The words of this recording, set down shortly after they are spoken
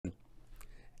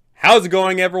How's it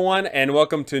going, everyone, and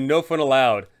welcome to No Fun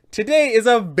Allowed. Today is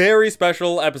a very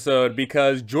special episode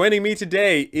because joining me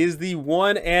today is the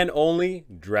one and only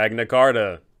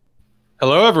DragnaCarta.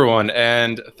 Hello, everyone,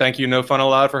 and thank you, No Fun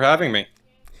Allowed, for having me.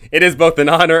 It is both an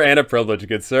honor and a privilege,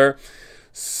 good sir.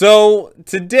 So,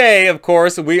 today, of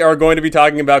course, we are going to be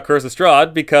talking about Curse of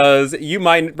Strahd because you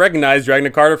might recognize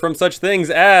DragnaCarta from such things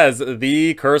as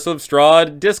the Curse of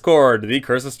Strahd Discord, the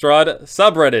Curse of Strahd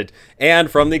subreddit,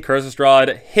 and from the Curse of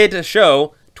Strahd hit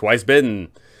show, Twice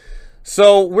Bitten.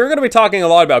 So, we're going to be talking a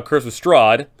lot about Curse of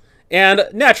Strahd, and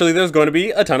naturally there's going to be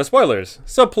a ton of spoilers.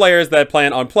 So players that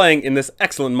plan on playing in this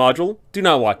excellent module, do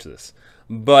not watch this.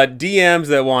 But DMs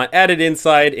that want added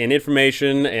insight and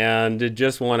information and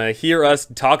just want to hear us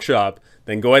talk shop,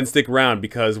 then go ahead and stick around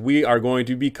because we are going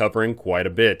to be covering quite a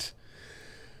bit.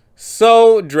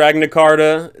 So,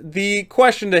 DragnaCarta, the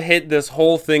question to hit this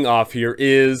whole thing off here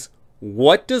is,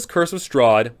 what does Curse of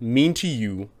Strahd mean to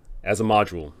you as a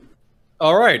module?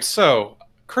 Alright, so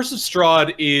Curse of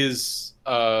Strahd is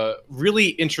a really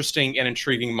interesting and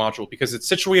intriguing module because it's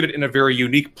situated in a very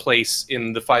unique place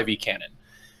in the 5e canon.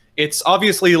 It's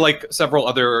obviously, like several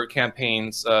other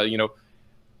campaigns,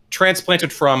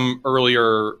 transplanted from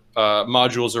earlier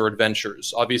modules or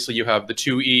adventures. Obviously, you have the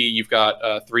 2E, you've got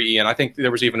 3E, and I think there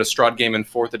was even a Strahd game in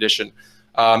 4th edition.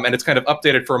 And it's kind of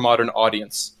updated for a modern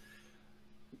audience.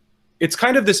 It's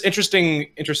kind of this interesting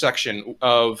intersection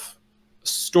of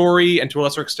story and, to a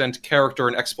lesser extent, character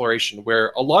and exploration,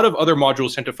 where a lot of other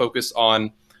modules tend to focus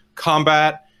on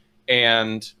combat,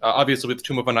 and obviously with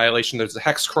Tomb of Annihilation, there's the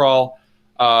Hex Crawl.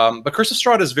 But Curse of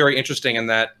Strahd is very interesting in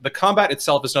that the combat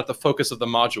itself is not the focus of the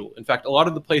module. In fact, a lot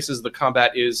of the places the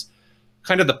combat is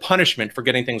kind of the punishment for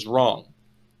getting things wrong.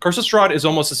 Curse of Strahd is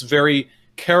almost this very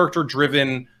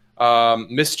character-driven,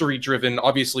 mystery-driven,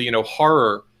 obviously,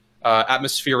 horror,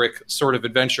 atmospheric sort of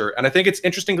adventure. And I think it's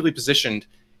interestingly positioned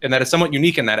in that it's somewhat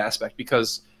unique in that aspect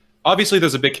because obviously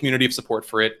there's a big community of support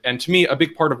for it. And to me, a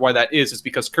big part of why that is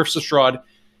because Curse of Strahd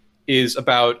is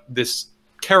about this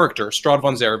character, Strahd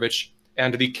von Zarovich,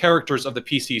 and the characters of the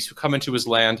PCs who come into his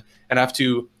land and have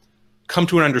to come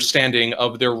to an understanding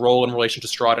of their role in relation to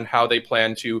Strahd and how they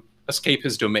plan to escape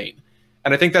his domain.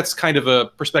 And I think that's kind of a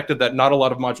perspective that not a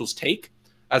lot of modules take,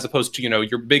 as opposed to,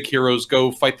 your big heroes,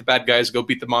 go fight the bad guys, go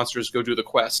beat the monsters, go do the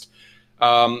quest.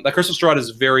 That Curse of Strahd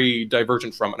is very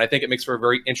divergent from, and I think it makes for a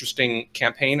very interesting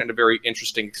campaign and a very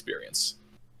interesting experience.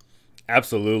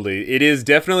 Absolutely. It is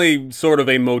definitely sort of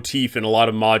a motif in a lot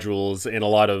of modules, in a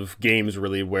lot of games,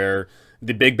 really, where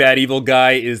the big bad evil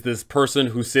guy is this person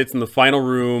who sits in the final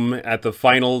room at the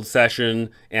final session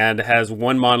and has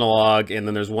one monologue, and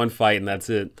then there's one fight, and that's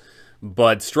it.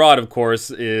 But Strahd, of course,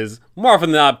 is more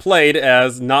often than not played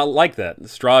as not like that.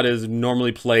 Strahd is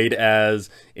normally played as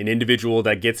an individual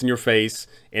that gets in your face,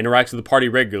 interacts with the party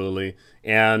regularly,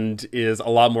 and is a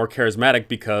lot more charismatic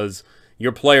because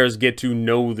your players get to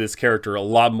know this character a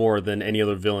lot more than any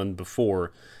other villain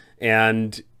before.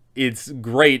 And it's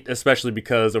great, especially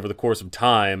because over the course of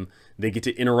time, they get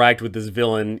to interact with this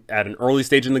villain at an early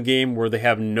stage in the game where they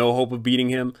have no hope of beating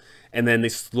him, and then they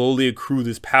slowly accrue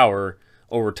this power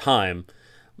over time.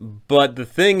 But the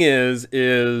thing is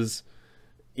at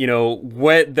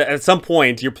some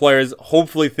point, your players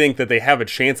hopefully think that they have a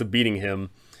chance of beating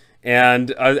him. And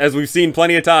as we've seen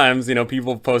plenty of times,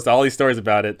 people post all these stories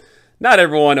about it. Not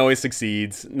everyone always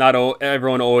succeeds. Not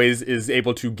everyone always is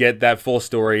able to get that full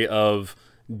story of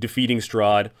defeating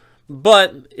Strahd.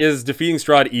 But is defeating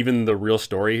Strahd even the real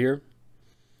story here?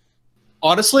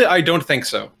 Honestly, I don't think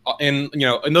so. In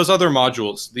those other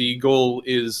modules, the goal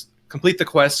is complete the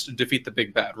quest, defeat the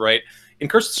big bad, right? In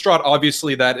Curse of Strahd,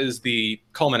 obviously that is the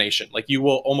culmination. Like, you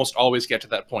will almost always get to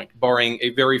that point, barring a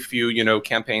very few,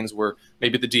 campaigns where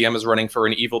maybe the DM is running for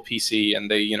an evil PC and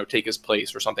they, take his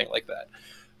place or something like that.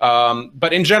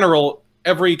 But in general,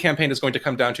 every campaign is going to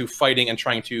come down to fighting and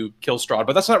trying to kill Strahd,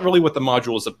 but that's not really what the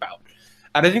module is about.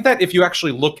 And I think that if you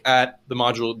actually look at the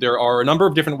module, there are a number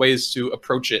of different ways to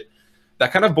approach it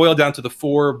that kind of boil down to the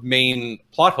 4 main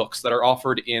plot hooks that are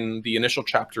offered in the initial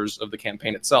chapters of the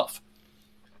campaign itself.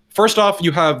 First off,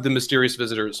 you have the Mysterious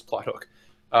Visitors plot hook,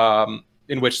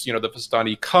 in which, the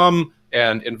Vistani come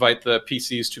and invite the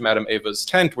PCs to Madame Ava's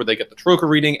tent, where they get the Troika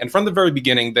reading, and from the very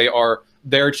beginning, they are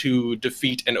there to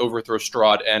defeat and overthrow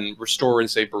Strahd and restore and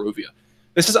save Barovia.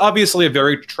 This is obviously a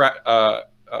very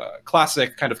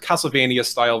classic kind of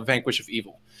Castlevania-style Vanquish of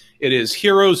Evil. It is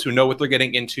heroes who know what they're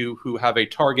getting into, who have a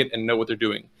target and know what they're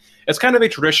doing. It's kind of a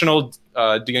traditional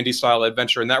D&D style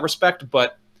adventure in that respect,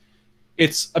 but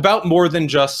it's about more than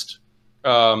just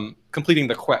completing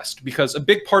the quest, because a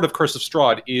big part of Curse of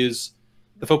Strahd is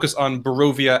the focus on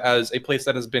Barovia as a place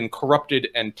that has been corrupted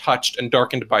and touched and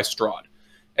darkened by Strahd.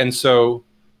 And so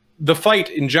the fight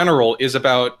in general is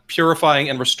about purifying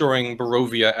and restoring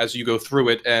Barovia as you go through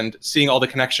it, and seeing all the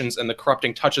connections and the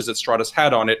corrupting touches that Strahd has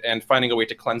had on it, and finding a way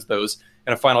to cleanse those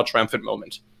in a final triumphant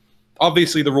moment.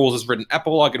 Obviously, the rules as written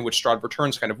epilogue in which Strahd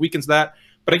returns kind of weakens that,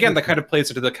 but again, that kind of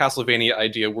plays into the Castlevania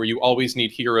idea where you always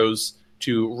need heroes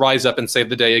to rise up and save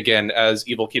the day again as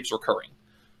evil keeps recurring.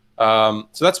 So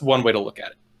that's one way to look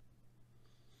at it.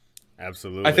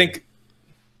 Absolutely. I think...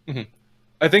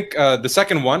 I think the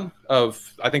second one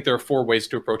of, I think there are 4 ways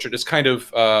to approach it, is kind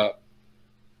of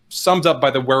summed up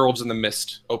by the Werewolves in the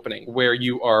Mist opening, where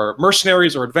you are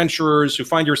mercenaries or adventurers who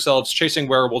find yourselves chasing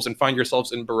werewolves and find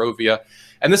yourselves in Barovia.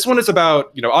 And this one is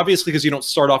about, you know, obviously because you don't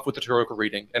start off with the Taroka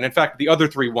reading. And in fact, the other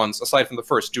 3 ones, aside from the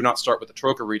first, do not start with the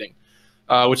Taroka reading,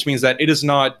 which means that it is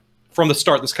not, from the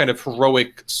start, this kind of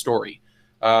heroic story.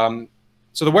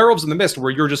 So the Werewolves in the Mist,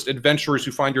 where you're just adventurers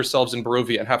who find yourselves in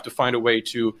Barovia and have to find a way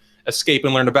to escape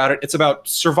and learn about it. It's about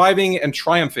surviving and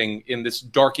triumphing in this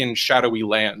darkened, shadowy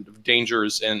land of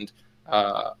dangers and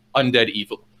undead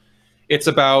evil. It's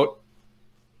about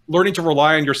learning to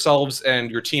rely on yourselves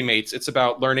and your teammates. It's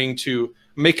about learning to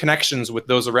make connections with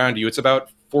those around you. It's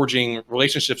about forging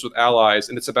relationships with allies,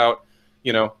 and it's about,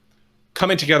 you know,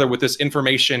 coming together with this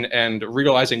information and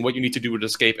realizing what you need to do to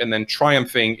escape, and then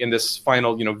triumphing in this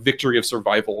final, you know, victory of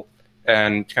survival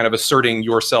and kind of asserting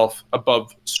yourself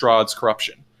above Strahd's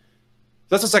corruption.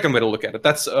 That's the second way to look at it.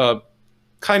 That's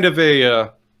kind of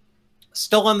a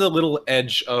still on the little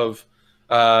edge of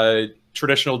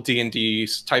traditional D&D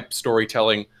type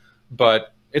storytelling,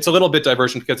 but it's a little bit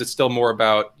divergent because it's still more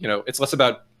about, you know, it's less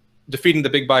about defeating the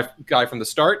big guy from the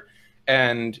start,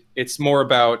 and it's more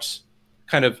about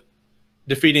kind of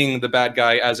defeating the bad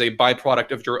guy as a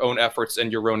byproduct of your own efforts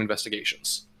and your own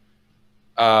investigations.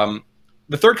 The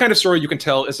third kind of story you can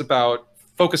tell is about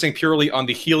focusing purely on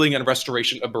the healing and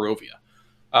restoration of Barovia.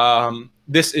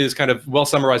 This is kind of well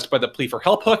summarized by the plea for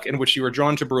help hook, in which you are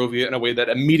drawn to Barovia in a way that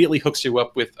immediately hooks you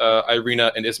up with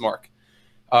Ireena and Ismark,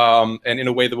 and in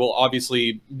a way that will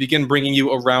obviously begin bringing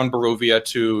you around Barovia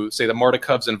to, say, the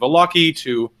Martikuvs and Vallaki,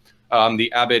 to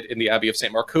the abbot in the Abbey of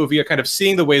St. Markovia, kind of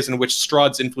seeing the ways in which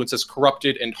Strahd's influence has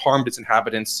corrupted and harmed its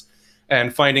inhabitants,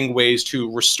 and finding ways to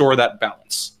restore that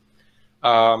balance.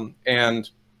 And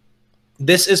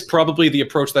this is probably the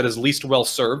approach that is least well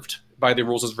served by the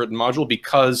Rules as Written module,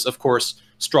 because, of course,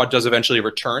 Strahd does eventually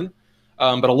return.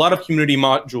 But a lot of community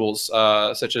modules,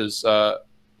 such as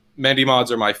Mandy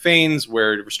Mods or My Fanes,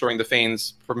 where restoring the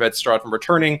Fanes prevents Strahd from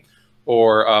returning,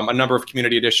 or a number of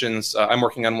community editions. I'm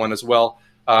working on one as well,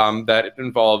 that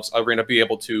involves Ireena being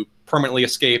able to permanently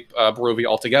escape Barovia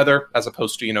altogether, as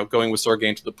opposed to, you know, going with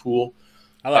Sorgain to the pool.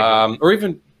 I like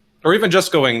it. Or even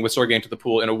just going with Sorgain to the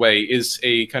pool in a way is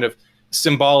a kind of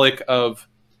symbolic of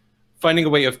finding a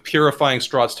way of purifying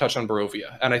Strahd's touch on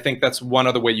Barovia. And I think that's one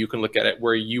other way you can look at it,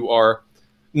 where you are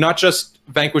not just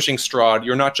vanquishing Strahd,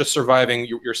 you're not just surviving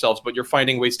yourselves, but you're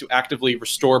finding ways to actively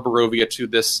restore Barovia to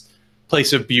this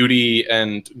place of beauty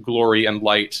and glory and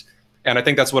light. And I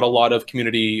think that's what a lot of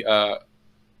community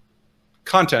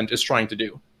content is trying to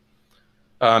do.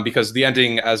 Because the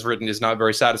ending as written is not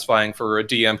very satisfying for a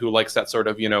DM who likes that sort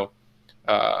of, you know,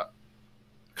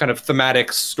 kind of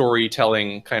thematic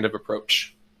storytelling kind of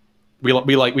approach.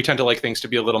 We tend to like things to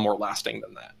be a little more lasting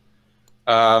than that.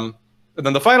 And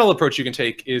then the final approach you can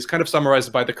take is kind of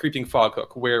summarized by the Creeping Fog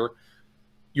hook, where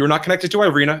you're not connected to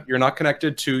Ireena, you're not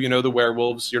connected to, you know, the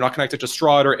werewolves, you're not connected to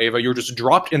Strahd or Ava, you're just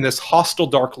dropped in this hostile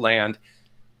dark land,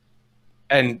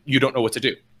 and you don't know what to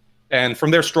do. And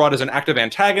from there, Strahd is an active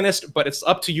antagonist, but it's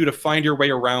up to you to find your way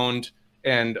around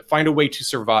and find a way to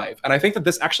survive. And I think that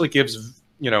this actually gives,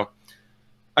 you know,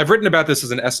 I've written about this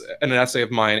as an essay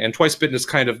of mine, and Twice Bitten is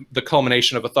kind of the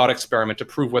culmination of a thought experiment to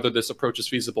prove whether this approach is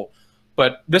feasible.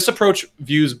 But this approach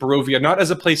views Barovia not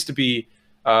as a place to be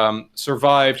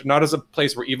survived, not as a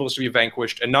place where evil is to be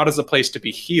vanquished, and not as a place to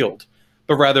be healed,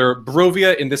 but rather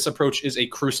Barovia in this approach is a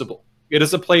crucible. It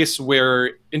is a place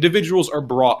where individuals are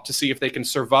brought to see if they can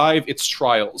survive its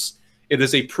trials. It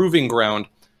is a proving ground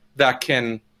that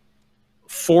can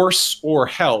force or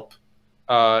help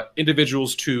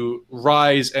individuals to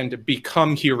rise and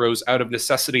become heroes out of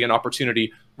necessity and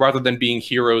opportunity, rather than being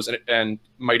heroes and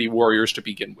mighty warriors to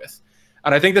begin with.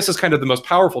 And I think this is kind of the most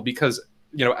powerful because,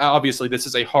 you know, obviously this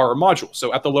is a horror module.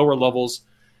 So at the lower levels,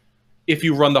 if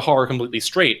you run the horror completely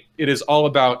straight, it is all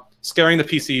about scaring the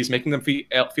PCs, making them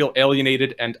feel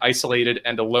alienated and isolated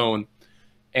and alone.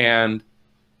 And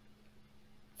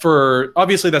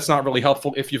obviously that's not really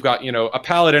helpful if you've got, you know, a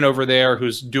paladin over there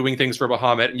who's doing things for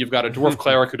Bahamut, and you've got a dwarf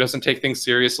cleric who doesn't take things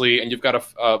seriously, and you've got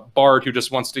a bard who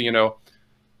just wants to, you know,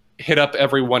 hit up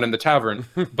everyone in the tavern.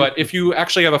 But if you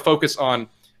actually have a focus on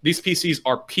these PCs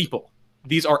are people.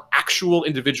 These are actual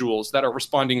individuals that are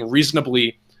responding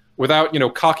reasonably without,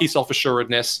 cocky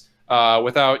self-assuredness,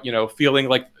 without, feeling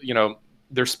like,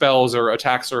 their spells or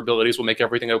attacks or abilities will make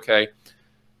everything okay.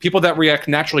 People that react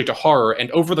naturally to horror, and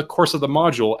over the course of the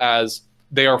module, as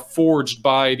they are forged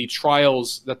by the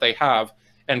trials that they have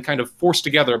and kind of forced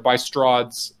together by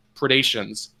Strahd's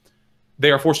predations,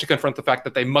 they are forced to confront the fact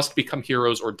that they must become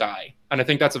heroes or die. And I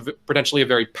think that's potentially a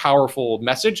very powerful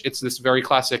message. It's this very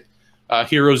classic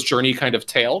hero's journey kind of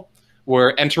tale,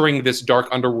 where entering this dark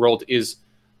underworld is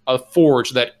a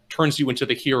forge that turns you into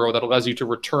the hero that allows you to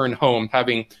return home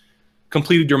having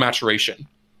completed your maturation.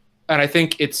 And I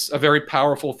think it's a very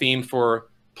powerful theme for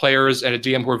players and a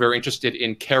DM who are very interested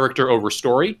in character over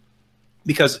story.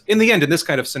 Because in the end, in this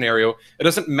kind of scenario, it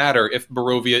doesn't matter if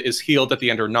Barovia is healed at the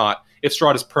end or not, if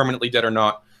Strahd is permanently dead or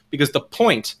not. Because the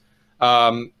point,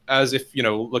 as if,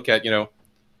 look at,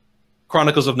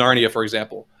 Chronicles of Narnia, for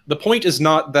example, the point is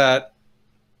not that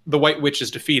the White Witch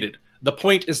is defeated. The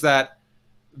point is that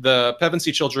the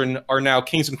Pevensey children are now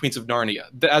kings and queens of Narnia.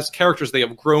 As characters, they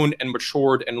have grown and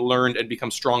matured and learned and become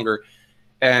stronger.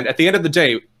 And at the end of the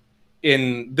day,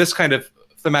 in this kind of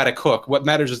thematic hook, what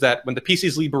matters is that when the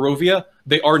PCs leave Barovia,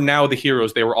 they are now the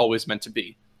heroes they were always meant to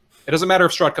be. It doesn't matter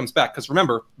if Strahd comes back, because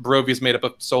remember, Barovia is made up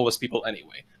of soulless people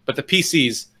anyway. But the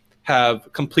PCs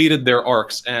have completed their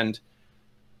arcs and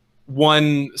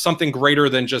won something greater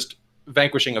than just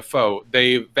vanquishing a foe.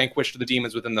 They vanquished the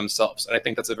demons within themselves, and I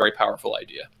think that's a very powerful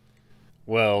idea.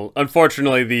 Well,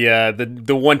 unfortunately,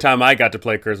 the one time I got to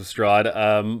play Curse of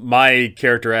Strahd, my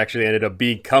character actually ended up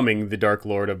becoming the Dark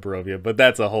Lord of Barovia, but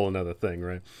that's a whole another thing,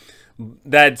 right?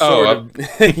 That sort of...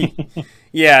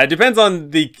 Yeah, it depends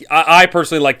on the... I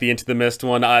personally like the Into the Mist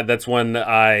one. That's one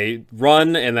I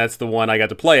run, and that's the one I got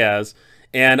to play as.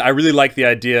 And I really like the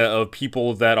idea of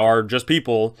people that are just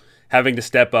people having to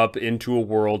step up into a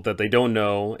world that they don't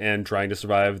know and trying to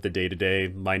survive the day-to-day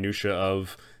minutia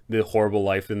of the horrible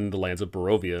life in the lands of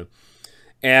Barovia.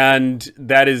 And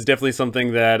that is definitely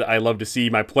something that I love to see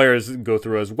my players go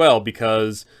through as well,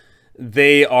 because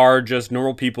they are just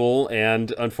normal people,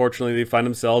 and unfortunately they find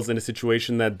themselves in a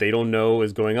situation that they don't know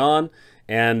is going on,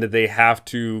 and they have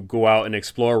to go out and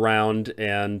explore around,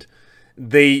 and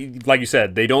they, like you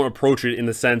said, they don't approach it in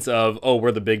the sense of, oh,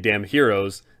 we're the big damn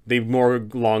heroes. They more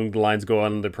along the lines go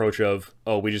on the approach of,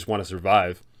 oh, we just want to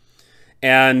survive.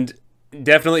 And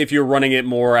definitely if you're running it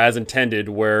more as intended,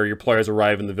 where your players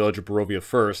arrive in the village of Barovia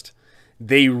first,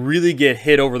 they really get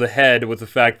hit over the head with the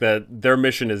fact that their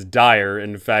mission is dire,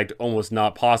 and in fact almost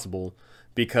not possible,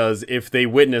 because if they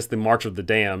witness the March of the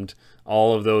Damned,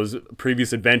 all of those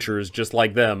previous adventurers just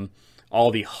like them,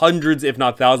 all the hundreds if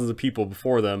not thousands of people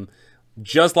before them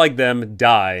just like them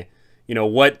die,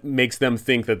 what makes them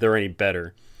think that they're any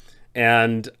better?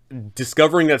 And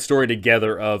discovering that story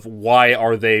together of why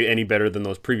are they any better than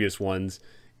those previous ones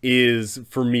is,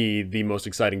 for me, the most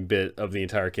exciting bit of the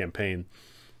entire campaign.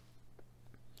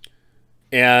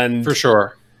 And for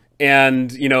sure.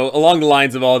 And, along the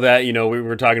lines of all that, we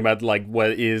were talking about, like,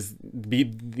 what is,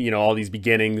 all these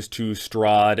beginnings to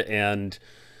Strahd and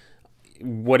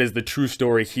what is the true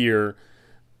story here.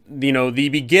 The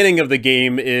beginning of the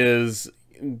game is,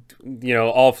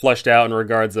 all fleshed out in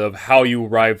regards of how you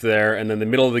arrive there, and then the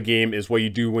middle of the game is what you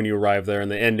do when you arrive there,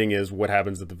 and the ending is what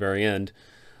happens at the very end.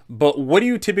 But what do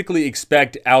you typically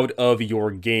expect out of your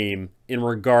game in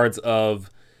regards of,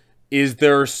 is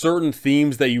there certain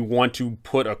themes that you want to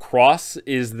put across?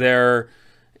 Is there,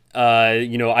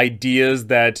 ideas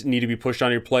that need to be pushed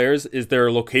on your players? Is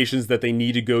there locations that they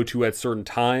need to go to at certain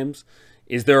times?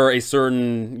 Is there a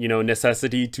certain,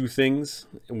 necessity to things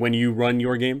when you run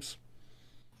your games?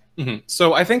 Mm-hmm.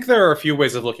 So I think there are a few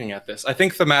ways of looking at this. I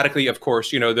think thematically, of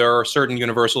course, there are certain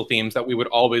universal themes that we would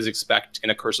always expect in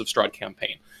a Curse of Strahd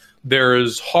campaign.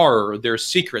 There's horror, there's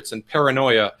secrets and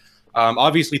paranoia.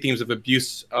 Obviously, themes of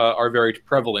abuse are very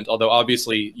prevalent, although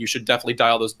obviously you should definitely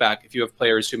dial those back if you have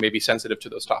players who may be sensitive to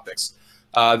those topics.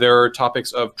 There are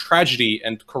topics of tragedy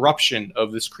and corruption,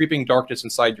 of this creeping darkness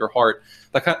inside your heart.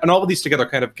 And all of these together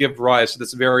kind of give rise to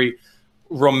this very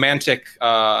romantic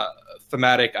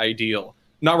thematic ideal.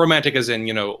 Not romantic as in,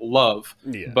 love,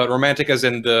 but romantic as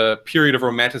in the period of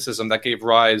romanticism that gave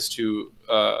rise to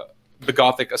the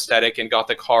Gothic aesthetic and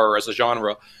Gothic horror as a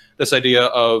genre. This idea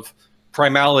of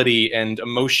primality and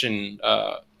emotion,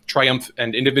 triumph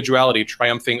and individuality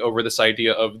triumphing over this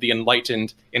idea of the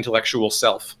enlightened intellectual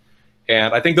self.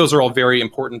 And I think those are all very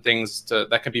important things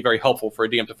that can be very helpful for a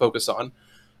DM to focus on.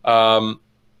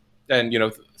 And,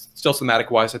 still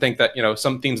thematic-wise, I think that,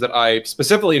 some themes that I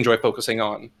specifically enjoy focusing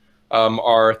on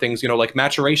are things, like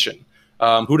maturation.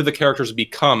 Who do the characters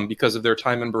become because of their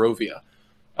time in Barovia?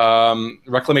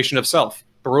 reclamation of self.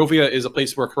 Barovia is a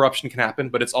place where corruption can happen,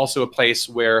 but it's also a place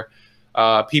where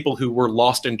people who were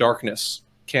lost in darkness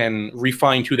can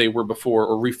refine who they were before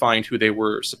or refine who they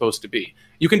were supposed to be.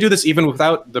 You can do this even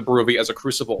without the Barovia as a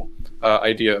crucible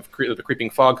idea of the creeping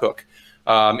fog hook.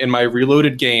 In my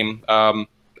Reloaded game, I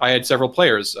had several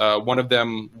players. One of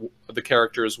them, the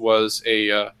characters, was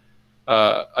a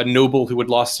noble who had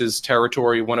lost his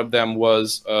territory. One of them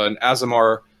was an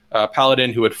Aasimar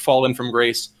paladin who had fallen from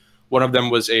grace. One of them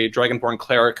was a dragonborn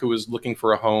cleric who was looking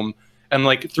for a home. And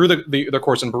like through the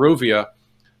course in Barovia,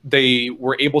 they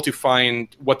were able to find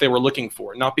what they were looking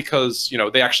for, not because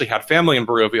they actually had family in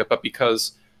Barovia, but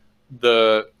because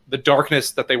the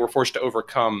darkness that they were forced to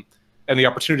overcome and the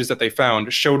opportunities that they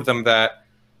found showed them that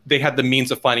they had the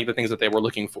means of finding the things that they were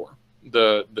looking for.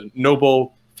 The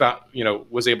noble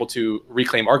was able to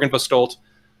reclaim Argynvostolt.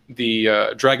 The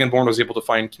dragonborn was able to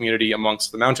find community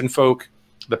amongst the mountain folk.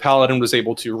 The paladin was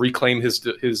able to reclaim his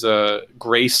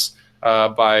grace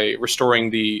by restoring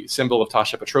the symbol of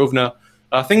Tasha Petrovna.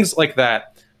 Things like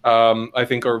that, I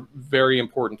think, are very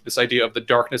important. This idea of the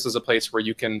darkness as a place where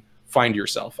you can find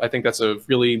yourself. I think that's a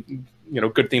really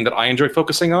good theme that I enjoy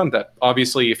focusing on. That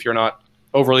obviously, if you're not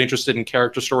overly interested in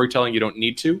character storytelling, you don't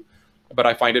need to. But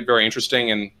I find it very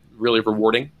interesting and really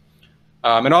rewarding.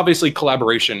 And obviously,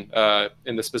 collaboration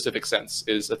in the specific sense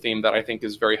is a theme that I think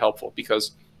is very helpful,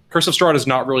 because Curse of Strahd is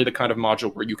not really the kind of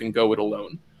module where you can go it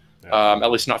alone,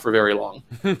 at least not for very long.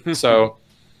 So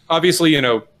obviously,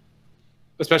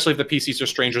 especially if the PCs are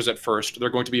strangers at first, they're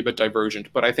going to be a bit divergent.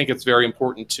 But I think it's very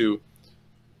important to,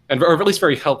 or at least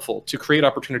very helpful, to create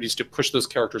opportunities to push those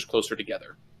characters closer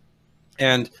together.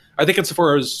 And I think as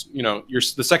far as,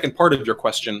 the second part of your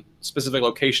question, specific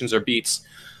locations or beats,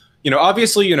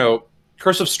 obviously,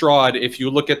 Curse of Strahd, if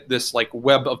you look at this like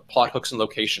web of plot hooks and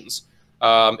locations,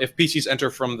 if PCs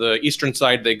enter from the eastern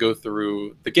side, they go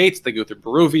through the gates, they go through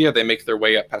Barovia, they make their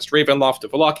way up past Ravenloft to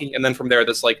Vallaki, and then from there,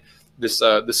 this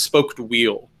spoked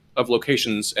wheel of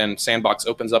locations and Sandbox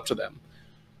opens up to them.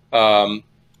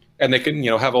 And they can,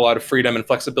 have a lot of freedom and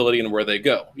flexibility in where they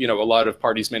go. A lot of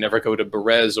parties may never go to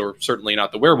Berez, or certainly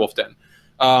not the Werewolf Den.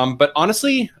 But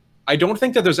honestly, I don't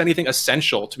think that there's anything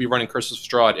essential to be running Curse of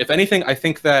Strahd. If anything, I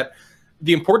think that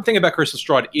the important thing about Curse of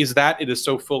Strahd is that it is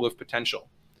so full of potential.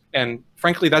 And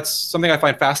frankly, that's something I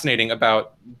find fascinating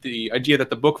about the idea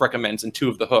that the book recommends in two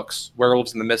of the hooks,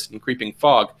 Werewolves in the Mist and Creeping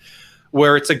Fog,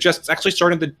 where it suggests it's actually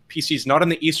starting the PCs not on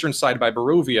the eastern side by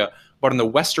Barovia, but on the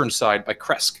western side by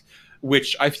Kresk,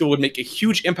 which I feel would make a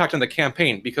huge impact on the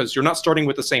campaign, because you're not starting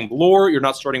with the same lore, you're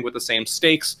not starting with the same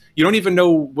stakes, you don't even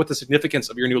know what the significance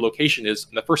of your new location is,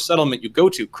 and the first settlement you go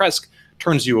to, Kresk,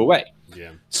 turns you away.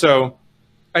 Yeah. So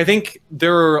I think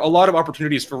there are a lot of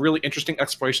opportunities for really interesting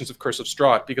explorations of Curse of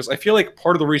Strahd, because I feel like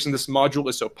part of the reason this module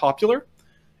is so popular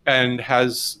and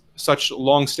has such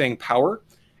long-staying power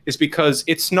is because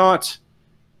it's not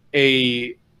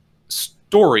a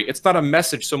story, it's not a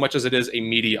message so much as it is a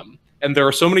medium. And there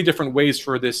are so many different ways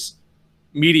for this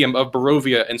medium of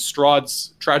Barovia and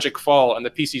Strahd's tragic fall and the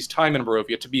PC's time in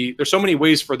Barovia to be, there's so many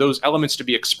ways for those elements to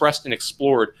be expressed and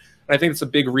explored. And I think it's a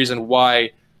big reason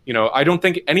why, I don't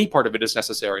think any part of it is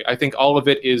necessary. I think all of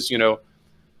it is,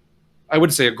 I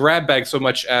wouldn't say a grab bag so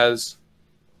much as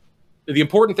the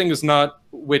important thing is not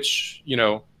which,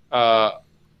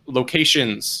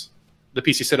 locations the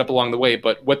PC set up along the way,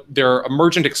 but what their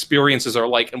emergent experiences are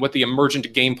like and what the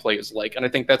emergent gameplay is like. And I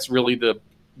think that's really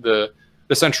the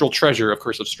central treasure of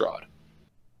Curse of Strahd.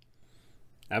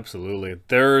 Absolutely.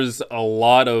 There's a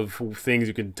lot of things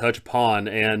you can touch upon,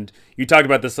 and you talked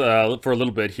about this for a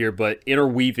little bit here, but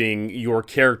interweaving your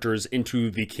characters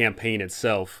into the campaign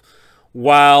itself.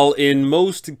 While in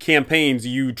most campaigns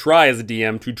you try as a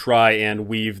DM to try and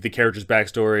weave the characters'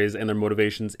 backstories and their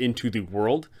motivations into the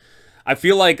world, I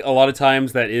feel like a lot of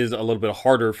times that is a little bit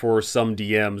harder for some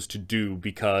DMs to do,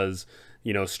 because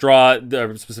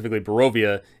Strahd, specifically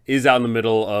Barovia, is out in the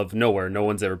middle of nowhere. No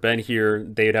one's ever been here.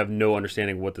 They'd have no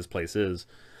understanding of what this place is.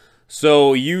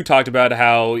 So you talked about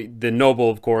how the noble,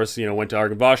 of course, went to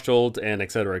Argynvostolt and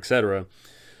et cetera, et cetera.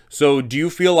 So do you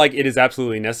feel like it is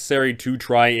absolutely necessary to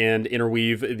try and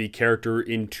interweave the character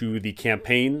into the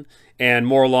campaign? And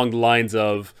more along the lines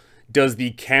of, does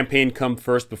the campaign come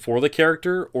first before the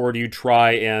character, or do you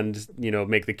try and,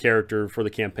 make the character for the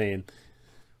campaign?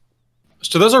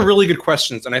 So those are really good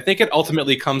questions, and I think it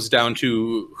ultimately comes down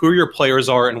to who your players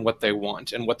are and what they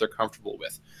want and what they're comfortable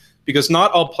with. Because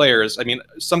not all players,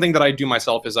 something that I do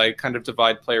myself is I kind of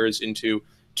divide players into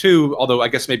two, although I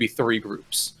guess maybe three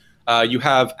groups. You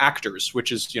have actors,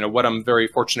 which is what I'm very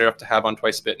fortunate enough to have on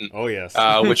Twice Bitten. Oh yes.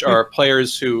 Which are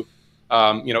players who,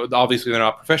 obviously they're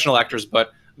not professional actors,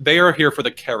 but they are here for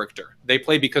the character. They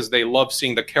play because they love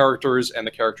seeing the characters and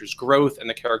the characters' growth and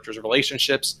the characters'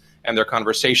 relationships and their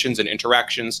conversations and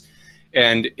interactions.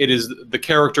 And it is the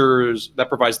characters that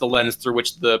provides the lens through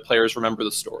which the players remember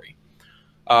the story.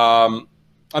 On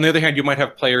the other hand, you might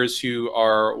have players who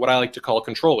are what I like to call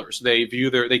controllers. They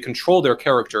control their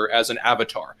character as an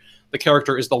avatar. The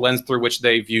character is the lens through which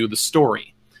they view the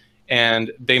story.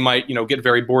 And they might, get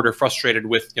very bored or frustrated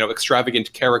with,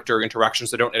 extravagant character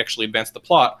interactions that don't actually advance the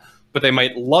plot. But they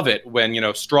might love it when,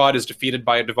 Strahd is defeated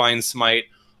by a divine smite,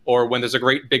 or when there's a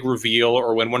great big reveal,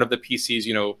 or when one of the PCs,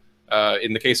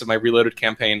 in the case of my Reloaded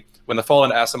campaign, when the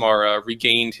fallen Aasimar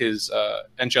regained his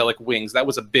angelic wings. That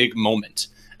was a big moment.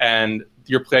 And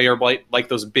your player might like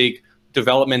those big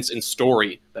developments in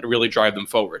story that really drive them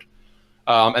forward.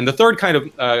 And the third kind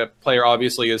of player,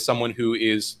 obviously, is someone who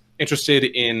is interested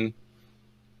in...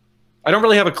 I don't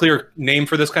really have a clear name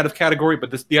for this kind of category,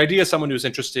 but the idea is someone who's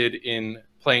interested in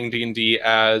playing D&D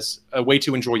as a way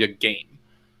to enjoy a game.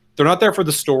 They're not there for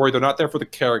the story, they're not there for the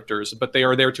characters, but they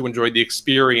are there to enjoy the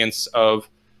experience of,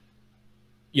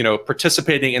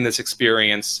 participating in this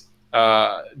experience,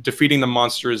 defeating the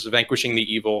monsters, vanquishing the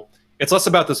evil. It's less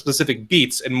about the specific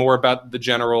beats and more about the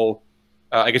general,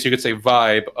 I guess you could say,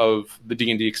 vibe of the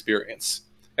D&D experience.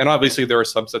 And obviously there are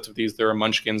subsets of these. There are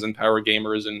munchkins and power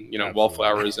gamers and,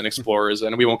 wallflowers and explorers,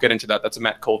 and we won't get into that. That's a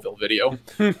Matt Colville video.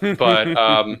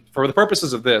 But for the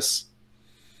purposes of this,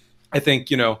 I think,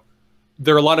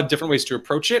 there are a lot of different ways to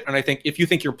approach it. And I think if you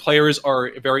think your players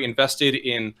are very invested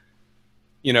in,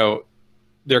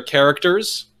 their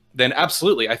characters, then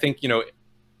absolutely. I think,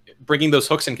 bringing those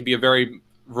hooks in can be a very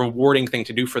rewarding thing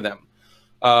to do for them.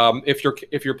 If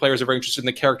your players are very interested in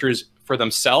the characters for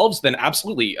themselves, then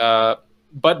absolutely.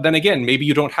 But then again, maybe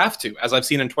you don't have to. As I've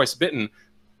seen in Twice Bitten, and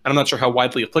I'm not sure how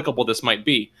widely applicable this might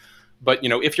be, but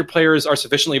if your players are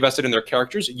sufficiently invested in their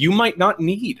characters, you might not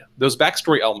need those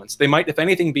backstory elements. They might, if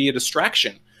anything, be a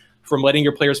distraction from letting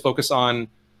your players focus on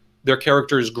their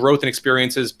characters' growth and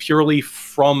experiences purely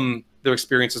from their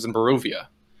experiences in Barovia.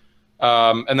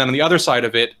 And then on the other side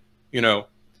of it,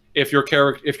 if your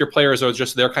players are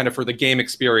just there kind of for the game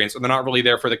experience, and they're not really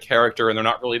there for the character, and they're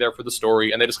not really there for the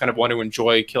story, and they just kind of want to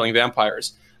enjoy killing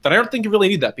vampires, then I don't think you really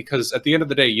need that, because at the end of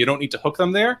the day, you don't need to hook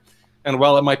them there. And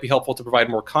while it might be helpful to provide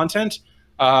more content,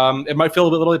 it might feel a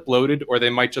little bit bloated, or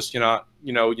they might just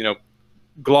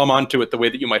glom onto it the way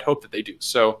that you might hope that they do.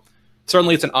 So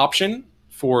certainly it's an option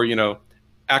for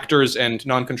actors and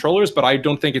non-controllers, but I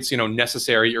don't think it's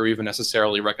necessary or even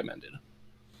necessarily recommended.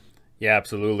 Yeah,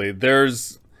 absolutely.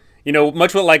 There's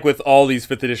much like with all these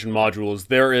 5th edition modules,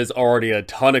 there is already a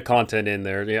ton of content in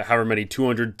there, however many,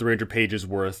 200, 300 pages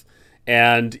worth.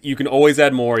 And you can always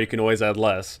add more, you can always add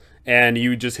less. And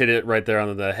you just hit it right there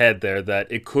on the head there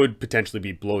that it could potentially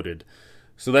be bloated.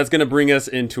 So that's going to bring us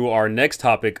into our next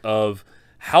topic of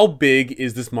how big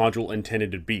is this module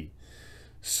intended to be?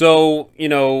 So,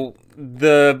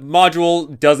 the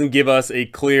module doesn't give us a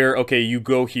clear, okay, you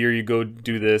go here, you go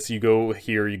do this, you go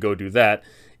here, you go do that.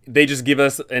 They just give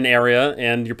us an area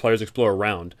and your players explore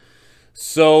around.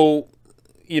 So,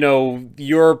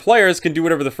 your players can do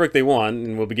whatever the frick they want,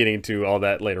 and we'll be getting into all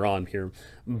that later on here.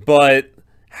 But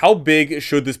how big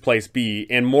should this place be?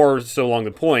 And more so along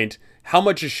the point, how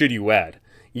much should you add?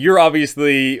 You're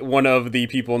obviously one of the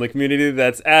people in the community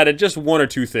that's added just 1 or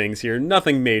 2 things here.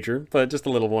 Nothing major, but just a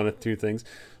little 1 or 2 things.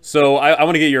 So I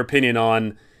want to get your opinion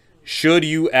on, should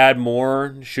you add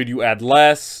more? Should you add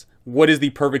less? What is the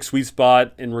perfect sweet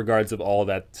spot in regards of all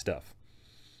that stuff?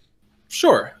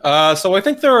 Sure. So I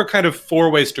think there are kind of 4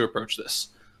 ways to approach this.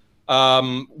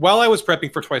 While I was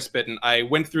prepping for Twice Bitten, I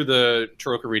went through the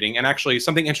Tarokka reading, and actually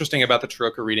something interesting about the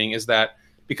Tarokka reading is that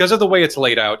because of the way it's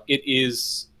laid out,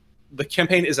 the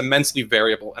campaign is immensely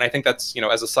variable. And I think that's,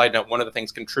 as a side note, one of the things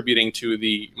contributing to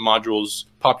the module's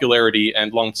popularity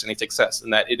and long-standing success,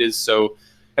 and that it has so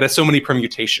many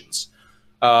permutations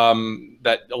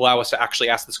that allow us to actually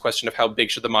ask this question of how big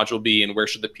should the module be and where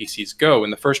should the PCs go in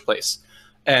the first place.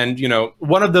 And,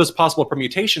 one of those possible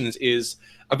permutations is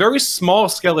a very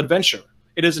small-scale adventure.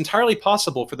 It is entirely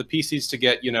possible for the PCs to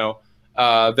get,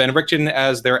 Van Richten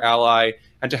as their ally,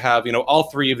 and to have, all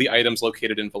 3 of the items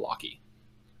located in Vallaki.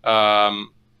 Get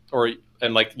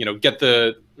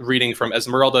the reading from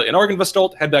Esmeralda in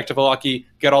Argynvostolt, head back to Vallaki,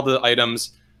 get all the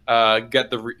items, get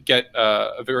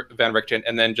Van Richten,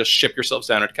 and then just ship yourselves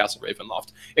down at Castle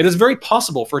Ravenloft. It is very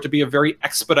possible for it to be a very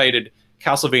expedited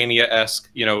Castlevania-esque,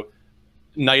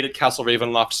 Night at Castle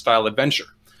Ravenloft style adventure.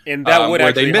 And that would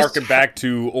actually harken back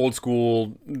to old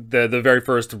school, the very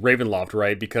first Ravenloft,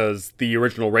 right? Because the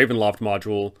original Ravenloft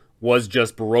module was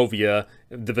just Barovia,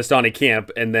 the Vistani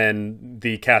camp, and then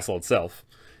the castle itself.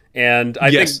 And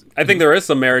Yes. I think there is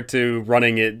some merit to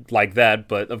running it like that,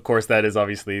 but of course that is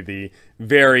obviously the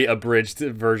very abridged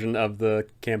version of the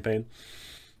campaign.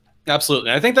 Absolutely.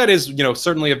 And I think that is,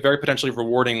 certainly a very potentially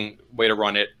rewarding way to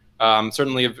run it.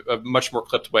 Certainly a much more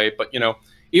clipped way. But,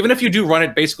 even if you do run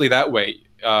it basically that way,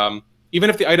 even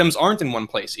if the items aren't in one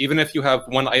place, even if you have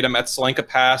one item at Selenka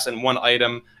Pass and one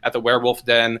item at the Werewolf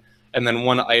Den, and then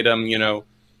one item,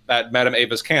 at Madame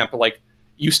Ava's camp, like,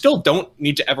 you still don't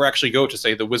need to ever actually go to,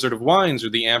 say, the Wizard of Wines or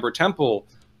the Amber Temple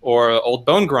or Old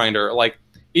Bone Grinder. Like,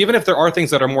 even if there are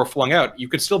things that are more flung out, you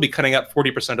could still be cutting out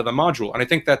 40% of the module. And I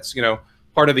think that's,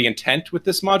 part of the intent with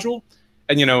this module.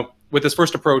 And, with this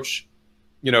first approach,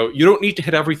 you don't need to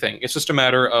hit everything. It's just a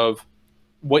matter of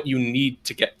what you need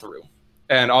to get through.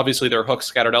 And obviously there are hooks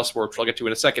scattered elsewhere, which I'll get to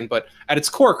in a second. But at its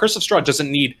core, Curse of Strahd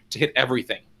doesn't need to hit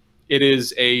everything. It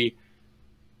is a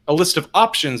list of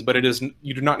options, but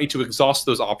you do not need to exhaust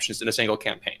those options in a single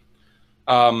campaign.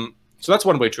 So that's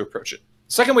one way to approach it.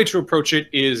 Second way to approach it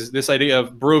is this idea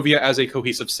of Barovia as a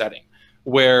cohesive setting,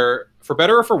 where, for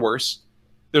better or for worse,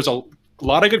 there's a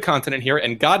lot of good content in here,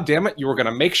 and god damn it, you were going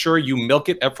to make sure you milk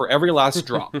it for every last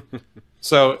drop.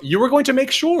 So you were going to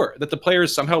make sure that the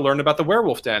players somehow learn about the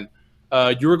Werewolf Den.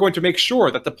 You were going to make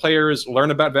sure that the players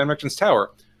learn about Van Richten's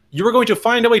Tower. You were going to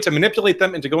find a way to manipulate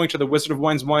them into going to the Wizard of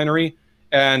Wines winery,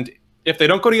 and if they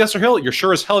don't go to Yester Hill, you're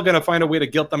sure as hell going to find a way to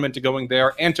guilt them into going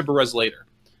there and to Berez later.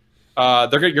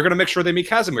 You're going to make sure they meet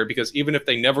Casimir, because even if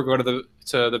they never go to the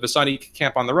Visani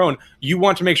camp on their own, you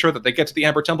want to make sure that they get to the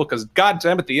Amber Temple, because god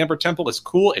damn it, the Amber Temple is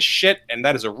cool as shit, and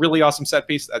that is a really awesome set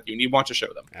piece that you want to show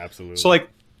them. Absolutely. So, like,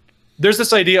 there's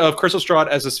this idea of Curse of Strahd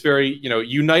as this very,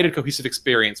 united, cohesive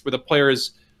experience where the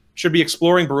players should be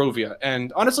exploring Barovia.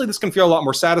 And honestly, this can feel a lot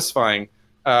more satisfying,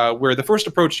 where the first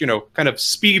approach, kind of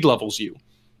speed levels you.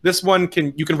 This one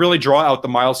you can really draw out the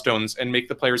milestones and make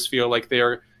the players feel like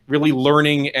they're really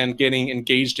learning and getting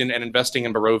engaged in and investing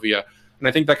in Barovia. And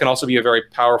I think that can also be a very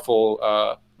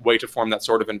powerful way to form that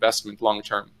sort of investment long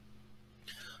term.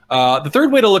 The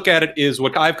third way to look at it is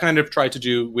what I've kind of tried to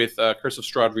do with Curse of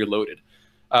Strahd Reloaded.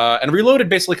 And Reloaded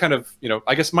basically kind of,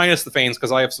 I guess minus the feigns,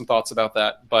 because I have some thoughts about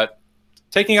that, but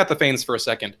taking out the feigns for a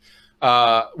second,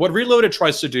 what Reloaded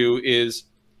tries to do is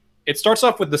it starts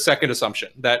off with the second assumption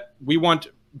that we want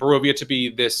Barovia to be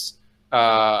this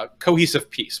cohesive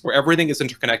piece where everything is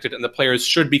interconnected and the players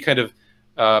should be kind of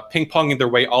ping-ponging their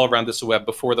way all around this web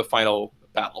before the final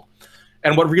battle.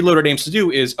 And what Reloaded aims to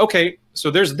do is, okay, so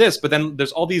there's this, but then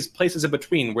there's all these places in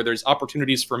between where there's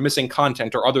opportunities for missing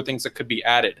content or other things that could be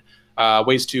added,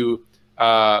 ways to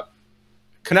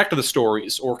connect to the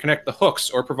stories or connect the hooks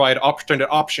or provide alternate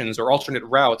options or alternate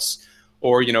routes.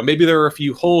 Or, maybe there are a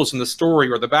few holes in the story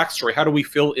or the backstory. How do we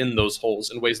fill in those holes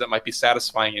in ways that might be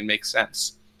satisfying and make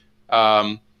sense?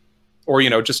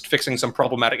 Or, just fixing some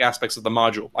problematic aspects of the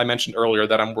module. I mentioned earlier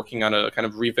that I'm working on a kind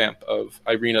of revamp of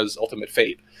Ireena's Ultimate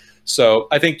Fate. So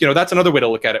I think, that's another way to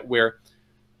look at it, where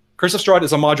Curse of Strahd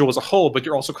is a module as a whole, but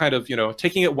you're also kind of,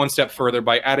 taking it one step further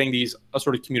by adding these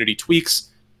sort of community tweaks,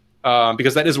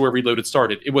 because that is where Reloaded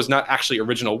started. It was not actually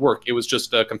original work. It was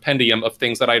just a compendium of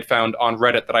things that I had found on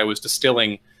Reddit that I was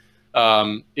distilling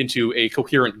into a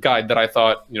coherent guide that I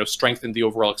thought, strengthened the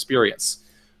overall experience.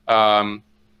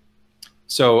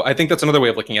 So I think that's another way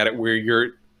of looking at it, where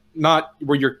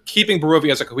you're keeping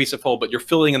Barovia as a cohesive whole, but you're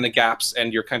filling in the gaps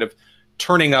and you're kind of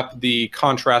turning up the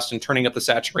contrast and turning up the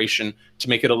saturation to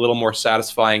make it a little more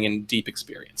satisfying and deep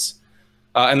experience.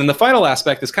 And then the final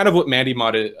aspect is kind of what Mandy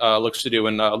Mod looks to do,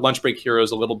 and Lunch Break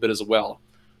Heroes a little bit as well,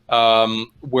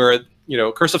 where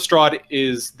Curse of Strahd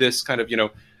is this kind of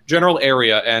general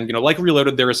area, and like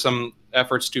Reloaded, there are some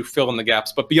efforts to fill in the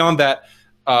gaps, but beyond that,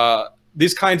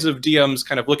 these kinds of DMs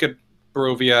kind of look at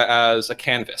Barovia as a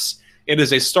canvas. It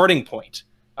is a starting point,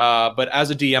 but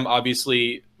as a DM,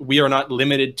 obviously, we are not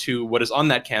limited to what is on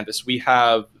that canvas. We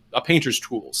have a painter's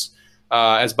tools.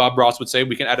 As Bob Ross would say,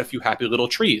 we can add a few happy little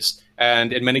trees.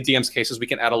 And in many DMs' cases, we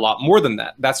can add a lot more than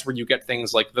that. That's where you get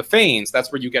things like the Feigns.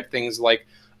 That's where you get things like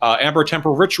Amber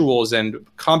Temple rituals and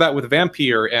combat with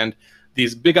Vampire and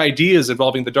these big ideas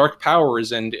involving the dark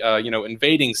powers and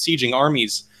invading, sieging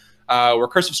armies. Where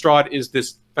Curse of Strahd is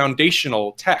this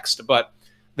foundational text, but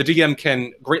the DM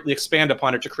can greatly expand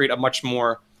upon it to create a much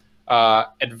more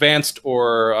advanced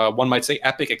or one might say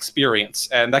epic experience.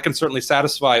 And that can certainly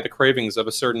satisfy the cravings of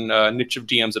a certain niche of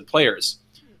DMs and players.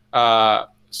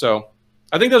 So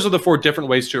I think those are the 4 different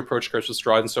ways to approach Curse of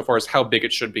Strahd insofar as how big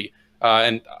it should be.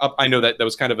 And I know that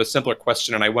was kind of a simpler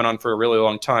question and I went on for a really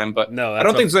long time, but no, I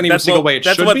don't think there's any single way it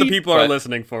should be. That's what the people are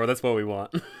listening for. That's what we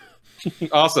want.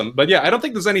 Awesome. But yeah, I don't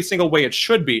think there's any single way it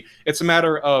should be. It's a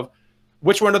matter of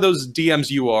which one of those DMs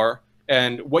you are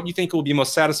and what you think will be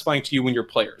most satisfying to you and your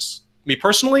players. Me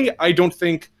personally, I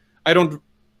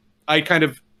kind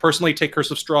of personally take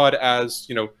Curse of Strahd as,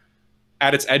 you know,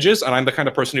 at its edges, and I'm the kind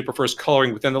of person who prefers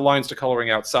coloring within the lines to coloring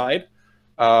outside.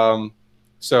 For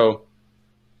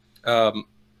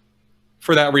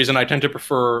that reason, I tend to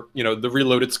prefer, you know, the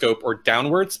reloaded scope or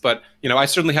downwards. But, you know, I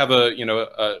certainly have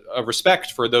a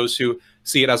respect for those who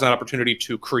see it as an opportunity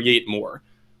to create more.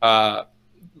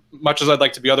 Much as I'd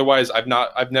like to be otherwise,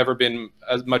 I've never been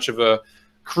as much of a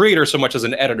creator so much as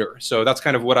an editor. So that's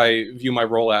kind of what I view my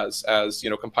role as, you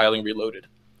know, compiling reloaded,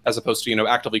 as opposed to, you know,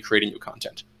 actively creating new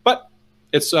content. But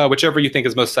it's whichever you think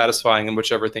is most satisfying and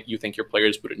whichever you think your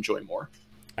players would enjoy more.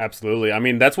 Absolutely. I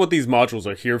mean, that's what these modules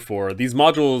are here for. These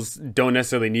modules don't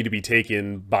necessarily need to be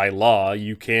taken by law.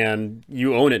 You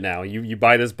own it now. You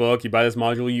buy this book, you buy this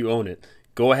module, you own it.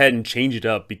 Go ahead and change it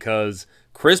up, because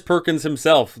Chris Perkins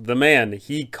himself, the man,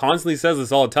 he constantly says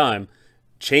this all the time: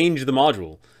 change the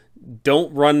module.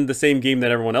 Don't run the same game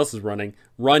that everyone else is running.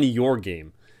 Run your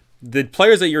game. The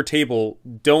players at your table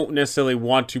don't necessarily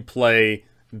want to play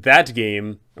that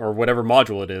game or whatever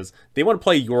module it is. They want to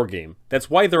play your game. That's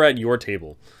why they're at your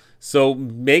table. So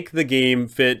make the game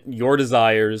fit your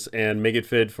desires and make it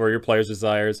fit for your players'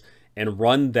 desires, and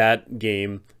run that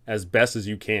game as best as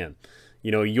you can.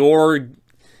 You know,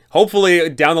 hopefully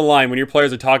down the line, when your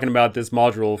players are talking about this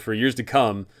module for years to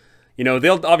come, you know,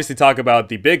 they'll obviously talk about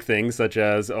the big things, such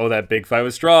as, oh, that big fight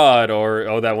with Strahd, or,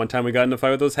 oh, that one time we got in a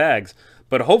fight with those hags.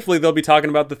 But hopefully they'll be talking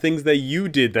about the things that you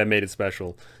did that made it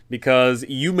special, because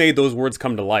you made those words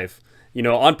come to life. You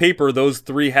know, on paper, those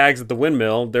 3 hags at the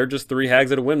windmill, they're just 3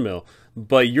 hags at a windmill.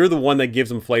 But you're the one that gives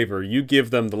them flavor. You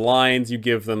give them the lines, you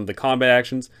give them the combat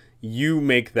actions, you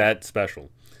make that special.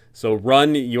 So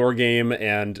run your game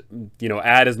and, you know,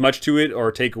 add as much to it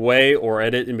or take away or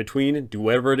edit in between. Do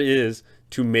whatever it is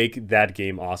to make that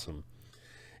game awesome.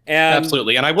 And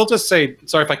absolutely. And I will just say,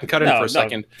 sorry if I can cut in for a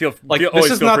second. This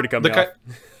is not free to cut me off.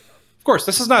 Of course,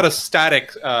 this is not a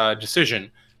static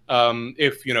decision.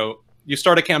 If, you know, you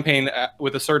start a campaign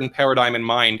with a certain paradigm in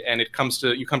mind, and you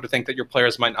come to think that your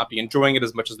players might not be enjoying it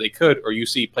as much as they could, or you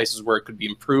see places where it could be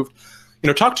improved, you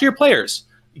know, talk to your players.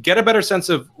 Get a better sense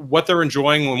of what they're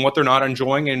enjoying and what they're not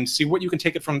enjoying, and see what you can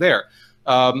take it from there.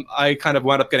 I kind of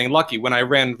wound up getting lucky when I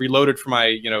ran Reloaded for my,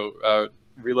 you know,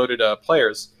 Reloaded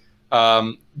players.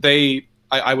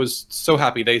 I was so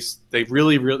happy. They said they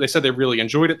really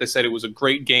enjoyed it. They said it was a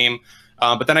great game.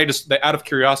 But then out of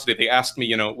curiosity, they asked me,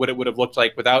 you know, what it would have looked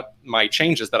like without my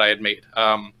changes that I had made,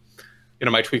 you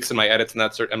know, my tweaks and my edits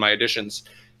and my additions.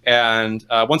 And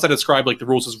once I described like the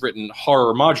rules as written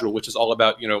horror module, which is all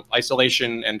about, you know,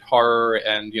 isolation and horror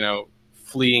and, you know,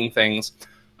 fleeing things,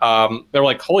 they were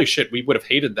like, holy shit, we would have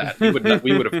hated that. We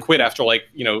would have quit after like,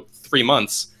 you know, 3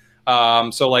 months.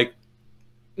 So like,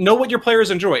 know what your players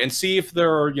enjoy and see if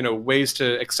there are, you know, ways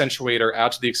to accentuate or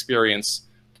add to the experience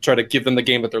to try to give them the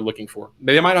game that they're looking for.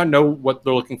 They might not know what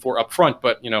they're looking for up front,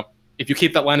 but, you know, if you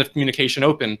keep that line of communication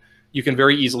open, you can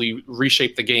very easily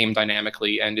reshape the game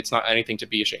dynamically, and it's not anything to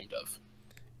be ashamed of.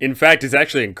 In fact, it's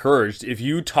actually encouraged. If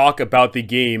you talk about the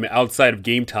game outside of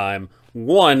game time,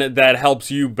 1, that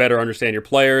helps you better understand your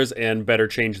players and better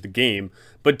change the game.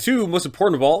 But 2, most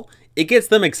important of all, it gets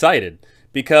them excited.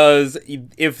 Because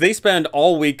if they spend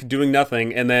all week doing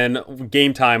nothing and then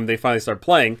game time they finally start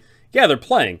playing, yeah, they're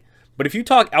playing. But if you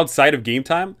talk outside of game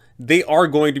time, they are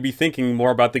going to be thinking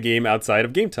more about the game outside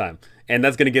of game time. And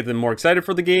that's going to get them more excited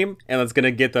for the game, and that's going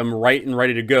to get them right and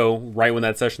ready to go right when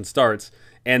that session starts.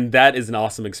 And that is an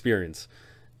awesome experience.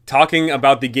 Talking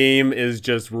about the game is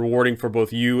just rewarding for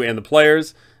both you and the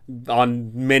players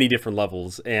on many different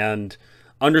levels. And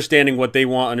understanding what they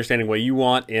want, understanding what you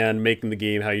want, and making the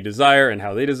game how you desire and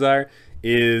how they desire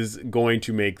is going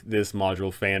to make this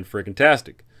module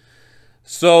fan-frickin-tastic.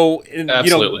 So, you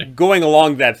know, going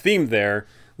along that theme there,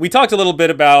 we talked a little bit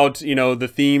about, you know, the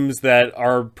themes that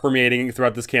are permeating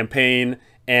throughout this campaign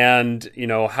and, you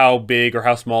know, how big or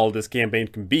how small this campaign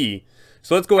can be.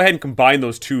 So let's go ahead and combine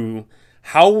those two.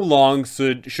 How long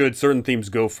should certain themes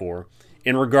go for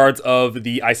in regards of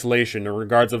the isolation, in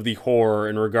regards of the horror,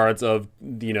 in regards of,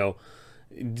 you know,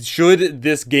 should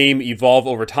this game evolve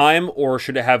over time, or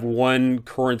should it have one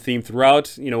current theme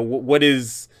throughout? You know,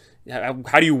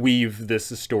 how do you weave this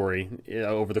story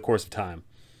over the course of time?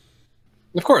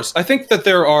 Of course, I think that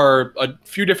there are a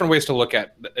few different ways to look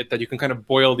at that you can kind of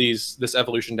boil this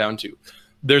evolution down to.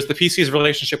 There's the PC's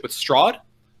relationship with Strahd.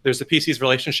 There's the PC's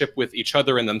relationship with each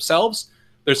other and themselves.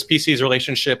 There's PC's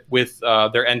relationship with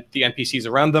the NPCs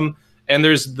around them. And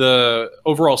there's the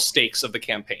overall stakes of the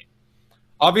campaign.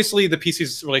 obviously the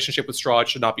PC's relationship with Strahd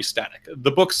should not be static.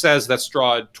 The book says that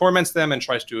Strahd torments them and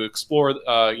tries to explore,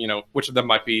 which of them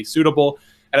might be suitable.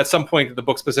 And at some point, the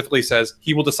book specifically says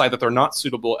he will decide that they're not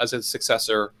suitable as his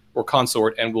successor or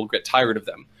consort and will get tired of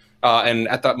them. And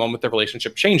at that moment, their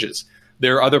relationship changes.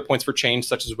 There are other points for change,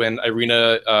 such as when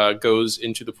Ireena goes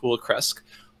into the Pool of Kresk,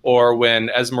 or when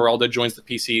Esmeralda joins the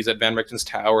PCs at Van Richten's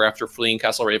Tower after fleeing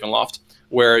Castle Ravenloft,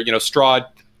 where Strahd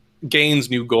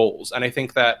gains new goals. And I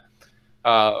think that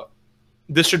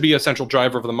this should be a central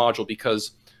driver of the module,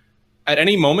 because at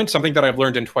any moment, something that I've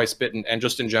learned in Twice Bitten and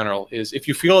just in general is if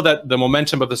you feel that the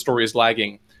momentum of the story is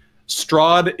lagging,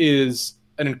 Strahd is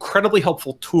an incredibly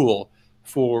helpful tool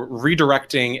for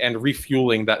redirecting and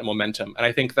refueling that momentum. And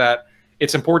I think that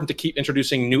it's important to keep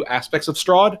introducing new aspects of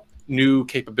Strahd, new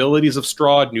capabilities of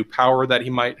Strahd, new power that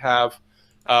he might have,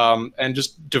 and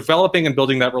just developing and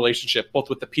building that relationship both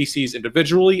with the PCs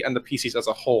individually and the PCs as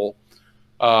a whole,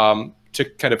 to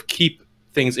kind of keep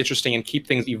things interesting and keep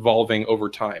things evolving over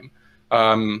time.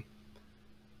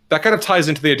 That kind of ties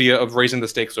into the idea of raising the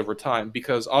stakes over time,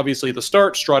 because obviously at the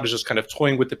start, Strahd is just kind of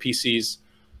toying with the PCs.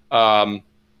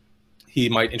 He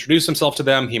might introduce himself to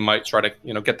them. He might try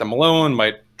to, get them alone,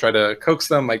 might try to coax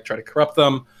them, might try to corrupt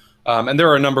them. And there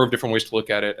are a number of different ways to look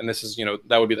at it. And this is,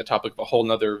 that would be the topic of a whole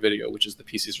nother video, which is the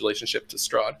PC's relationship to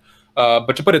Strahd.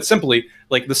 But to put it simply,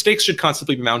 like, the stakes should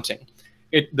constantly be mounting.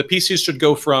 The PCs should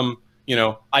go from,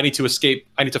 I need to escape,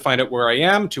 I need to find out where I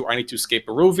am, to I need to escape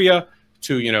Barovia,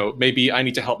 to, maybe I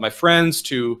need to help my friends,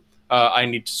 to I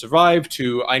need to survive,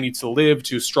 to I need to live,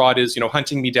 to Strahd is,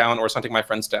 hunting me down or is hunting my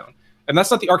friends down. And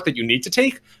that's not the arc that you need to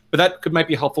take, but that might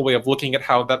be a helpful way of looking at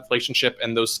how that relationship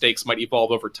and those stakes might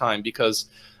evolve over time, because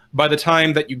by the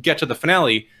time that you get to the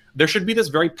finale, there should be this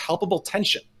very palpable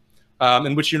tension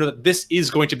in which that this is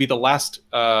going to be the last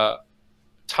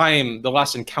time, the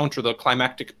last encounter, the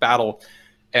climactic battle.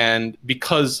 And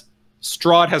because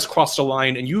Strahd has crossed a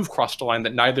line and you've crossed a line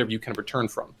that neither of you can return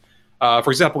from. For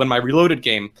example, in my Reloaded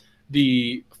game,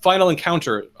 the final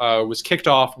encounter was kicked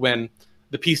off when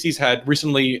the PCs had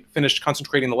recently finished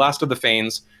concentrating the last of the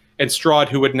Fanes, and Strahd,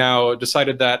 who had now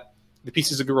decided that the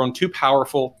PCs had grown too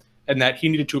powerful and that he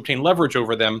needed to obtain leverage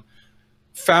over them,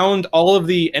 found all of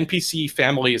the NPC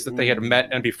families that they had met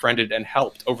and befriended and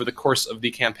helped over the course of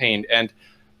the campaign, and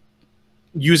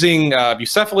using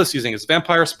Bucephalus, using his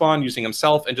vampire spawn, using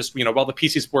himself, and just, while the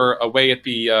PCs were away at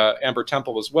the Amber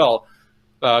Temple as well,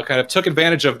 kind of took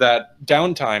advantage of that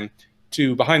downtime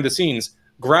to, behind the scenes,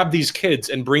 grab these kids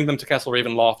and bring them to Castle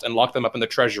Ravenloft and lock them up in the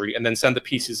treasury, and then send the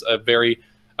PCs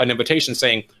an invitation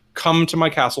saying, come to my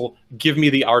castle, give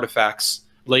me the artifacts,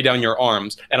 lay down your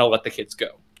arms, and I'll let the kids go.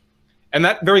 And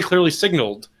that very clearly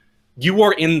signaled you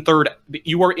are in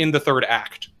the third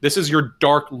act. This is your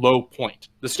dark, low point.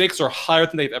 The stakes are higher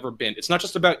than they've ever been. It's not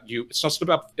just about you. It's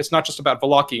not just about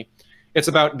Vallaki. It's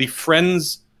about the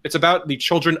friends. It's about the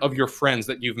children of your friends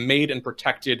that you've made and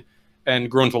protected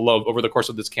and grown to love over the course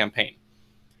of this campaign.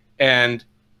 And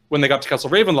when they got to Castle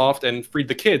Ravenloft and freed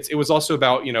the kids, it was also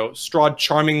about, Strahd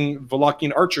charming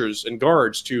Vallakian archers and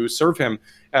guards to serve him,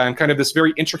 and kind of this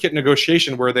very intricate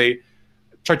negotiation where they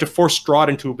tried to force Strahd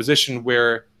into a position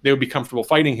where they would be comfortable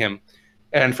fighting him.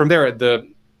 And from there,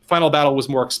 the final battle was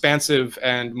more expansive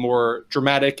and more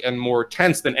dramatic and more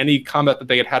tense than any combat that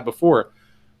they had had before,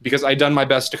 because I'd done my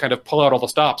best to kind of pull out all the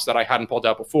stops that I hadn't pulled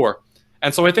out before.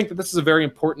 And so I think that this is a very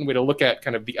important way to look at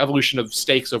kind of the evolution of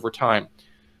stakes over time,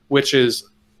 which is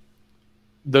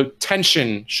the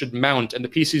tension should mount and the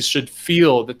PCs should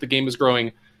feel that the game is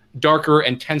growing darker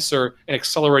and tenser and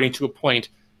accelerating to a point,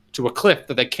 to a cliff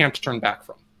that they can't turn back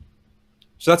from.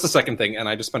 So that's the second thing, and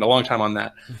I just spent a long time on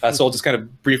that. So I'll just kind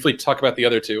of briefly talk about the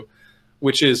other two,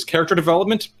 which is character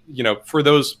development. For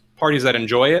those parties that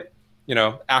enjoy it,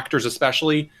 actors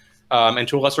especially, and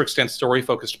to a lesser extent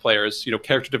story-focused players,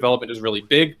 character development is really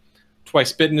big.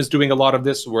 Twice Bitten is doing a lot of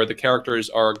this, where the characters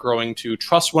are growing to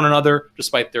trust one another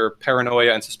despite their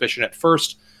paranoia and suspicion at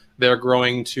first. They're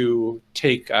growing to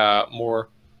take more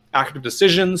active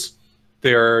decisions.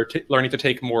 They're learning to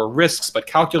take more risks, but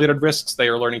calculated risks. They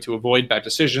are learning to avoid bad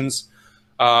decisions.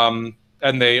 And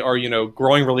they are,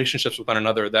 growing relationships with one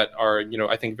another that are,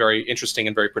 I think very interesting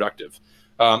and very productive.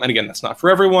 And again, that's not for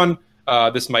everyone.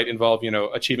 This might involve,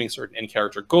 achieving certain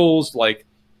in-character goals, like,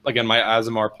 again, my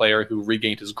Aasimar player who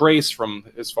regained his grace from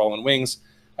his fallen wings,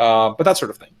 but that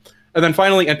sort of thing. And then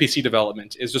finally, NPC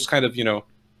development is just kind of,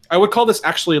 I would call this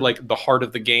actually like the heart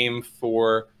of the game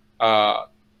for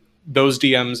those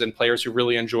DMs and players who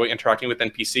really enjoy interacting with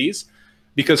NPCs,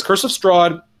 because Curse of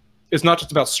Strahd is not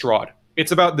just about Strahd.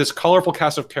 It's about this colorful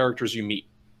cast of characters you meet.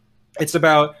 It's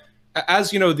about, as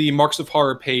the Marks of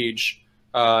Horror page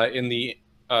in the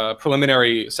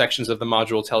preliminary sections of the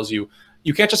module tells you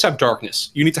you can't just have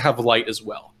darkness. You need to have light as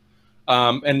well.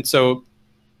 And so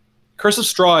Curse of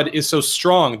Strahd is so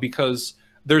strong because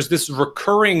there's this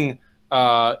recurring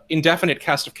indefinite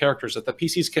cast of characters that the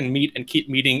PCs can meet and keep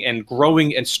meeting and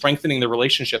growing and strengthening their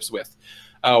relationships with.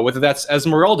 Whether that's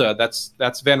Esmeralda,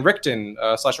 that's Van Richten /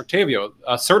 Octavio.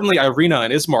 Certainly Ireena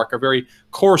and Ismark are very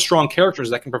core strong characters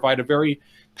that can provide a very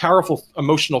powerful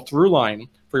emotional through line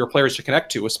for your players to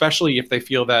connect to, especially if they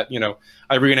feel that, you know,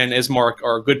 Ireena and Ismark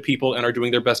are good people and are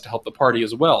doing their best to help the party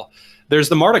as well. There's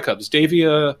the Mardukubs,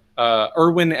 Davia,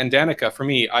 Erwin, and Danica. For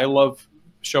me, I love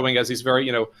showing as these very,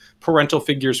 you know, parental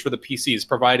figures for the PCs,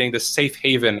 providing this safe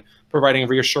haven, providing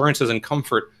reassurances and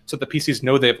comfort so that the PCs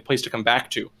know they have a place to come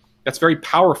back to. That's very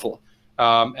powerful.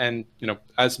 And, you know,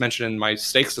 as mentioned in my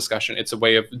stakes discussion, it's a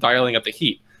way of dialing up the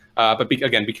heat. But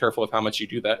again, be careful of how much you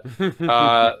do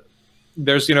that.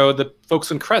 There's, you know, the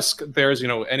folks in Kresk. There's, you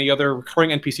know, any other recurring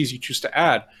NPCs you choose to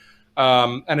add.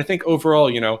 And I think overall,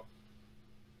 you know,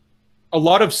 a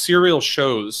lot of serial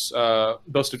shows,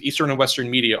 both of Eastern and Western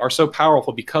media, are so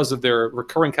powerful because of their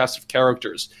recurring cast of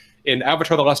characters. In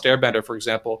Avatar: The Last Airbender, for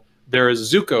example,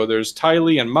 there's Zuko, there's Ty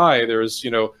Lee and Mai, there's,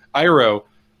 you know, Iroh.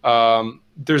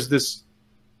 There's this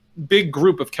big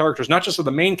group of characters, not just of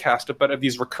the main cast, but of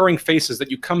these recurring faces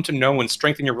that you come to know and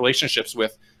strengthen your relationships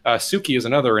with. Suki is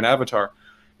another in Avatar.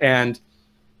 And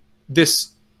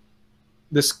this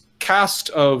cast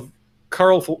of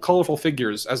colorful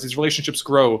figures, as these relationships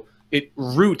grow, it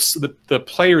roots the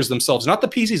players themselves, not the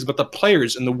PCs, but the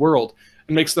players in the world,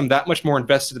 and makes them that much more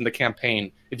invested in the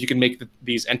campaign if you can make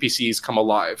these NPCs come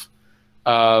alive.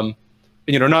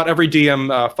 You know, not every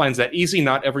DM finds that easy.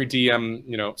 Not every DM,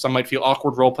 you know, some might feel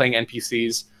awkward role-playing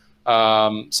NPCs.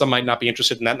 Some might not be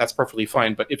interested in that, and that's perfectly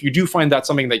fine. But if you do find that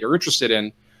something that you're interested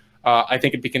in, I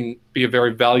think it can be a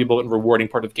very valuable and rewarding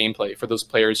part of gameplay for those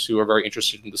players who are very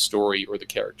interested in the story or the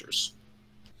characters.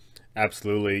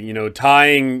 Absolutely. You know,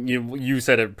 tying, you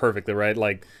said it perfectly, right?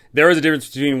 Like, there is a difference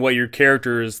between what your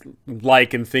characters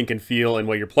like and think and feel and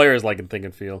what your players like and think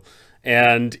and feel.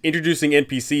 And introducing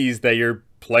NPCs that your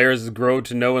players grow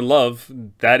to know and love,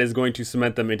 that is going to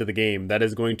cement them into the game. That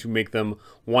is going to make them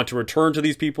want to return to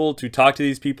these people, to talk to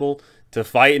these people, to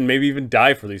fight and maybe even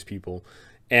die for these people.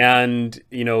 And,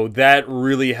 you know, that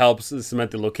really helps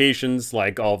cement the locations,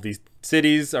 like all of these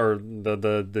cities, or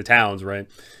the towns, right?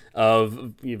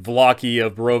 Of Vallaki,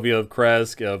 of Barovia, of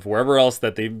Kresk, of wherever else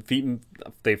that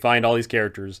they find all these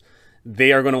characters.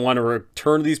 They are going to want to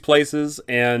return to these places,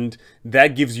 and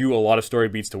that gives you a lot of story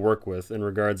beats to work with in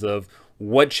regards of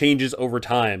what changes over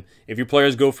time. If your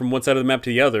players go from one side of the map to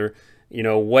the other, you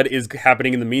know, what is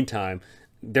happening in the meantime?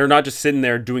 They're not just sitting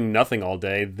there doing nothing all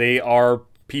day. They are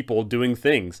people doing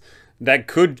things. That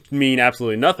could mean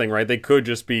absolutely nothing, right? They could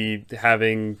just be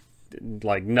having,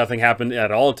 like, nothing happen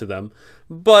at all to them.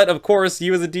 But, of course,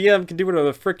 you as a DM can do whatever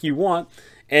the frick you want,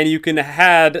 and you can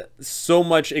add so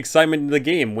much excitement in the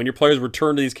game. When your players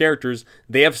return to these characters,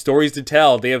 they have stories to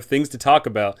tell, they have things to talk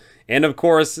about. And, of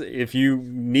course, if you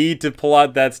need to pull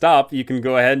out that stop, you can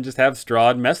go ahead and just have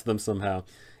Strahd mess with them somehow.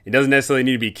 It doesn't necessarily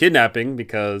need to be kidnapping,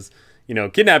 because, you know,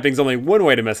 kidnapping is only one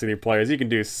way to mess with your players. You can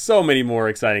do so many more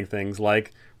exciting things,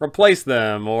 like replace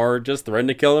them, or just threaten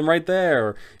to kill them right there,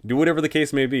 or do whatever the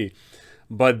case may be.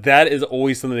 But that is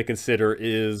always something to consider,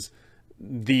 is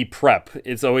the prep.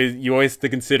 It's always, you always have to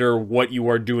consider what you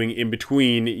are doing in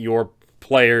between your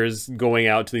players going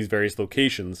out to these various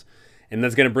locations. And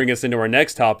that's going to bring us into our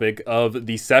next topic of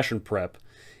the session prep.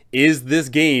 Is this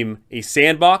game a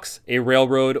sandbox, a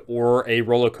railroad, or a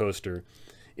roller coaster?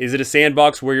 Is it a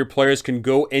sandbox where your players can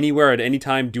go anywhere at any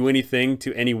time, do anything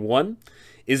to anyone?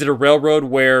 Is it a railroad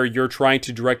where you're trying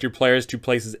to direct your players to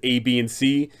places A, B, and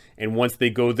C, and once they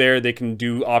go there, they can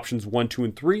do options 1, 2,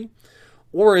 and 3?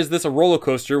 Or is this a roller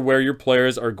coaster where your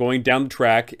players are going down the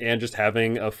track and just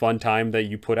having a fun time that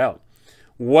you put out?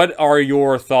 What are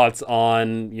your thoughts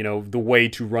on, you know, the way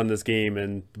to run this game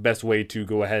and the best way to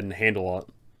go ahead and handle it?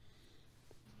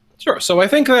 Sure. So I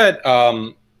think that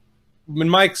in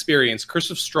my experience, Curse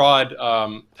of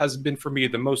Strahd has been for me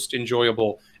the most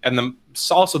enjoyable and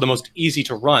also the most easy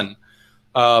to run.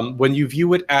 When you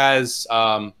view it as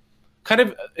kind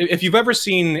of, if you've ever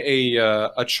seen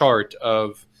a chart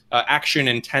of action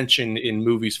and tension in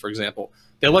movies, for example,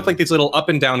 they look like these little up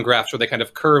and down graphs where they kind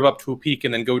of curve up to a peak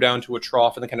and then go down to a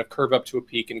trough and then kind of curve up to a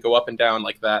peak and go up and down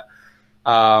like that.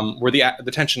 Where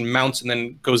the tension mounts and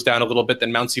then goes down a little bit,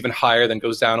 then mounts even higher, then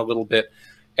goes down a little bit.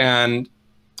 And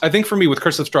I think for me with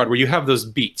Curse of Strahd, where you have those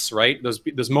beats, right?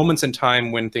 Those moments in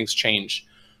time when things change.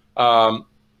 You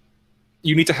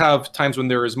need to have times when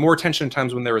there is more tension,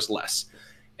 times when there is less.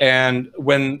 And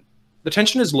when the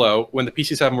tension is low when the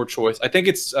PCs have more choice. I think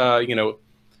it's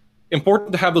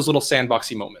important to have those little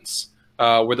sandboxy moments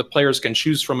where the players can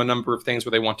choose from a number of things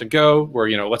where they want to go. Where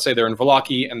let's say they're in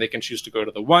Vallaki and they can choose to go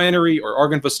to the winery or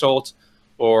Argynvostolt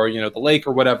or the lake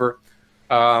or whatever.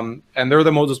 And there are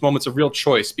those moments of real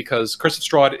choice because Curse of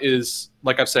Strahd is,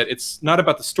 like I've said, it's not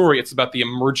about the story, it's about the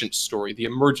emergent story, the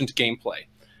emergent gameplay.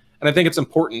 And I think it's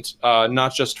important,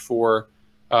 not just for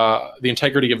the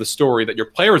integrity of the story that your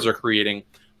players are creating,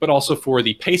 but also for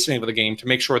the pacing of the game to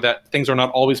make sure that things are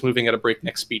not always moving at a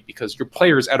breakneck speed because your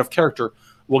players, out of character,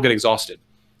 will get exhausted.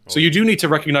 So you do need to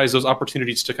recognize those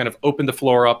opportunities to kind of open the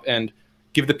floor up and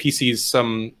give the PCs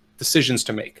some decisions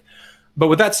to make. But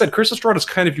with that said, Curse of Strahd is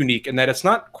kind of unique in that it's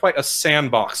not quite a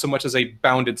sandbox so much as a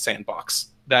bounded sandbox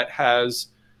that has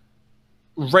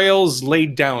rails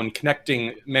laid down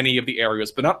connecting many of the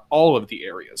areas, but not all of the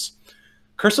areas.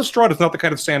 Curse of Strahd is not the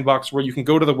kind of sandbox where you can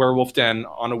go to the werewolf den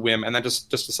on a whim and then just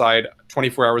decide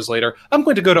 24 hours later, I'm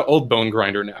going to go to Old Bone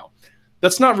Grinder now.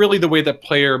 That's not really the way that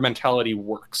player mentality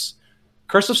works.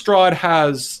 Curse of Strahd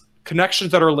has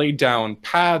connections that are laid down,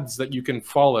 paths that you can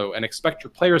follow and expect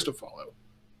your players to follow.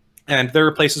 And there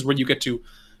are places where you get to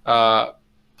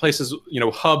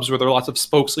hubs where there are lots of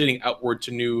spokes leading outward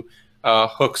to new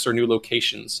hooks or new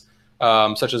locations,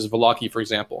 such as Vallaki, for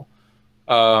example.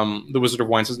 The Wizard of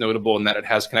Wines is notable in that it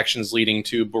has connections leading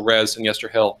to Berez and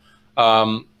Yesterhill.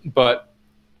 But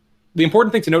the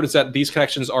important thing to note is that these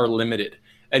connections are limited.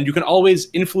 And you can always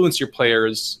influence your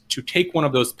players to take one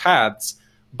of those paths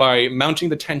by mounting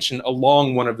the tension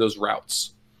along one of those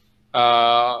routes.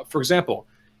 For example,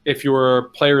 if your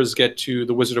players get to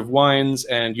the Wizard of Wines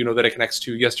and you know that it connects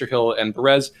to Yesterhill and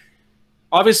Berez,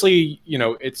 obviously,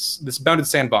 it's this bounded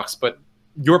sandbox, but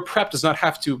your prep does not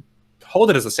have to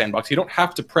hold it as a sandbox. You don't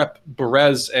have to prep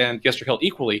Berez and Yesterhill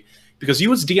equally because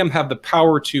you as DM have the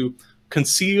power to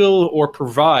conceal or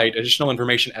provide additional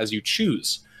information as you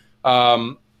choose.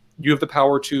 You have the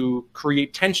power to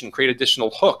create tension, create additional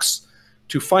hooks,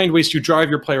 to find ways to drive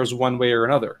your players one way or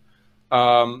another.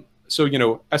 So,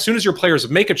 as soon as your players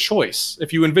make a choice,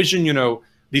 if you envision,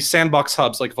 these sandbox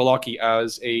hubs like Vallaki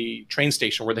as a train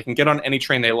station where they can get on any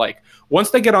train they like, once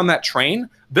they get on that train,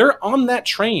 they're on that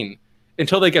train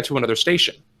until they get to another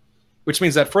station, which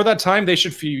means that for that time, they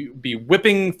should be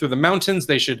whipping through the mountains.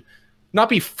 They should not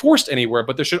be forced anywhere,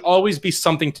 but there should always be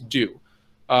something to do.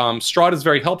 Strahd is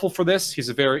very helpful for this. He's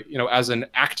a very, as an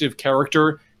active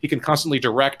character, he can constantly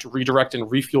direct, redirect,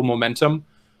 and refuel momentum.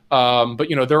 But,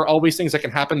 there are always things that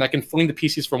can happen that can fling the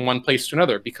PCs from one place to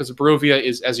another because Barovia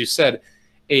is, as you said,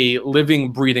 a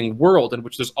living, breathing world in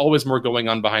which there's always more going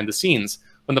on behind the scenes.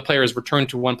 When the players return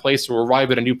to one place or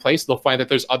arrive at a new place, they'll find that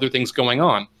there's other things going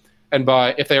on. And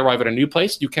if they arrive at a new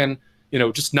place, you can,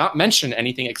 just not mention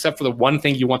anything except for the one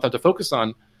thing you want them to focus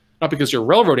on, not because you're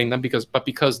railroading them, but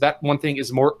because that one thing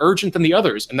is more urgent than the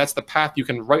others, and that's the path you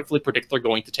can rightfully predict they're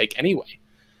going to take anyway.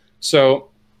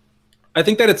 So I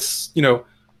think that it's,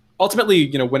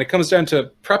 ultimately, when it comes down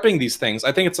to prepping these things,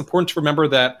 I think it's important to remember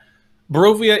that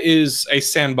Barovia is a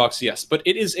sandbox, yes, but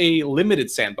it is a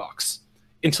limited sandbox.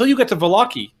 Until you get to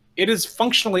Vallaki, it is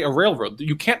functionally a railroad.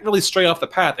 You can't really stray off the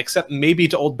path except maybe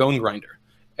to Old Bone Grinder.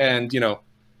 And,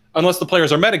 unless the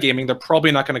players are metagaming, they're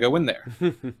probably not going to go in there.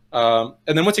 And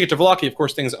then once you get to Vallaki, of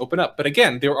course, things open up. But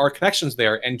again, there are connections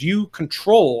there, and you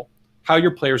control how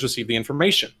your players receive the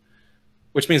information.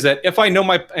 Which means that if I know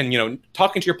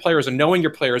talking to your players and knowing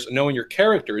your players and knowing your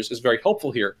characters is very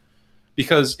helpful here.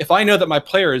 Because if I know that my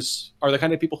players are the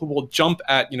kind of people who will jump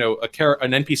at, an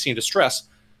NPC in distress,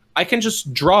 I can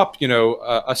just drop,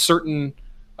 a certain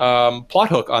plot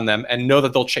hook on them and know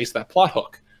that they'll chase that plot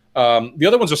hook. The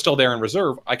other ones are still there in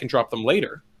reserve. I can drop them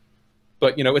later.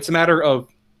 But, it's a matter of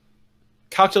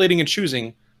calculating and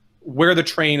choosing where the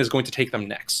train is going to take them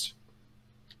next.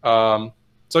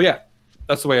 So, yeah.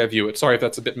 That's the way I view it. Sorry if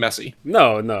that's a bit messy.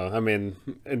 No. I mean,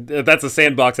 that's a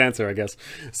sandbox answer, I guess.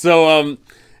 So,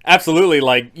 absolutely,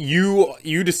 like,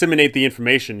 you disseminate the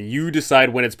information. You decide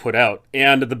when it's put out.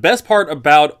 And the best part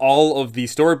about all of the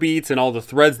story beats and all the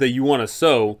threads that you want to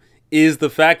sow is the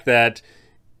fact that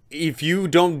if you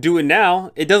don't do it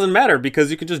now, it doesn't matter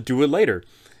because you can just do it later.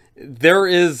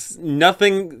 There's no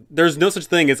such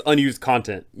thing as unused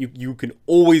content. You can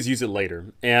always use it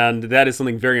later. And that is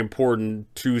something very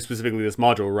important to specifically this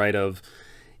module, right? Of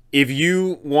if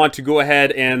you want to go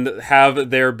ahead and have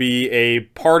there be a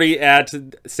party at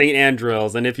St.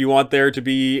 Andrew's, and if you want there to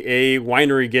be a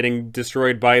winery getting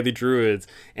destroyed by the druids,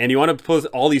 and you want to put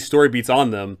all these story beats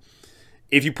on them,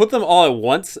 if you put them all at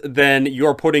once, then you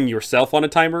are putting yourself on a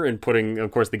timer and putting, of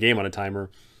course, the game on a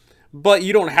timer. But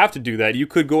you don't have to do that. You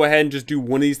could go ahead and just do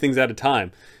one of these things at a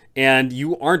time. And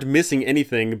you aren't missing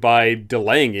anything by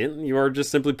delaying it. You are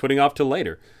just simply putting off till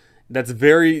later. That's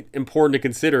very important to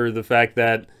consider, the fact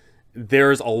that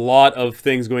there's a lot of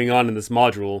things going on in this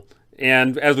module.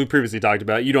 And as we previously talked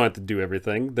about, you don't have to do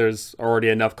everything. There's already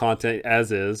enough content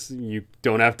as is. You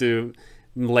don't have to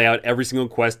lay out every single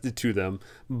quest to them.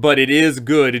 But it is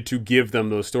good to give them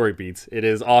those story beats. It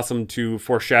is awesome to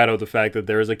foreshadow the fact that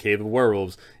there is a cave of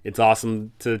werewolves. It's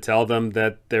awesome to tell them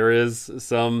that there is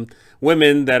some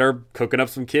women that are cooking up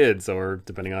some kids, or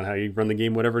depending on how you run the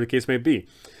game, whatever the case may be.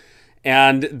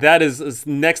 And that is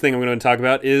next thing I'm going to talk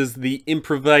about is the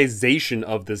improvisation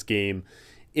of this game.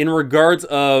 In regards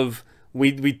of,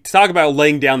 we talk about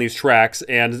laying down these tracks,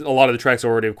 and a lot of the tracks are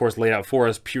already, of course, laid out for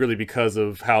us purely because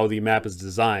of how the map is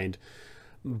designed.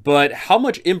 But how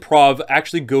much improv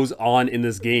actually goes on in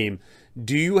this game?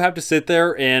 Do you have to sit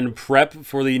there and prep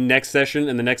for the next session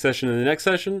and the next session and the next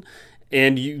session,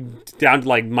 and you down to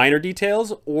like minor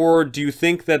details? Or do you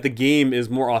think that the game is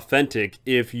more authentic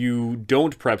if you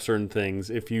don't prep certain things,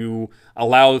 if you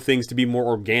allow things to be more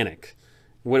organic?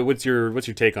 What's your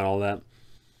take on all that?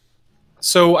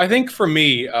 So I think for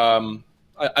me, I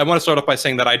want to start off by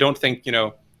saying that I don't think,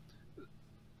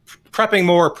 prepping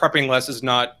more or prepping less is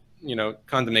not,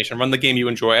 condemnation. Run the game you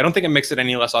enjoy. I don't think it makes it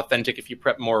any less authentic if you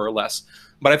prep more or less.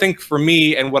 But I think for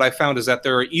me, and what I found is that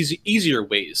there are easier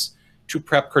ways to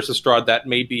prep Curse of Strahd that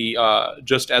may be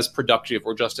just as productive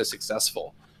or just as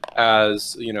successful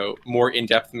as, more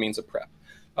in-depth means of prep.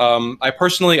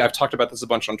 I've talked about this a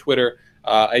bunch on Twitter.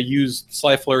 I use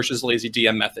Sly Flourish's lazy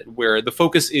DM method, where the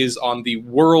focus is on the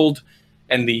world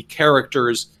and the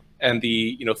characters and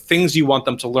the things you want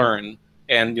them to learn,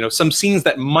 and some scenes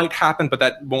that might happen but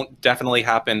that won't definitely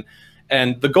happen.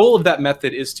 And the goal of that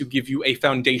method is to give you a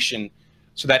foundation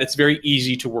so that it's very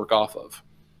easy to work off of.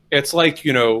 It's like,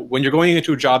 when you're going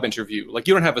into a job interview, like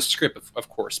you don't have a script, of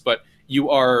course, but you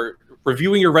are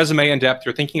reviewing your resume in depth.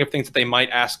 You're thinking of things that they might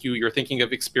ask you. You're thinking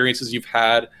of experiences you've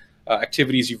had,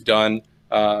 activities you've done,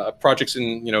 projects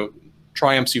and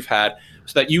triumphs you've had,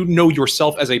 so that you know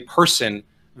yourself as a person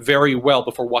very well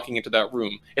before walking into that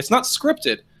room. It's not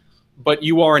scripted, but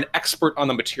you are an expert on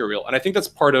the material. And I think that's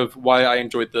part of why I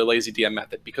enjoyed the lazy DM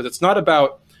method, because it's not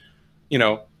about,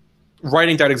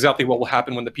 writing down exactly what will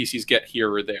happen when the PCs get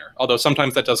here or there. Although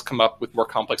sometimes that does come up with more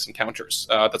complex encounters.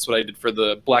 That's what I did for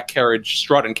the Black Carriage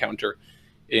Strahd encounter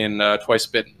in Twice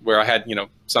Bitten, where I had,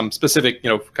 some specific,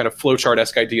 kind of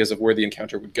flowchart-esque ideas of where the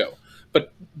encounter would go.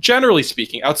 But generally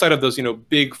speaking, outside of those,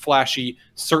 big, flashy,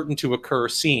 certain to occur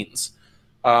scenes,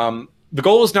 the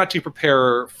goal is not to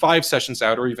prepare 5 sessions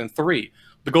out or even 3.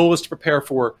 The goal is to prepare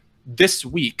for this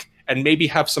week and maybe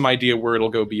have some idea where it'll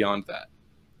go beyond that.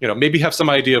 Maybe have some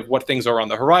idea of what things are on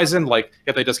the horizon. Like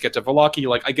if they just get to Vallaki,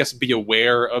 like I guess be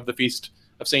aware of the Feast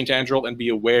of St. Andrel and be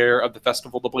aware of the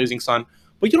Festival of the Blazing Sun.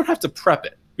 But you don't have to prep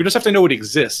it. You just have to know it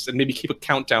exists and maybe keep a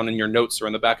countdown in your notes or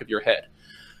in the back of your head.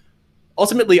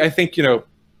 Ultimately, I think,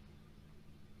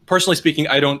 personally speaking,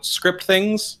 I don't script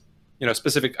things,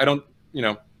 specific. I don't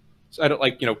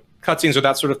like, cutscenes or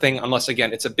that sort of thing, unless,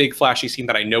 again, it's a big flashy scene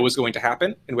that I know is going to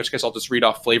happen, in which case I'll just read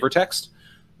off flavor text,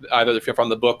 either if you're from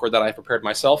the book or that I prepared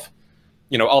myself.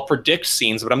 I'll predict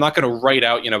scenes, but I'm not going to write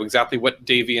out, exactly what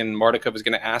Davian Mardukov is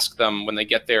going to ask them when they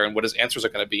get there and what his answers are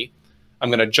going to be. I'm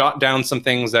going to jot down some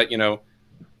things that,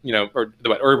 or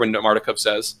what Erwin Mardukov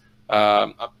says.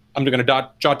 I'm going to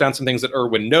jot down some things that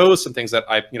Erwin knows, some things that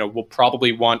I, will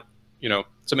probably want,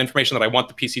 some information that I want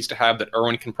the PCs to have that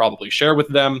Erwin can probably share with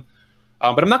them.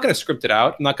 But I'm not going to script it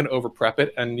out. I'm not going to over prep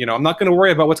it. And, I'm not going to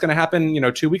worry about what's going to happen,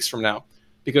 2 weeks from now.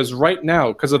 Because right now,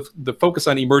 because of the focus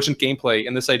on emergent gameplay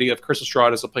and this idea of Curse of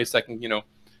Strahd as a place that can,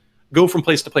 go from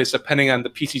place to place depending on the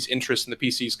PC's interests and the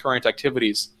PC's current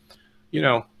activities,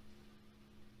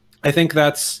 I think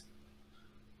that's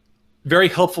very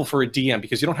helpful for a DM,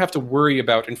 because you don't have to worry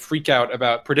about and freak out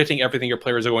about predicting everything your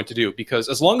players are going to do. Because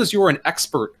as long as you are an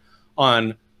expert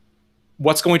on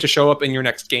what's going to show up in your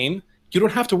next game, you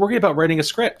don't have to worry about writing a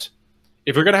script.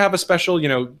 If you're going to have a special,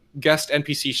 guest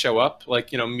NPC show up,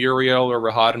 like, Muriel or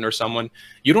Rahadin or someone,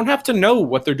 you don't have to know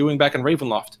what they're doing back in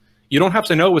Ravenloft. You don't have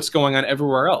to know what's going on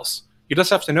everywhere else. You just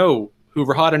have to know who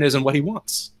Rahadin is and what he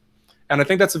wants. And I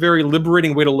think that's a very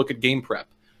liberating way to look at game prep,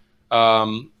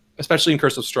 especially in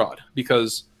Curse of Strahd,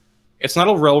 because it's not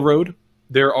a railroad.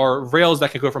 There are rails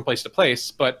that can go from place to place,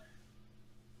 but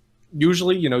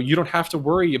usually, you don't have to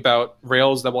worry about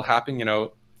rails that will happen,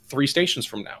 3 stations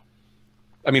from now.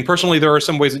 I mean, personally, there are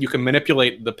some ways that you can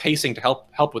manipulate the pacing to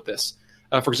help with this.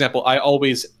 For example, I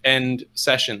always end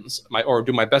sessions, or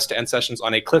do my best to end sessions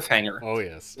on a cliffhanger. Oh,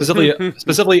 yes.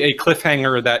 Specifically a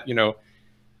cliffhanger that,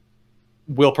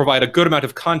 will provide a good amount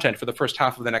of content for the first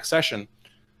half of the next session.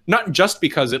 Not just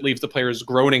because it leaves the players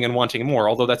groaning and wanting more,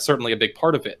 although that's certainly a big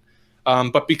part of it,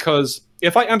 but because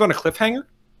if I end on a cliffhanger,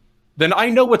 then I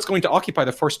know what's going to occupy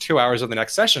the first 2 hours of the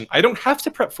next session. I don't have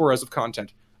to prep 4 hours of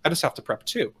content. I just have to prep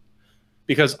 2.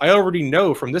 Because I already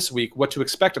know from this week what to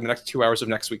expect in the next 2 hours of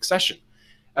next week's session.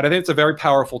 And I think it's a very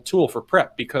powerful tool for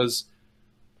prep because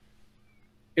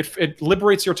it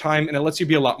liberates your time and it lets you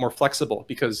be a lot more flexible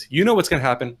because you know what's going to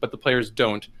happen, but the players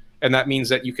don't. And that means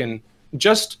that you can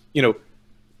just,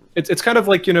 it's kind of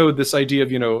like, this idea of,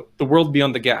 the world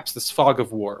beyond the gaps, this fog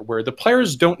of war, where the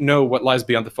players don't know what lies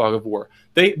beyond the fog of war.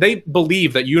 They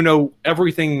believe that you know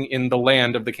everything in the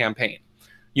land of the campaign.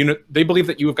 They believe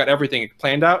that you have got everything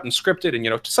planned out and scripted,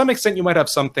 and to some extent you might have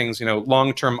some things,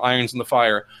 long-term irons in the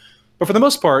fire. But for the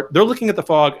most part, they're looking at the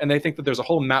fog and they think that there's a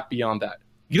whole map beyond that.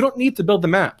 You don't need to build the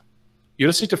map. You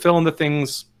just need to fill in the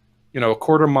things, a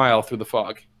quarter mile through the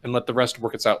fog and let the rest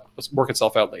work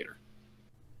itself out later.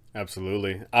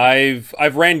 Absolutely.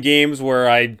 I've ran games where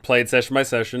I played session by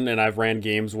session, and I've ran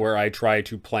games where I try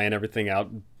to plan everything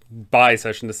out by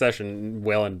session to session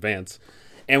well in advance.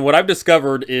 And what I've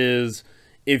discovered is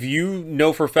if you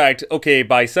know for a fact, okay,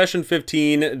 by session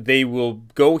 15, they will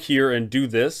go here and do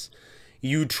this,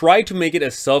 you try to make it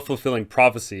a self-fulfilling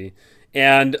prophecy.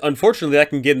 And unfortunately, that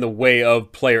can get in the way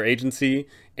of player agency,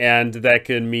 and that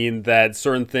can mean that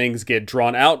certain things get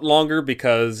drawn out longer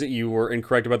because you were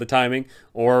incorrect about the timing,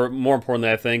 or more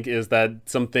importantly, I think, is that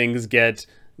some things get,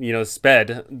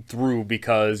 sped through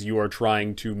because you are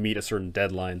trying to meet a certain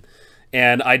deadline.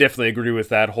 And I definitely agree with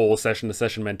that whole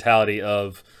session-to-session mentality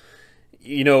of,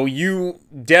 you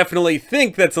definitely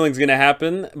think that something's going to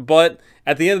happen, but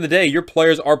at the end of the day, your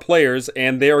players are players,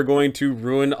 and they are going to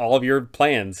ruin all of your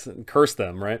plans, curse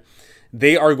them, right?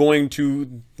 They are going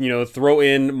to, throw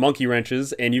in monkey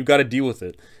wrenches, and you've got to deal with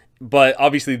it. But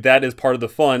obviously, that is part of the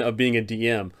fun of being a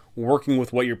DM, working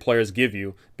with what your players give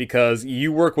you, because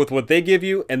you work with what they give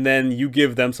you, and then you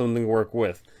give them something to work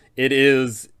with. It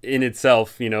is, in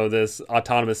itself, this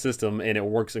autonomous system, and it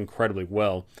works incredibly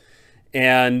well.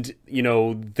 And,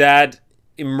 that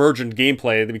emergent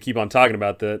gameplay that we keep on talking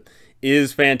about that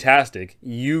is fantastic.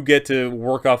 You get to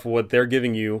work off of what they're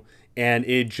giving you, and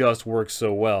it just works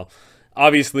so well.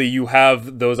 Obviously, you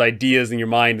have those ideas in your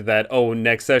mind that, oh,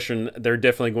 next session, they're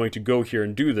definitely going to go here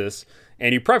and do this,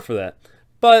 and you prep for that.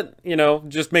 But,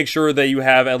 just make sure that you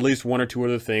have at least one or two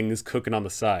other things cooking on the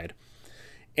side.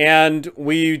 And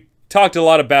we talked a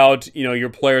lot about, your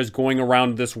players going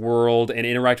around this world and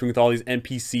interacting with all these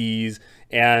NPCs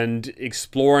and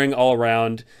exploring all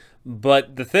around.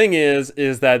 But the thing is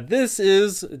that this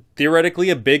is theoretically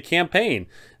a big campaign.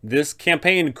 This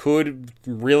campaign could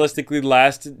realistically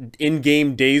last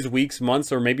in-game days, weeks,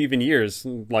 months, or maybe even years.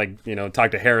 Like,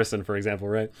 talk to Harrison, for example,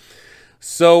 right?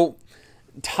 So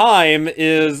time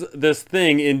is this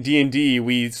thing in D&D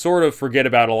we sort of forget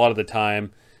about a lot of the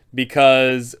time,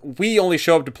 because we only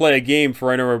show up to play a game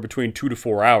for anywhere between 2 to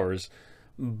 4 hours.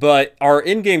 But our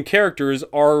in-game characters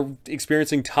are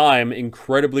experiencing time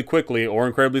incredibly quickly or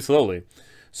incredibly slowly.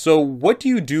 So what do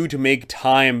you do to make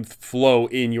time flow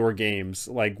in your games?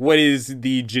 Like, what is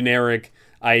the generic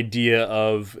idea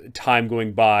of time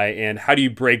going by, and how do you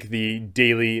break the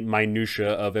daily minutia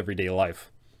of everyday life?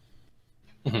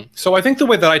 Mm-hmm. So I think the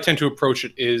way that I tend to approach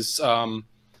it is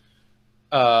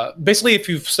basically, if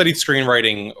you've studied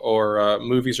screenwriting or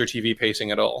movies or TV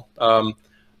pacing at all,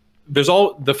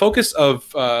 the focus of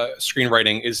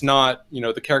screenwriting is not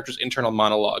the character's internal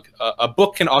monologue. A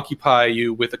book can occupy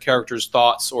you with a character's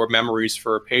thoughts or memories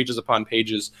for pages upon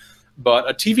pages, but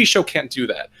a TV show can't do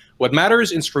that. What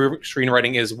matters in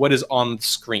screenwriting is what is on the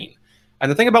screen. And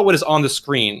the thing about what is on the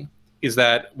screen is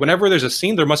that whenever there's a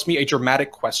scene, there must be a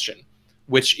dramatic question,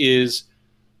 which is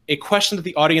a question that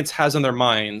the audience has in their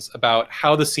minds about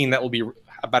how the scene will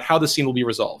be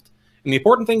resolved. And the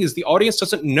important thing is the audience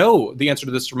doesn't know the answer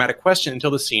to this dramatic question until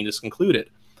the scene is concluded.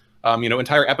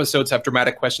 Entire episodes have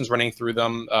dramatic questions running through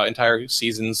them. Entire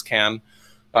seasons can.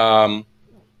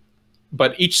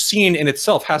 But each scene in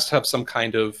itself has to have some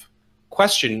kind of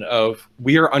question of,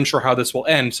 we are unsure how this will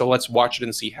end, so let's watch it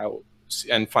and see how,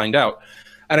 and find out.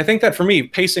 And I think that for me,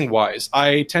 pacing-wise,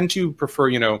 I tend to prefer,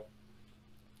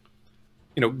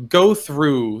 go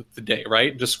through the day,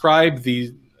 right? Describe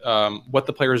the what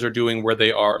the players are doing, where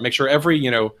they are. Make sure every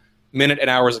minute and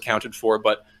hour is accounted for,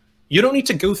 but you don't need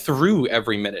to go through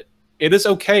every minute. It is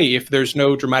okay if there's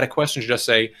no dramatic questions. Just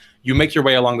say you make your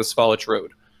way along the Svalich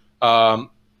road.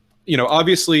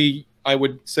 Obviously, I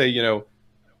would say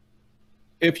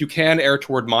if you can err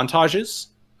toward montages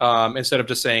instead of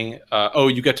just saying, oh,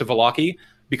 you get to Vallaki,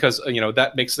 because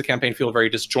that makes the campaign feel very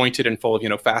disjointed and full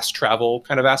of fast travel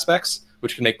kind of aspects,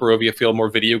 which can make Barovia feel more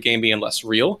video gamey and less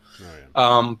real.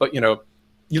 Oh, yeah. But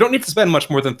you don't need to spend much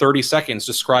more than 30 seconds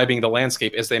describing the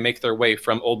landscape as they make their way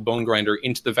from Old Bone Grinder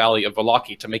into the Valley of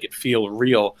Vallaki to make it feel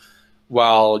real,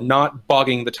 while not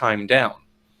bogging the time down.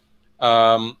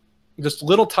 Just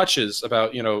little touches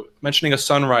about mentioning a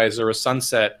sunrise or a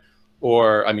sunset,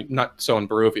 or I mean, not so in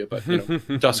Barovia,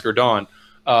 but dusk or dawn.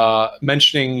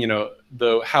 Mentioning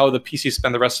how the PCs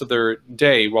spend the rest of their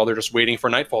day while they're just waiting for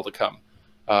nightfall to come.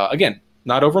 Again,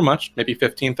 not over much, maybe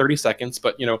 15, 30 seconds,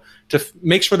 but to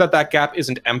make sure that that gap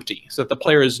isn't empty, so that the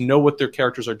players know what their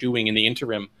characters are doing in the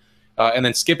interim, and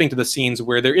then skipping to the scenes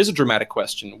where there is a dramatic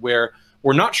question, where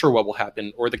we're not sure what will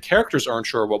happen, or the characters aren't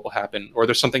sure what will happen, or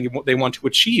there's something they want to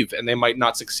achieve and they might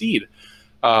not succeed,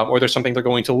 or there's something they're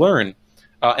going to learn.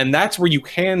 And that's where you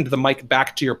hand the mic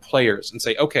back to your players and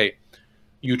say, okay,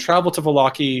 you travel to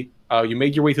Vallaki, you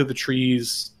made your way through the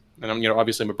trees, and I'm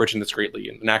obviously I'm abridging this greatly.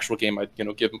 In an actual game, I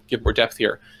give more depth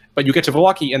here. But you get to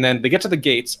Vallaki, and then they get to the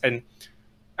gates, and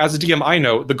as a DM, I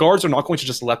know the guards are not going to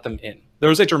just let them in.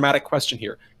 There's a dramatic question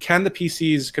here: can the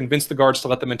PCs convince the guards to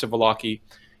let them into Vallaki,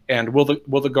 and will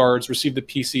the guards receive the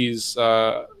PCs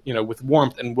with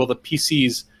warmth, and will the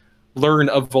PCs learn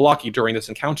of Vallaki during this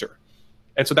encounter?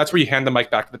 And so that's where you hand the mic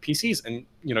back to the PCs, and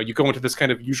you go into this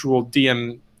kind of usual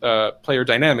DM player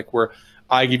dynamic where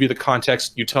I give you the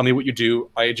context, you tell me what you do,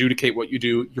 I adjudicate what you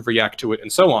do, you react to it,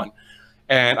 and so on.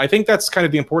 And I think that's kind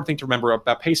of the important thing to remember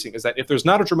about pacing, is that if there's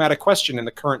not a dramatic question in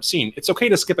the current scene, it's okay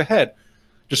to skip ahead.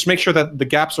 Just make sure that the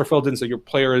gaps are filled in so your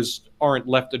players aren't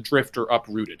left adrift or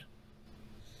uprooted.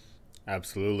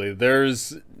 Absolutely. There's,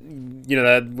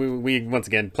 that we once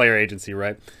again, player agency,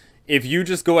 right? If you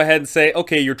just go ahead and say,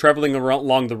 okay, you're traveling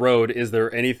along the road, is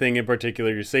there anything in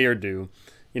particular you say or do?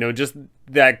 Just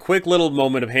that quick little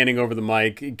moment of handing over the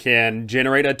mic can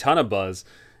generate a ton of buzz.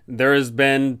 There has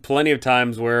been plenty of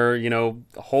times where,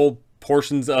 whole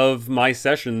portions of my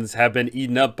sessions have been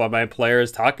eaten up by my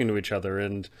players talking to each other.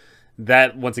 And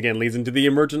that, once again, leads into the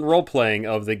emergent role-playing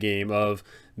of the game, of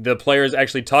the players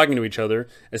actually talking to each other,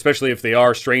 especially if they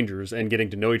are strangers and getting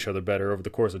to know each other better over the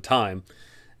course of time.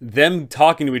 Them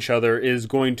talking to each other is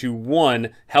going to,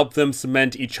 one, help them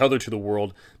cement each other to the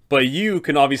world, but you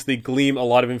can obviously glean a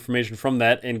lot of information from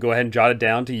that and go ahead and jot it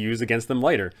down to use against them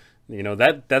later.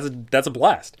 That's a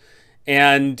blast.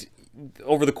 And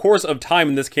over the course of time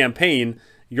in this campaign,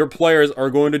 your players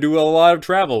are going to do a lot of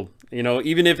travel.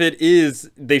 Even if it is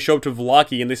they show up to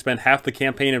Vallaki and they spend half the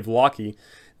campaign in Vallaki,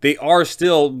 they are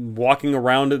still walking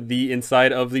around the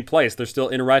inside of the place. They're still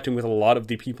interacting with a lot of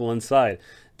the people inside.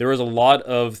 There is a lot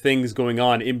of things going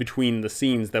on in between the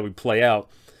scenes that we play out.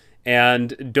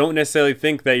 And don't necessarily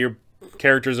think that your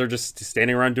characters are just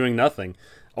standing around doing nothing.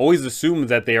 Always assume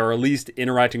that they are at least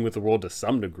interacting with the world to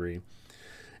some degree.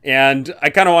 And I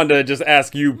kind of wanted to just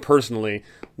ask you personally,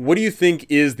 what do you think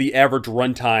is the average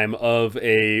runtime of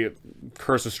a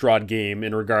Curse of Strahd game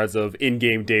in regards of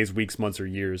in-game days, weeks, months, or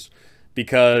years?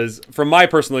 Because from my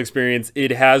personal experience,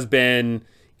 it has been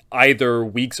either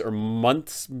weeks or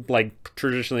months, like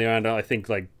traditionally around, I think,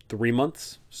 like 3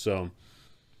 months. So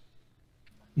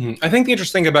I think the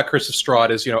interesting thing about Curse of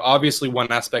Strahd is, obviously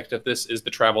one aspect of this is the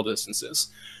travel distances.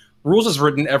 Rules as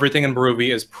written, everything in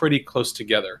Barovia is pretty close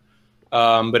together.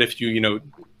 But if you,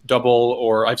 double,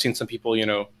 or I've seen some people,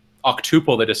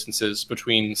 octuple the distances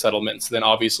between settlements, then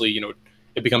obviously,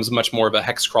 it becomes much more of a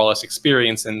hex crawless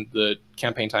experience, and the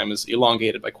campaign time is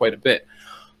elongated by quite a bit.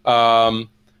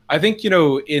 I think,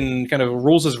 in kind of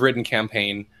rules as written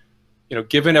campaign,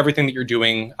 given everything that you're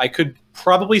doing, I could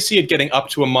probably see it getting up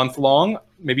to a month long,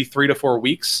 maybe 3 to 4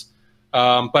 weeks.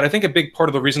 But I think a big part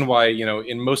of the reason why,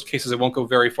 in most cases it won't go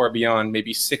very far beyond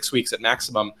maybe 6 weeks at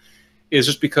maximum is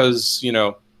just because,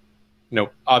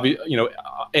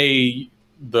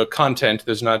 the content,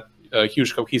 there's not a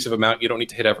huge cohesive amount. You don't need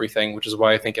to hit everything, which is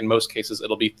why I think in most cases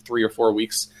it'll be 3 or 4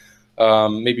 weeks,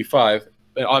 maybe 5.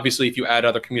 And obviously, if you add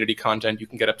other community content, you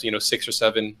can get up to 6 or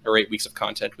 7 or 8 weeks of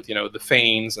content with the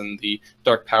Fanes and the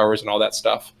Dark Powers and all that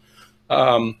stuff.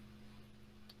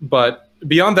 But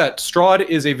beyond that, Strahd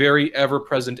is a very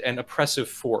ever-present and oppressive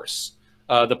force.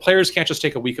 The players can't just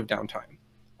take a week of downtime.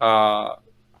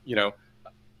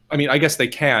 I mean, I guess they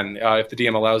can if the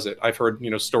DM allows it. I've heard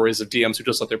stories of DMs who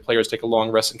just let their players take a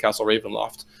long rest in Castle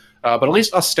Ravenloft. But at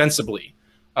least ostensibly,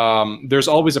 there's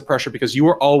always a pressure because you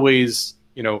are always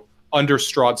under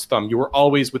Strahd's thumb. You are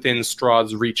always within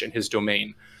Strahd's reach and his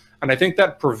domain. And I think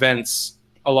that prevents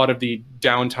a lot of the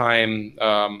downtime,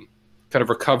 kind of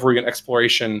recovery and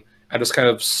exploration at this kind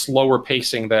of slower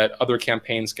pacing that other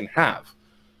campaigns can have.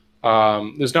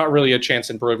 There's not really a chance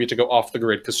in Barovia to go off the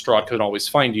grid because Strahd can always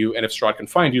find you, and if Strahd can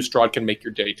find you, Strahd can make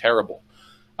your day terrible.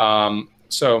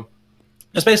 So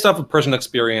just based off of personal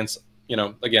experience,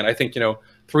 again, I think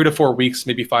 3 to 4 weeks,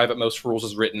 maybe 5 at most for rules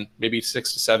is written, maybe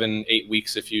 6 to 7, 8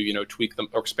 weeks if you tweak them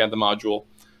or expand the module.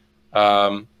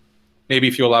 Maybe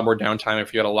if you allow more downtime,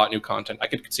 if you got a lot of new content, I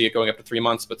could see it going up to 3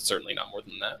 months, but certainly not more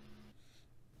than that.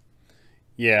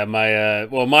 Yeah,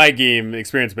 my game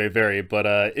experience may vary,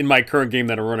 but in my current game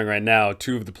that I'm running right now,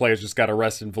 2 of the players just got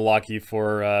arrested in Vallaki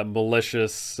for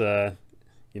malicious,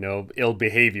 ill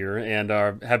behavior, and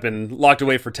have been locked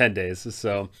away for 10 days.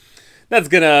 So that's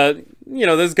gonna,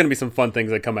 there's gonna be some fun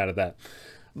things that come out of that.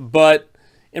 But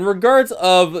in regards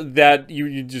of that,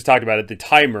 you just talked about it, the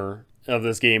timer of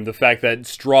this game, the fact that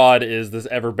Strahd is this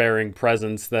ever-bearing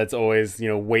presence that's always,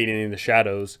 waiting in the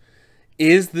shadows.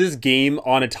 Is this game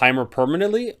on a timer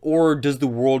permanently, or does the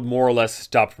world more or less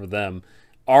stop for them?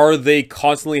 Are they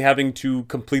constantly having to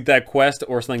complete that quest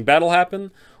or something bad will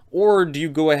happen? Or do you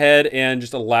go ahead and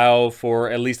just allow for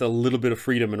at least a little bit of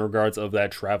freedom in regards of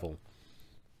that travel?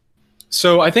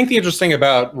 So I think the interesting thing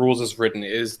about Rules as Written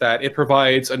is that it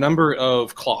provides a number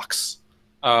of clocks,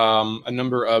 a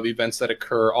number of events that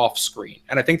occur off screen.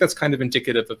 And I think that's kind of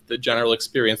indicative of the general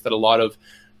experience that a lot of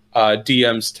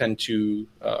DMs tend to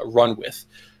run with.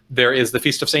 There is the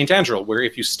Feast of St. Angelo, where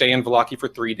if you stay in Vallaki for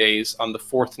 3 days, on the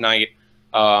 4th night,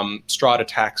 Strahd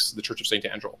attacks the Church of St.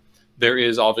 Angelo. There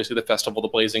is obviously the Festival of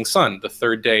the Blazing Sun, the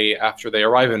 3rd day after they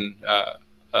arrive in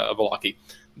Vallaki.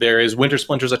 There is Winter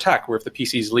Splinter's attack, where if the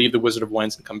PCs leave the Wizard of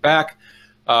Wines and come back,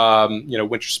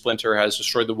 Winter Splinter has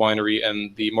destroyed the winery,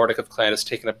 and the Mordecai clan has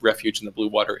taken up refuge in the Blue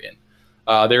Water Inn.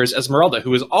 There is Esmeralda,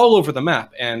 who is all over the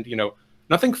map, and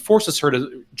nothing forces her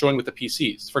to join with the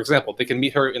PCs. For example, they can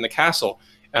meet her in the castle,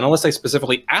 and unless they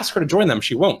specifically ask her to join them,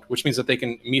 she won't, which means that they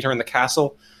can meet her in the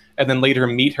castle and then later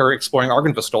meet her exploring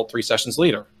Argynvostholt 3 sessions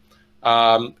later.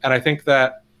 And I think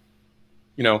that,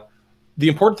 the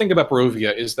important thing about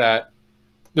Barovia is that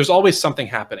there's always something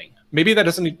happening. Maybe that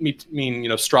doesn't mean,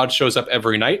 Strahd shows up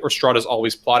every night or Strahd is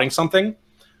always plotting something.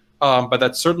 But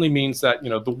that certainly means that,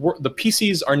 the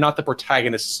PCs are not the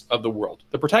protagonists of the world.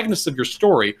 The protagonists of your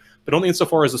story, but only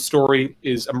insofar as the story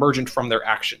is emergent from their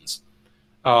actions.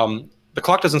 The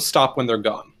clock doesn't stop when they're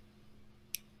gone.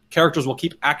 Characters will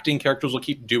keep acting, characters will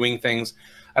keep doing things.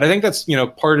 And I think that's,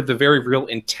 part of the very real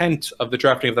intent of the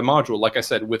drafting of the module, like I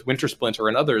said, with Winter Splinter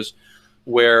and others,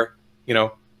 where,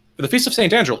 for the Feast of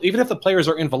St. Angelo, even if the players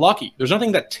are in Vallaki, there's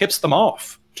nothing that tips them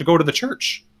off to go to the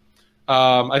church.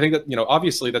 I think that,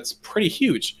 obviously that's pretty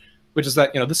huge, which is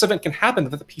that, this event can happen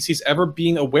without the PCs ever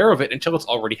being aware of it until it's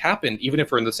already happened, even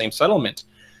if we're in the same settlement.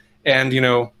 And,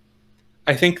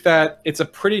 I think that it's a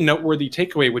pretty noteworthy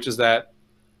takeaway, which is that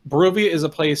Barovia is a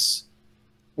place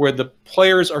where the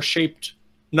players are shaped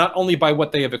not only by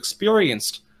what they have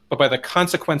experienced, but by the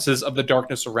consequences of the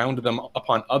darkness around them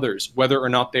upon others, whether or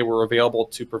not they were available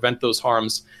to prevent those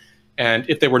harms. And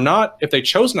if they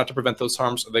chose not to prevent those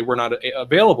harms, or they were not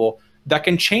available, that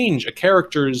can change a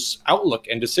character's outlook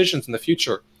and decisions in the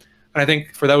future. And I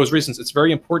think for those reasons, it's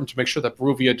very important to make sure that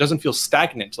Barovia doesn't feel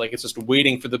stagnant, like it's just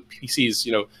waiting for the PCs,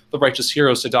 the righteous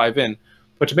heroes to dive in,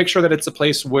 but to make sure that it's a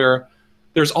place where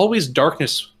there's always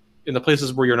darkness in the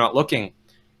places where you're not looking.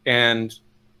 And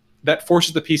that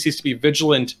forces the PCs to be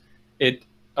vigilant. It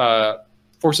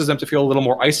forces them to feel a little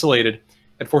more isolated,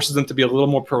 and forces them to be a little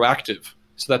more proactive,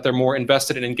 so that they're more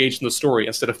invested and engaged in the story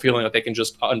instead of feeling like they can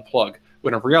just unplug,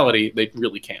 when in reality, they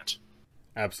really can't.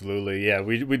 Absolutely, yeah.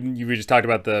 We just talked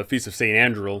about the Feast of St.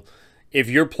 Andrew. If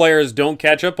your players don't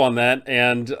catch up on that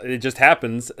and it just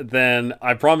happens, then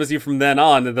I promise you from then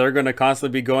on that they're going to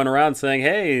constantly be going around saying,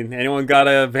 hey, anyone got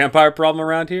a vampire problem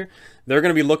around here? They're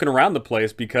going to be looking around the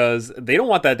place because they don't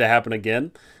want that to happen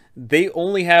again. They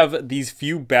only have these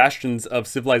few bastions of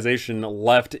civilization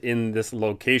left in this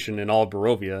location in all of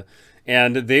Barovia,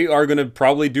 and they are going to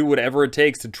probably do whatever it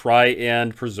takes to try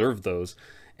and preserve those.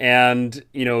 And,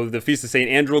 the Feast of St.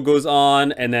 Andrew goes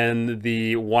on, and then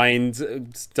the wine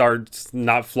starts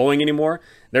not flowing anymore.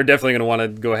 They're definitely going to want to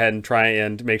go ahead and try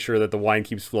and make sure that the wine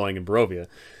keeps flowing in Barovia.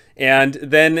 And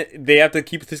then they have to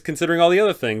keep considering all the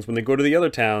other things. When they go to the other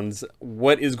towns,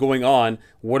 what is going on?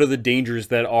 What are the dangers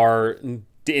that are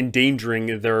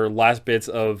endangering their last bits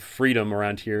of freedom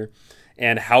around here?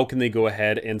 And how can they go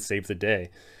ahead and save the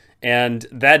day? And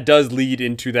that does lead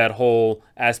into that whole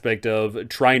aspect of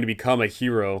trying to become a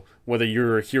hero, whether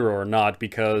you're a hero or not,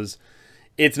 because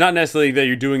it's not necessarily that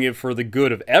you're doing it for the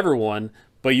good of everyone,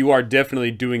 but you are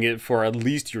definitely doing it for at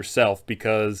least yourself,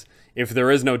 because if there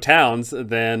is no towns,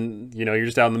 then, you're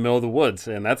just out in the middle of the woods,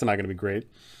 and that's not going to be great.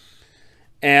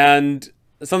 And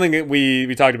something that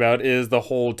we talked about is the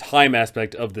whole time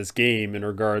aspect of this game in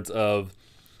regards of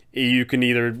you can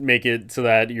either make it so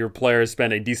that your players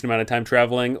spend a decent amount of time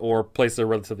traveling or places are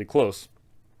relatively close.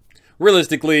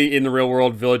 Realistically, in the real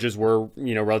world, villages were,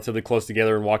 relatively close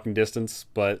together in walking distance,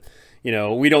 but,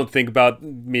 we don't think about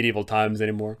medieval times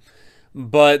anymore.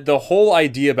 But the whole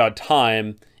idea about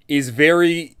time is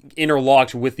very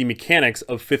interlocked with the mechanics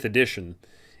of 5th edition.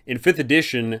 In 5th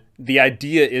edition, the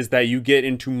idea is that you get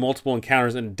into multiple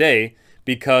encounters in a day,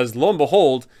 because lo and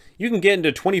behold, you can get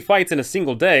into 20 fights in a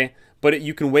single day, but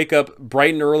you can wake up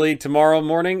bright and early tomorrow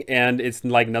morning and it's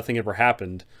like nothing ever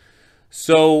happened.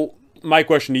 So my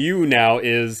question to you now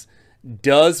is,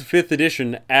 does 5th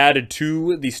edition add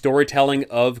to the storytelling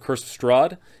of Curse of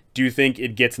Strahd? Do you think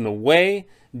it gets in the way?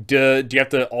 Do you have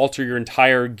to alter your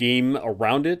entire game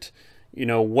around it?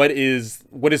 What is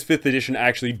 5th edition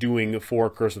actually doing for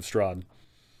Curse of Strahd?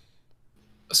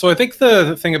 So I think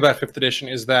the thing about 5th edition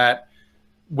is that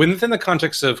within the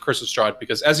context of Curse of Strahd,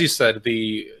 because as you said,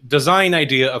 the design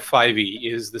idea of 5e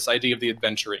is this idea of the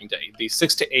adventuring day, the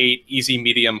 6 to 8, easy,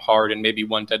 medium, hard, and maybe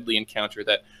one deadly encounter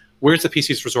that wears the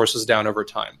PC's resources down over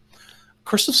time.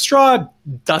 Curse of Strahd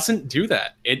doesn't do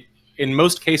that. In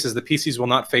most cases, the PCs will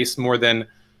not face more than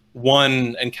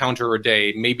one encounter a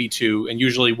day, maybe two, and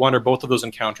usually one or both of those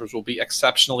encounters will be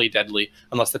exceptionally deadly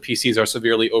unless the PCs are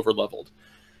severely overleveled.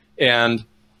 And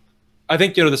I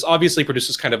think, this obviously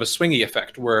produces kind of a swingy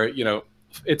effect where,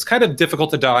 it's kind of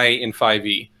difficult to die in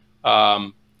 5e,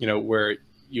 where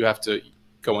you have to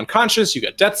go unconscious, you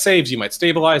get death saves, you might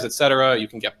stabilize, etc. You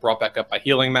can get brought back up by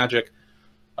healing magic,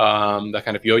 that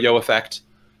kind of yo-yo effect.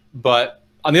 But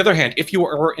on the other hand, if you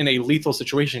are in a lethal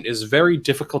situation, it is very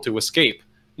difficult to escape,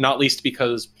 not least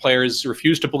because players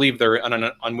refuse to believe they're in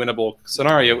an unwinnable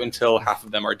scenario until half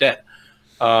of them are dead.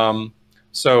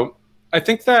 So I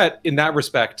think that in that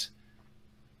respect,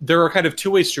 there are kind of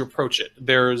two ways to approach it.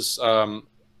 There's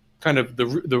kind of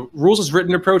the rules as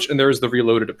written approach, and there's the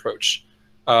reloaded approach.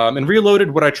 In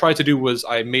reloaded, what I tried to do was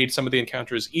I made some of the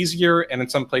encounters easier, and in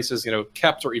some places,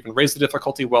 kept or even raised the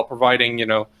difficulty while providing,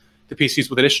 the PCs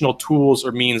with additional tools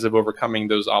or means of overcoming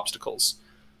those obstacles.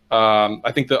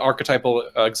 I think the archetypal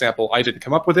example, I didn't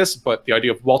come up with this, but the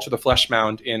idea of Walter the Flesh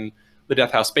Mound in the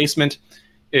Death House basement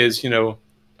is, a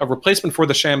replacement for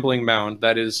the Shambling Mound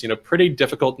that is, pretty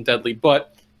difficult and deadly,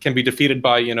 but can be defeated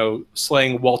by,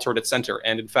 slaying Walter at its center.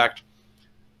 And in fact,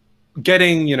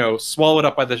 getting, swallowed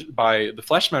up by the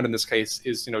Flesh Mound in this case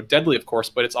is, deadly, of course,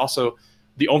 but it's also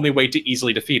the only way to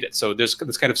easily defeat it. So there's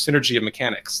this kind of synergy of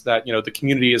mechanics that, the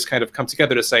community has kind of come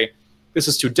together to say, this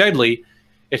is too deadly.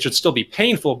 It should still be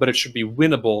painful, but it should be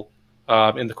winnable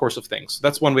in the course of things. So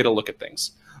that's one way to look at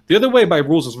things. The other way by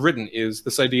rules as written is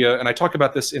this idea, and I talk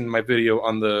about this in my video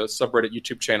on the subreddit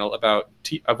YouTube channel about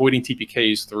avoiding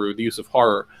TPKs through the use of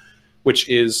horror, which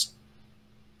is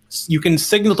you can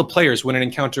signal to players when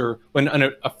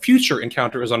a future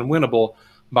encounter is unwinnable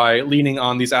by leaning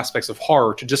on these aspects of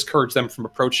horror to discourage them from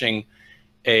approaching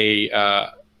an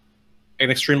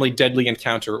extremely deadly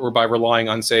encounter, or by relying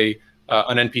on, say,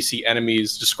 an NPC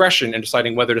enemy's discretion in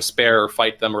deciding whether to spare or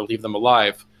fight them or leave them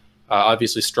alive.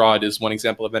 Obviously, Strahd is one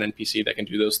example of an NPC that can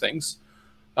do those things.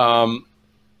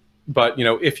 But,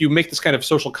 if you make this kind of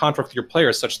social contract with your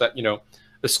players such that,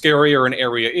 the scarier an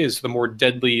area is, the more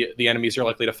deadly the enemies you're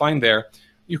likely to find there,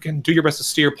 you can do your best to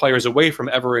steer players away from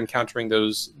ever encountering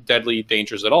those deadly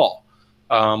dangers at all,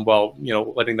 while,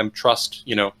 letting them trust,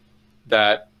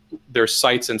 that their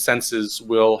sights and senses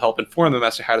will help inform them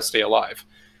as to how to stay alive.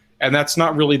 And that's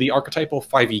not really the archetypal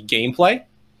 5e gameplay,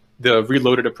 the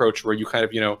reloaded approach where you kind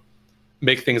of,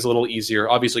 make things a little easier.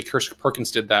 Obviously, Kirsch Perkins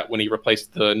did that when he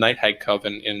replaced the Night Hag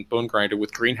Coven in Bone Grinder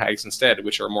with Green Hags instead,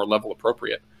 which are more level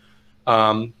appropriate.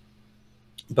 But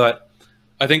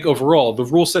I think overall, the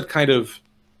rule set kind of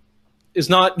is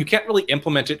not, you can't really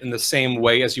implement it in the same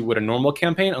way as you would a normal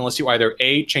campaign unless you either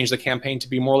A, change the campaign to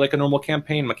be more like a normal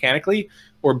campaign mechanically,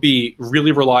 or B,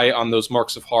 really rely on those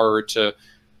marks of horror to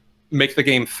make the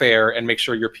game fair and make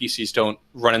sure your PCs don't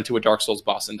run into a Dark Souls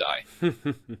boss and die.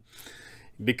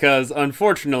 Because,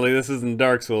 unfortunately, this isn't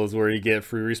Dark Souls where you get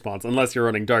free respawns, unless you're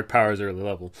running Dark Powers early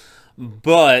level.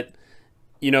 But,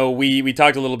 we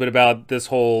talked a little bit about this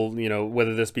whole,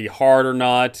 whether this be hard or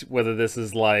not, whether this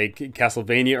is like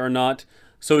Castlevania or not.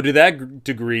 So to that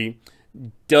degree,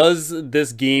 does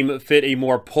this game fit a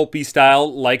more pulpy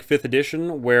style like 5th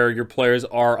edition, where your players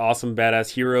are awesome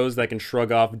badass heroes that can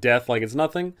shrug off death like it's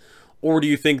nothing? Or do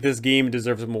you think this game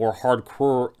deserves a more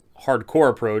hardcore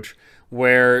approach,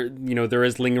 where, there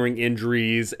is lingering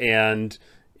injuries and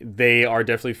they are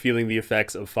definitely feeling the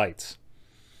effects of fights?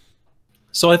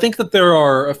 So I think that there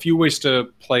are a few ways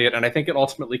to play it, and I think it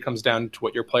ultimately comes down to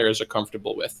what your players are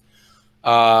comfortable with.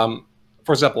 For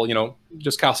example,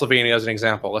 just Castlevania as an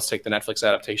example. Let's take the Netflix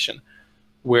adaptation,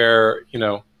 where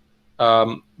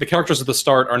the characters at the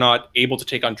start are not able to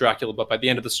take on Dracula, but by the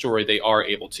end of the story, they are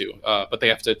able to. But they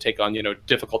have to take on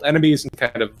difficult enemies and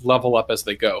kind of level up as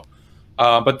they go.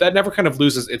 But that never kind of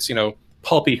loses its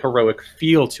pulpy heroic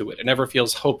feel to it. It never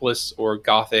feels hopeless or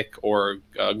gothic or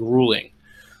grueling.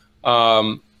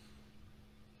 And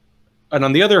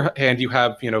on the other hand, you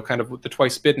have kind of what the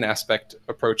twice bitten aspect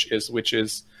approach is, which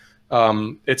is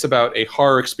it's about a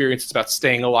horror experience. It's about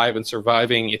staying alive and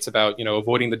surviving. It's about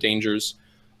avoiding the dangers.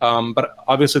 But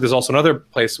obviously, there's also another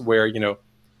place where the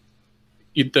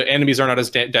enemies are not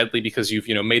as deadly because you've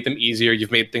made them easier.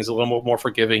 You've made things a little more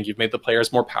forgiving. You've made the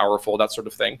players more powerful. That sort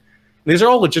of thing. And these are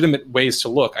all legitimate ways to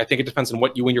look. I think it depends on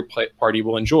what you and your party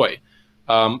will enjoy.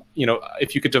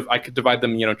 If you could, I could divide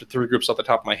them, to three groups off the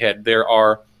top of my head. There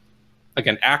are,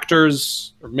 again,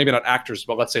 actors, or maybe not actors,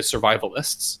 but let's say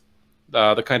survivalists,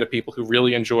 the kind of people who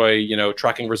really enjoy,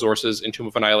 tracking resources in Tomb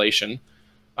of Annihilation,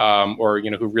 or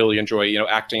who really enjoy,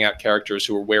 acting out characters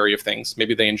who are wary of things.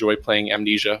 Maybe they enjoy playing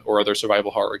Amnesia or other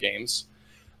survival horror games.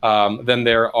 Then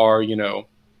there are,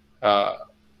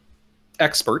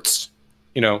 experts,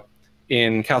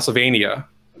 in Castlevania.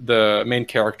 The main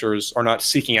characters are not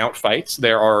seeking out fights.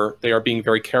 They are being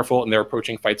very careful, and they're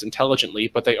approaching fights intelligently,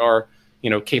 but they are,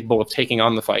 capable of taking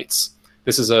on the fights.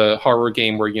 This is a horror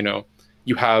game where,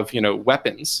 you have,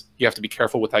 weapons. You have to be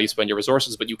careful with how you spend your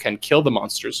resources, but you can kill the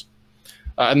monsters.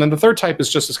 And then the third type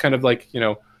is just this kind of like,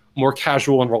 more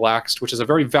casual and relaxed, which is a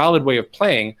very valid way of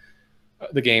playing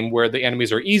the game, where the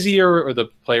enemies are easier, or the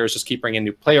players just keep bringing in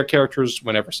new player characters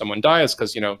whenever someone dies,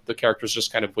 because the characters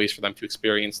just kind of ways for them to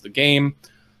experience the game.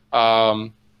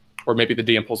 Or maybe the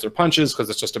DM pulls their punches because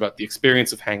it's just about the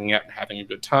experience of hanging out and having a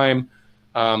good time.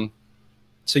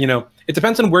 So it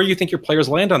depends on where you think your players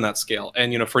land on that scale.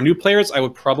 And for new players, I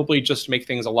would probably just make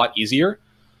things a lot easier.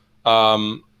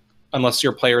 Unless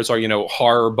your players are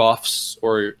horror buffs,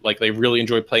 or like they really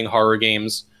enjoy playing horror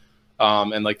games,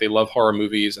 and like they love horror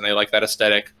movies and they like that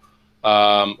aesthetic,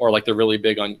 or like they're really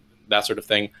big on that sort of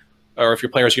thing. Or if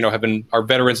your players are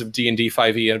veterans of D&D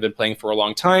 5e and have been playing for a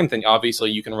long time, then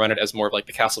obviously you can run it as more of like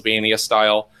the Castlevania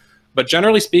style. But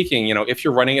generally speaking, if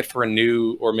you're running it for a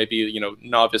new or maybe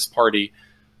novice party,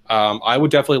 I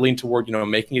would definitely lean toward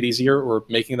making it easier or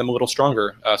making them a little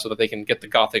stronger, so that they can get the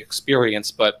gothic experience,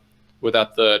 but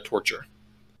without the torture.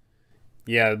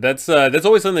 Yeah, that's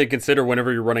always something to consider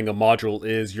whenever you're running a module,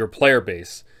 is your player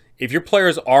base. If your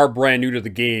players are brand new to the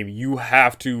game, you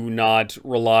have to not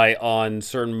rely on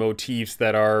certain motifs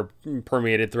that are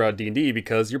permeated throughout D&D,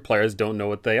 because your players don't know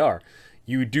what they are.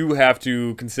 You do have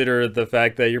to consider the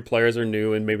fact that your players are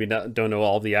new and maybe don't know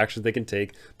all the actions they can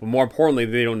take, but more importantly,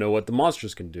 they don't know what the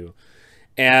monsters can do.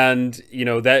 And,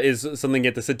 that is something you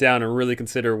have to sit down and really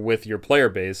consider with your player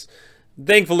base.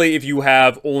 Thankfully, if you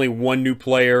have only one new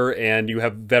player and you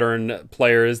have veteran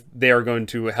players, they are going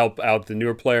to help out the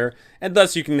newer player, and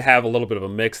thus you can have a little bit of a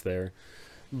mix there.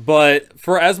 But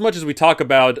for as much as we talk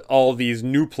about all these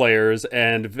new players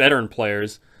and veteran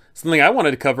players, something I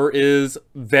wanted to cover is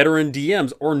veteran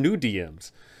DMs or new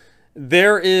DMs.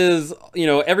 There is,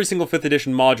 every single 5th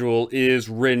edition module is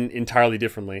written entirely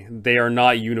differently. They are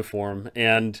not uniform,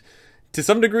 and to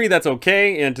some degree that's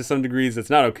okay, and to some degrees it's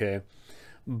not okay.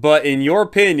 But in your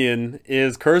opinion,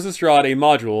 is Curse of Strahd a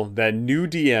module that new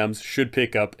DMs should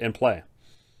pick up and play?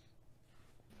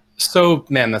 So,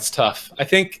 man, that's tough. I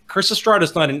think Curse of Strahd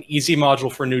is not an easy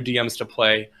module for new DMs to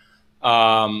play,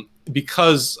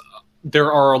 because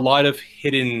there are a lot of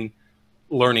hidden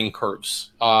learning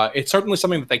curves. It's certainly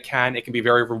something that it can be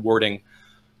very rewarding,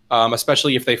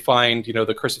 especially if they find,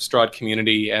 the Curse of Strahd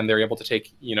community and they're able to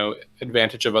take,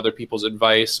 advantage of other people's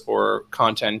advice or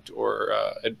content or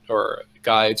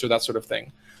guides or that sort of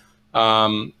thing.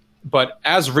 But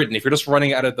as written, if you're just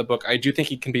running out of the book, I do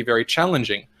think it can be very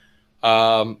challenging,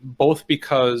 both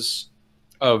because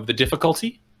of the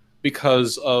difficulty,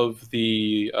 because of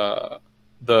the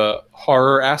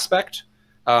horror aspect.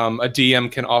 A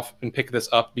DM can often pick this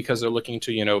up because they're looking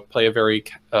to, play a very,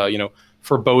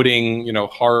 foreboding,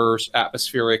 horror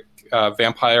atmospheric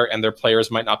vampire, and their players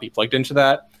might not be plugged into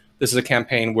that. This is a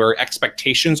campaign where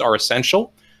expectations are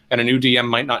essential, and a new DM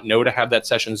might not know to have that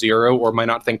session 0, or might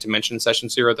not think to mention session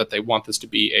 0 that they want this to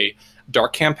be a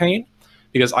dark campaign.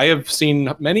 Because I have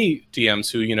seen many DMs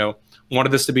who, wanted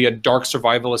this to be a dark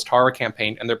survivalist horror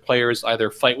campaign, and their players either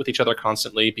fight with each other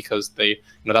constantly because they,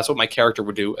 that's what my character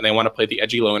would do, and they want to play the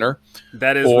edgy loner.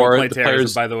 That is roleplay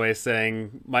terrorism, by the way,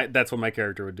 saying that's what my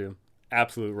character would do.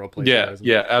 Absolute roleplay terrorism.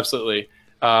 Yeah, absolutely.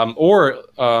 or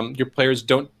your players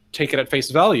don't take it at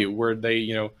face value, where they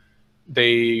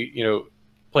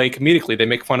play comedically. They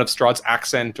make fun of Strahd's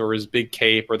accent or his big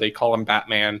cape, or they call him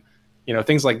Batman,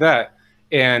 things like that.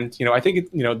 And I think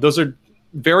those are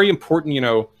very important.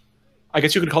 I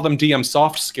guess you could call them DM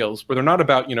soft skills, where they're not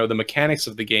about the mechanics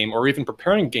of the game or even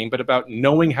preparing a game, but about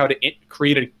knowing how to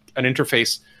create an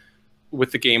interface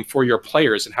with the game for your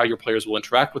players and how your players will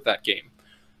interact with that game.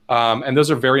 And those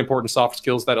are very important soft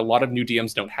skills that a lot of new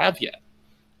DMs don't have yet.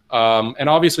 And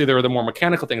obviously there are the more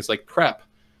mechanical things like prep,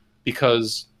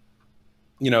 because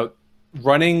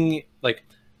running like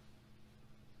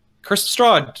Curse of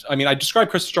Strahd, I describe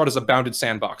Curse of Strahd as a bounded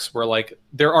sandbox, where like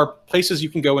there are places you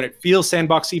can go and it feels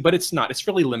sandboxy, but it's not. It's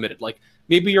really limited. Like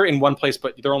maybe you're in one place,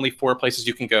 but there are only 4 places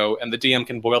you can go, and the DM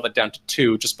can boil that down to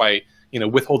 2 just by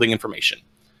withholding information.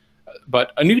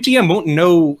 But a new DM won't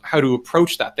know how to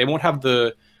approach that. They won't have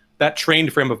that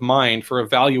trained frame of mind for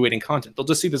evaluating content. They'll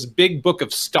just see this big book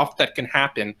of stuff that can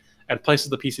happen and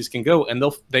places the PCs can go, and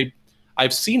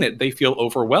I've seen it. They feel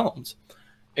overwhelmed.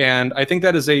 And I think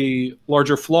that is a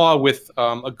larger flaw with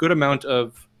a good amount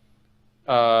of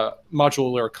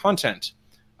modular content,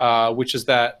 which is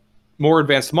that more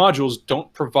advanced modules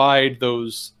don't provide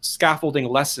those scaffolding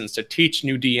lessons to teach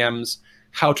new DMs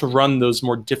how to run those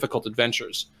more difficult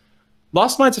adventures.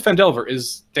 Lost Mines of Phandelver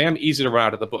is damn easy to run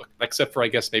out of the book, except for, I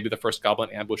guess, maybe the first Goblin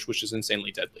Ambush, which is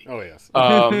insanely deadly. Oh, yes.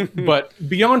 But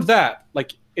beyond that,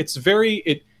 like, it's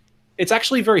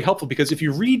actually very helpful, because if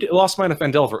you read Lost Mine of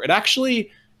Phandelver, it actually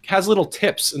has little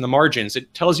tips in the margins.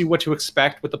 It tells you what to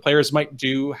expect, what the players might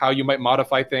do, how you might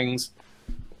modify things.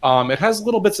 It has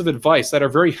little bits of advice that are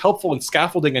very helpful in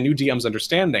scaffolding a new DM's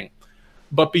understanding.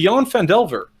 But beyond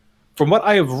Phandelver, from what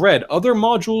I have read, other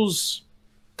modules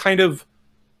kind of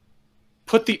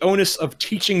put the onus of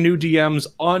teaching new DMs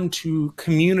onto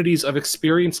communities of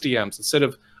experienced DMs instead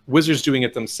of wizards doing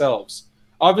it themselves.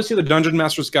 Obviously, the Dungeon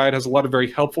Master's Guide has a lot of very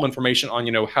helpful information on,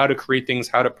 how to create things,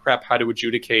 how to prep, how to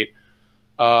adjudicate.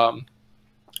 But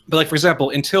like, for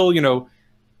example, until,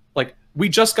 like, we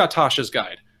just got Tasha's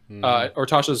Guide, or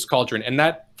Tasha's Cauldron, and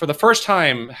that, for the first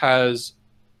time, has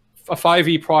a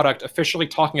 5e product officially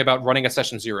talking about running a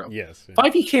Session 0. Yes. Yeah.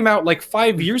 5e came out like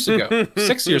 5 years ago,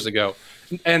 6 years ago.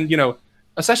 And,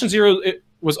 a Session 0, it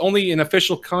was only in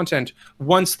official content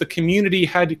once the community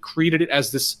had created it as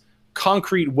this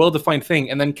concrete, well-defined thing,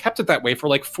 and then kept it that way for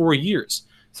like 4 years.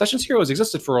 Session 0 has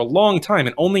existed for a long time,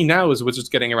 and only now is Wizards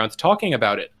getting around to talking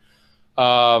about it.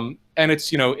 And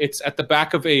it's, it's at the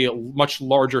back of a much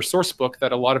larger source book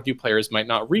that a lot of new players might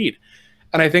not read.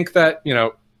 And I think that,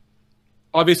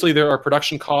 obviously there are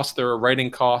production costs, there are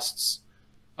writing costs,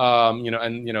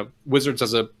 and, Wizards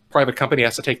as a private company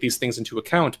has to take these things into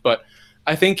account. But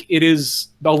I think it is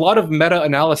a lot of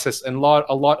meta-analysis and a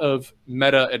lot of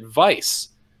meta-advice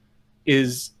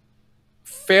is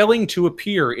failing to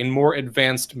appear in more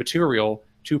advanced material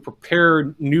to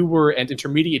prepare newer and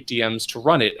intermediate DMs to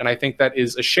run it. And I think that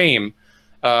is a shame,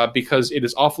 because it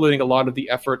is offloading a lot of the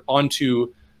effort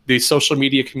onto the social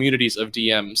media communities of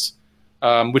DMs,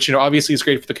 which, obviously is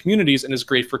great for the communities and is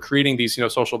great for creating these,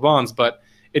 social bonds. But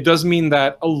it does mean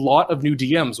that a lot of new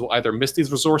DMs will either miss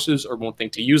these resources or won't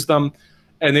think to use them,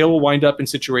 and they will wind up in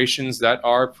situations that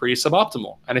are pretty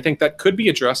suboptimal. And I think that could be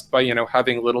addressed by,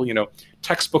 having little,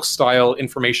 textbook-style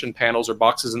information panels or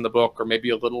boxes in the book, or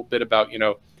maybe a little bit about,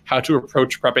 how to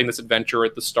approach prepping this adventure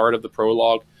at the start of the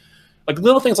prologue. Like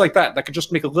little things like that could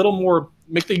just make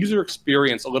make the user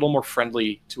experience a little more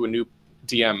friendly to a new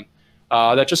DM.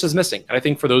 That just is missing. And I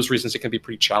think for those reasons, it can be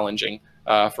pretty challenging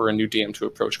for a new DM to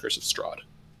approach Curse of Strahd.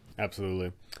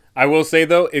 Absolutely. I will say,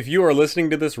 though, if you are listening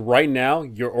to this right now,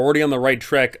 you're already on the right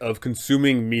track of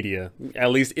consuming media, at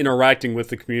least interacting with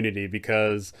the community,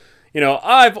 because,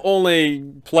 I've only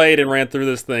played and ran through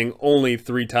this thing only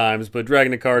 3 times, but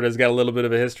DragnaCarta has got a little bit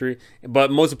of a history.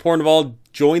 But most important of all,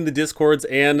 join the Discords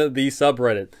and the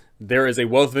subreddit. There is a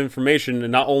wealth of information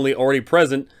not only already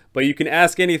present, but you can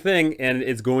ask anything, and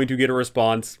it's going to get a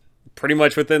response pretty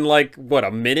much within, like, what,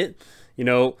 a minute?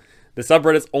 The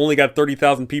subreddit's only got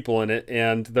 30,000 people in it,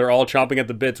 and they're all chomping at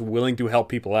the bits, willing to help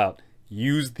people out.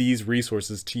 Use these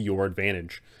resources to your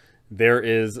advantage. There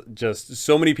is just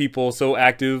so many people so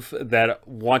active that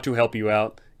want to help you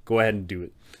out. Go ahead and do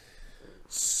it.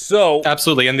 So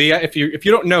absolutely, and if you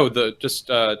don't know the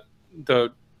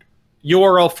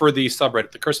URL for the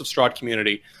subreddit, the Curse of Strahd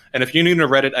community, and if you're new to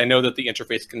Reddit, I know that the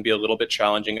interface can be a little bit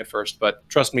challenging at first, but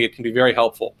trust me, it can be very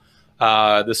helpful.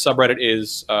 The subreddit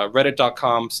is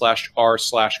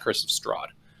reddit.com/r/Curse of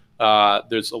Strahd.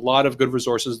 There's a lot of good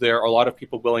resources there, a lot of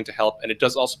people willing to help, and it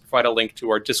does also provide a link to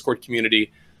our Discord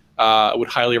community, I would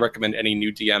highly recommend any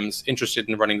new DMs interested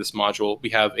in running this module. We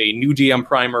have a new DM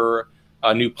primer,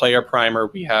 a new player primer.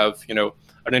 We have,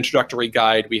 an introductory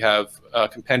guide. We have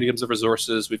compendiums of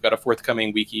resources. We've got a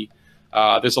forthcoming wiki.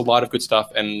 There's a lot of good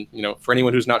stuff. And, for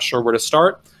anyone who's not sure where to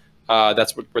start,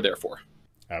 that's what we're there for.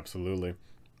 Absolutely.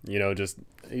 It's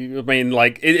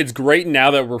great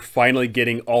now that we're finally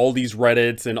getting all these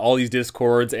Reddits and all these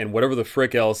Discords and whatever the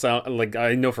frick else.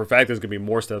 I know for a fact there's going to be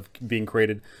more stuff being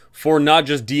created for not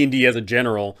just D&D as a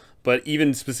general, but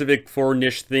even specific for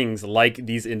niche things like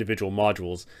these individual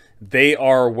modules. They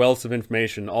are wealths of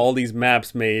information, all these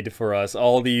maps made for us,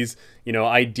 all these,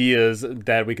 ideas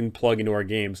that we can plug into our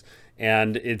games.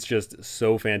 And it's just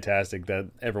so fantastic that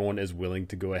everyone is willing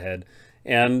to go ahead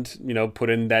and, put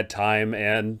in that time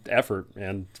and effort,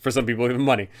 and for some people, even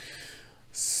money.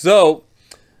 So,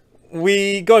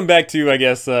 going back to, I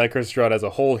guess, Curse of Strahd as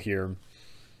a whole here,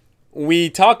 we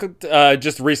talked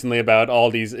just recently about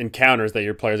all these encounters that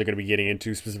your players are going to be getting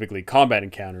into, specifically combat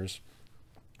encounters.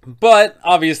 But,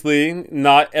 obviously,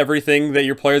 not everything that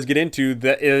your players get into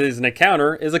that is an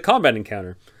encounter is a combat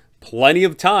encounter. Plenty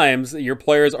of times, your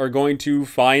players are going to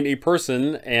find a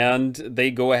person, and they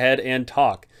go ahead and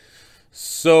talk.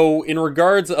 So in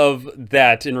regards of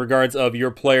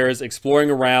your players exploring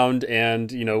around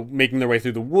and, making their way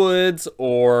through the woods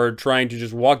or trying to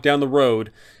just walk down the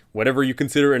road, whatever you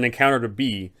consider an encounter to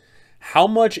be, how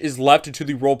much is left to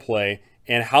the roleplay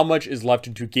and how much is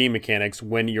left to game mechanics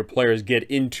when your players get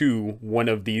into one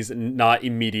of these not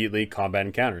immediately combat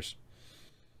encounters?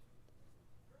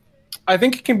 I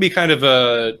think it can be kind of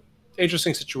a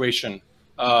interesting situation.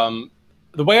 The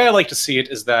way I like to see it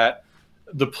is that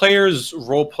the player's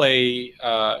roleplay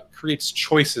creates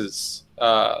choices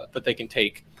that they can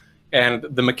take, and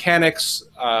the mechanics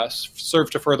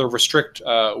serve to further restrict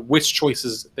which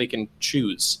choices they can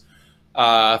choose.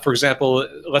 For example,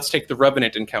 let's take the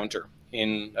Revenant encounter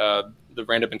in the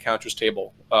random encounters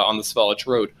table on the Svellich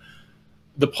Road.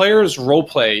 The player's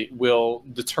roleplay will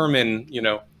determine,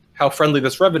 how friendly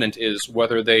this Revenant is,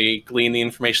 whether they glean the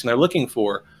information they're looking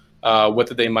for,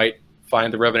 whether they might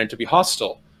find the Revenant to be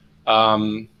hostile,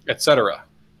 etc.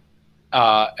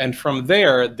 And from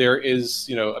there is,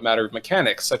 a matter of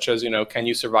mechanics, such as, can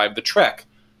you survive the trek?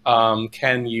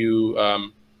 Can you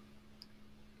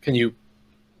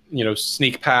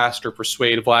sneak past or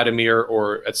persuade Vladimir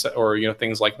or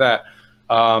things like that?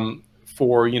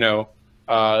 For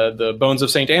the Bones of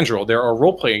Saint Andrew, there are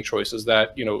role-playing choices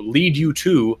that lead you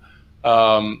to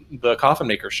the coffin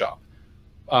maker shop.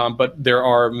 But there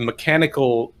are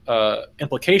mechanical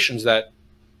implications that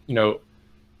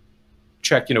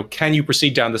check, can you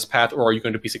proceed down this path, or are you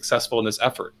going to be successful in this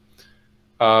effort?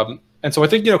 And so I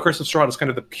think, Curse of Strahd is kind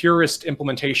of the purest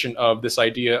implementation of this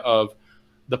idea of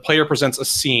the player presents a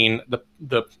scene, the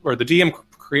DM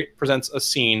presents a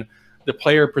scene, the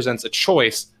player presents a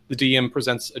choice, the DM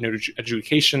presents an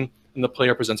adjudication, and the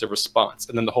player presents a response,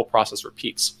 and then the whole process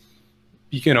repeats.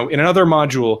 In another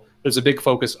module, there's a big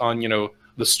focus on,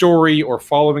 the story or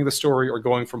following the story or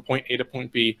going from point A to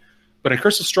point B. But in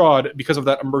Curse of Strahd, because of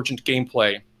that emergent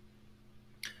gameplay,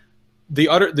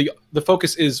 the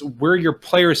focus is where your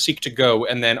players seek to go,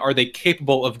 and then are they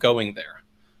capable of going there?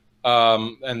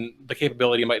 And the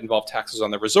capability might involve taxes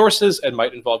on their resources, and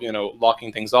might involve,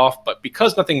 locking things off. But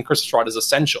because nothing in Curse of Strahd is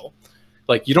essential,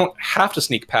 like you don't have to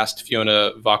sneak past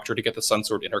Fiona Voctor to get the Sun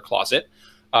Sword in her closet.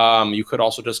 You could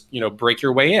also just, break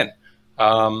your way in.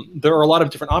 There are a lot of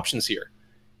different options here.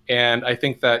 And I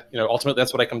think that, ultimately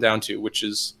that's what I come down to, which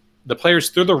is the players,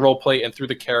 through the roleplay and through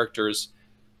the characters,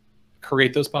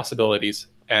 create those possibilities,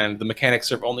 and the mechanics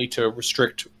serve only to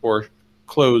restrict or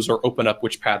close or open up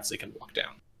which paths they can walk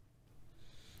down.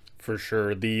 For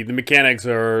sure. The mechanics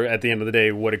are, at the end of the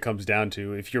day, what it comes down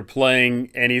to. If you're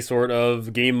playing any sort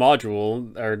of game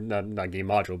module, or not game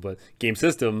module, but game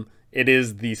system, it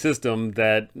is the system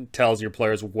that tells your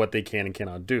players what they can and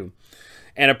cannot do.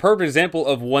 And a perfect example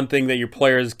of one thing that your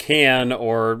players can,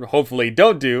 or hopefully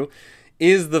don't do,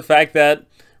 is the fact that,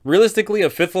 realistically, a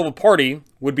 5th level party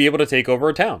would be able to take over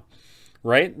a town,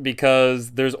 right?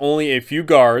 Because there's only a few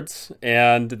guards,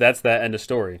 and that's that, end of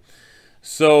story.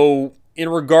 So, in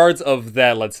regards of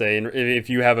that, let's say, if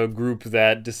you have a group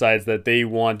that decides that they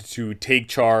want to take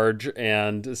charge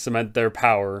and cement their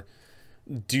power,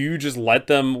 do you just let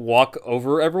them walk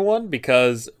over everyone?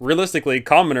 Because realistically,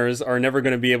 commoners are never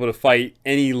going to be able to fight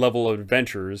any level of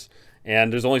adventurers,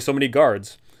 and there's only so many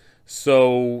guards.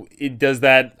 So it does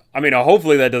that. I mean,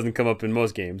 hopefully that doesn't come up in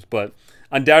most games, but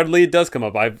undoubtedly it does come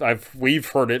up. We've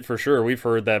heard it for sure. We've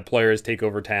heard that players take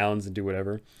over towns and do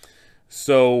whatever.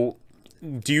 So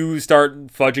do you start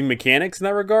fudging mechanics in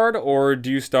that regard, or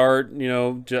do you start,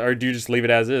 or do you just leave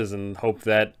it as is and hope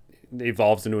that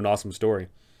evolves into an awesome story.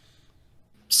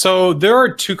 So there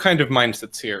are two kind of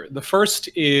mindsets here. The first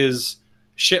is,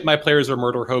 shit, my players are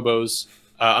murder hobos.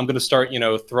 I'm going to start,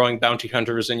 throwing bounty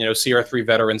hunters and, CR3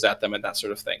 veterans at them and that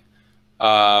sort of thing.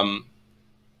 And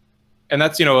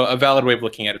that's, a valid way of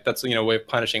looking at it. That's, a way of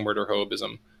punishing murder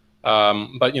hoboism.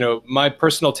 But, my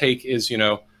personal take is,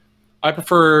 I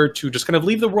prefer to just kind of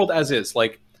leave the world as is.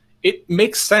 Like, it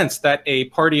makes sense that a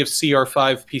party of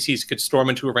CR5 PCs could storm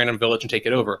into a random village and take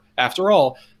it over. After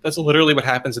all, that's literally what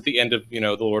happens at the end of,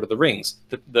 The Lord of the Rings.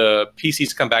 The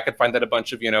PCs come back and find that a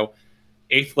bunch of,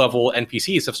 8th level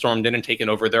NPCs have stormed in and taken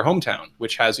over their hometown,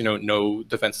 which has, no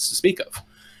defenses to speak of.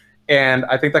 And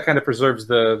I think that kind of preserves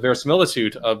the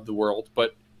verisimilitude of the world.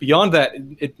 But beyond that,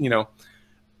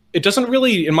 it doesn't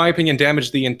really, in my opinion,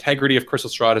 damage the integrity of Curse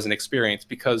of Strahd as an experience,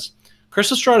 because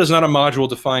Curse of Strahd is not a module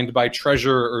defined by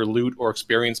treasure or loot or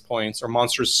experience points or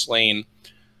monsters slain.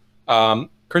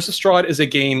 Curse of Strahd is a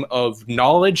game of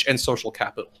knowledge and social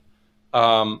capital.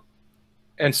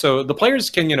 And so the players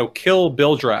can, kill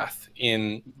Bildrath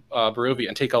in Barovia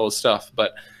and take all his stuff,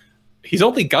 but he's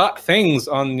only got things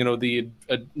on, the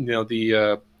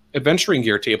adventuring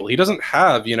gear table. He doesn't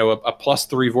have, a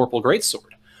 +3 Vorpal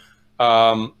Greatsword.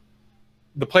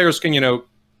 The players can,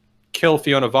 kill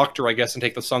Fiona Voctor, I guess, and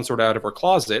take the Sunsword out of her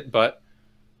closet, but,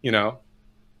 that's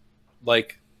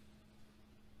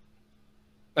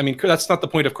not the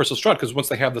point of Curse of Strahd, because once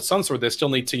they have the Sunsword, they still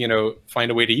need to, find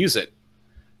a way to use it.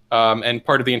 And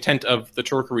part of the intent of the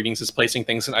Torque readings is placing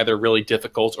things in either really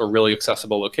difficult or really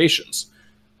accessible locations.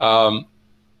 So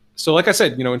like I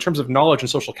said, in terms of knowledge and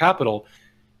social capital,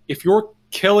 if you're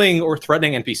killing or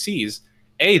threatening NPCs,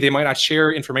 A, they might not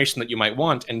share information that you might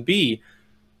want, and B,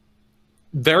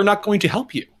 they're not going to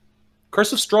help you.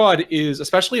 Curse of Strahd is,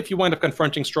 especially if you wind up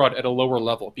confronting Strahd at a lower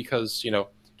level, because,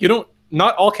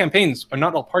 not all campaigns or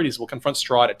not all parties will confront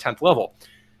Strahd at 10th level.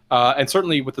 And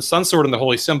certainly with the Sunsword and the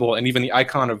Holy Symbol and even the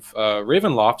icon of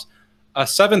Ravenloft, a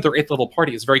 7th or 8th level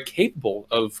party is very capable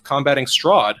of combating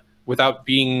Strahd without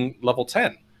being level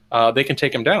 10. They can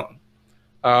take him down.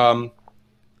 But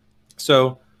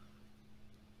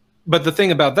the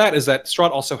thing about that is that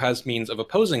Strahd also has means of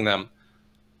opposing them.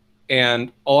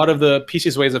 And a lot of the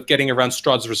PC's ways of getting around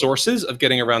Strahd's resources, of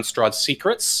getting around Strahd's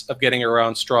secrets, of getting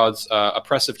around Strahd's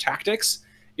oppressive tactics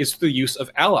is through the use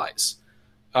of allies.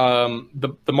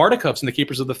 The Mardikovs and the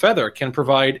Keepers of the Feather can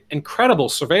provide incredible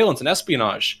surveillance and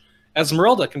espionage.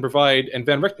 Esmeralda can provide, and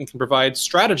Van Richten can provide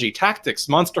strategy, tactics,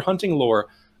 monster hunting lore,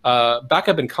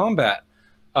 backup in combat.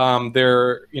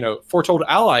 Their foretold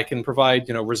ally can provide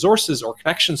resources or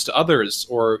connections to others,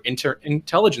 or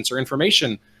intelligence or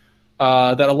information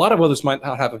that a lot of others might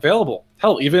not have available.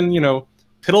 Hell, even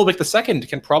Piddlewick II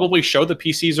can probably show the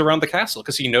PCs around the castle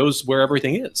because he knows where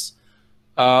everything is.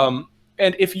 And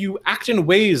if you act in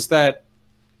ways that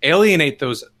alienate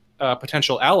those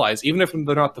potential allies, even if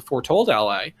they're not the foretold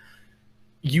ally,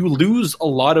 you lose a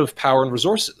lot of power and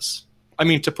resources. I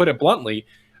mean, to put it bluntly,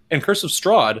 in Curse of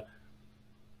Strahd,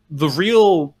 the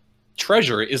real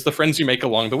treasure is the friends you make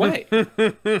along the way.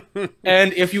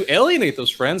 And if you alienate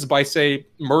those friends by, say,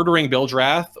 murdering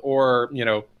Bildrath, or,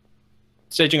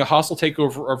 staging a hostile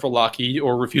takeover of Vallaki,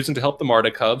 or refusing to help the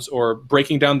Mardikovs, or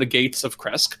breaking down the gates of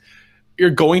Kresk,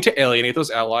 you're going to alienate those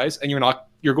allies, and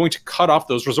you're going to cut off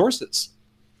those resources.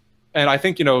 And I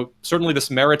think, certainly this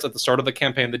merits at the start of the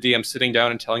campaign, the DM sitting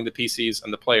down and telling the PCs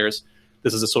and the players,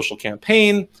 this is a social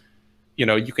campaign.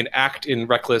 You can act in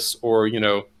reckless or,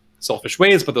 selfish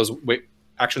ways, but those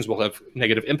actions will have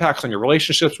negative impacts on your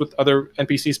relationships with other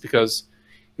NPCs, because,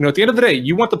 at the end of the day,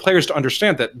 you want the players to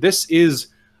understand that this is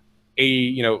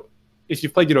if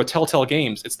you've played, Telltale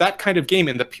games, it's that kind of game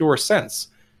in the pure sense.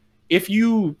 If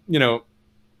you,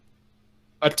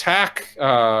 attack,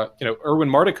 Erwin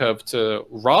Mardikov to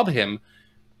rob him,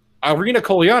 Ireena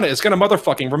Koliana is going to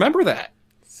motherfucking remember that.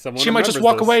 She might just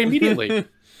walk away immediately.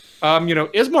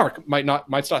 Ismark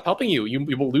might stop helping you.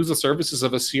 You will lose the services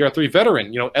of a CR3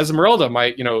 veteran. Esmeralda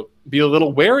might, be a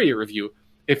little warier of you.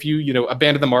 If you,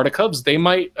 abandon the Mardikovs, they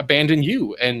might abandon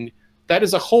you. And that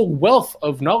is a whole wealth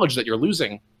of knowledge that you're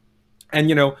losing.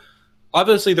 And,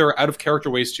 obviously there are out-of-character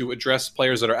ways to address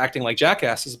players that are acting like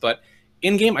jackasses, but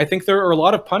in-game, I think there are a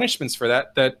lot of punishments for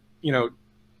that,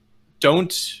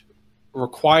 don't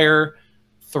require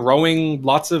throwing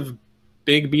lots of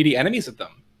big, meaty enemies at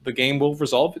them. The game will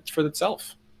resolve it for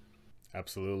itself.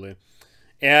 Absolutely.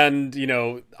 And,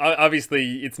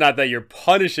 obviously it's not that you're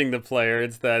punishing the player,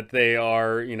 it's that they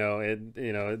are,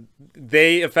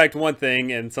 they affect one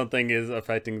thing and something is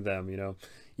affecting them,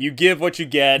 You give what you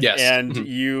get, yes. And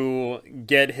you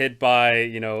get hit by,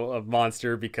 a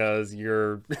monster because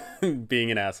you're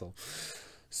being an asshole.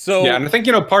 So Yeah, and I think,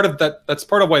 you know, part of that's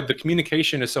part of why the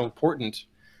communication is so important,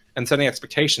 and setting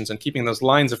expectations and keeping those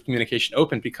lines of communication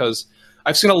open, because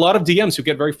I've seen a lot of DMs who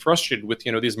get very frustrated with,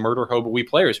 you know, these murder hobo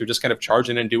players who just kind of charge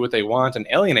in and do what they want and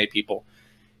alienate people.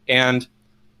 And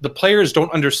the players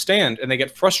don't understand, and they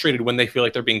get frustrated when they feel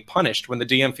like they're being punished, when the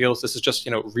DM feels this is just,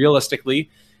 you know, realistically,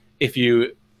 if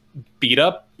you beat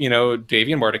up, you know,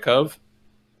 Davian Mordakov,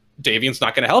 Davian's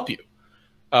not going to help you.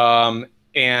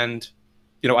 And,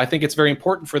 you know, I think it's very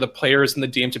important for the players and the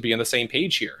DM to be on the same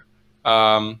page here.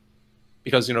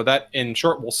 Because, you know, that in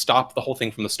short will stop the whole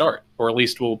thing from the start, or at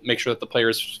least will make sure that the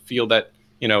players feel that,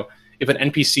 you know, if an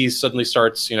NPC suddenly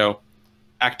starts, you know,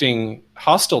 acting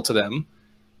hostile to them,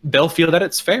 they'll feel that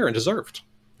it's fair and deserved.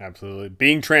 absolutely,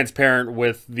 being transparent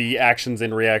with the actions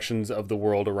and reactions of the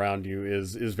world around you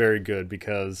is very good,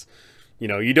 because you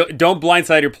know, you don't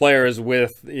blindside your players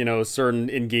with, you know, certain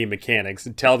in-game mechanics.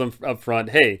 Tell them up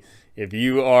front, hey, if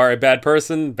you are a bad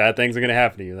person, bad things are going to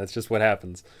happen to you. That's just what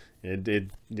happens. It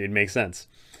makes sense.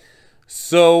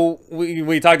 So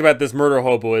we talked about this murder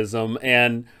hoboism,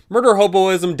 and murder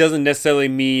hoboism doesn't necessarily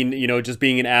mean, you know, just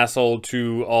being an asshole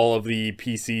to all of the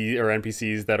PC or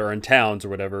NPCs that are in towns or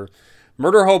whatever.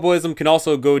 Murder hoboism can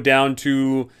also go down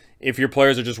to if your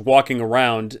players are just walking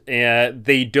around and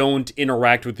they don't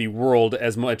interact with the world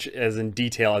as much as in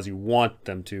detail as you want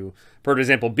them to. For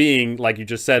example, being, like you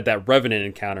just said, that Revenant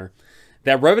encounter.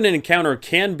 That Revenant encounter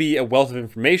can be a wealth of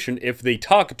information if they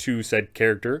talk to said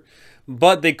character,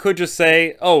 but they could just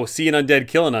say, oh, see an undead,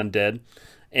 kill an undead.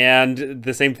 And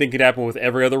the same thing could happen with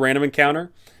every other random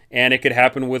encounter, and it could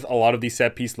happen with a lot of these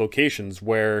set piece locations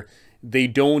where they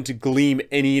don't glean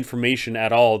any information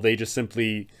at all. They just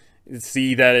simply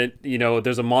see that it, you know,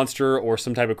 there's a monster or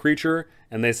some type of creature,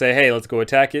 and they say, hey, let's go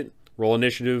attack it, roll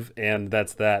initiative, and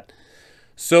that's that.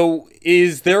 So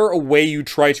is there a way you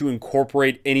try to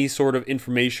incorporate any sort of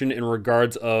information in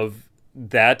regards of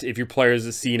that if your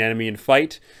players see an enemy and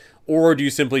fight? Or do you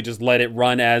simply just let it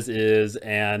run as is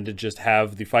and just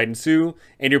have the fight ensue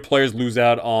and your players lose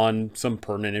out on some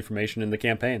pertinent information in the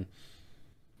campaign?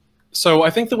 So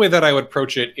I think the way that I would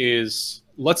approach it is,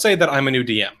 let's say that I'm a new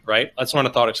DM, right? Let's run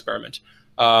a thought experiment.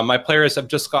 My players have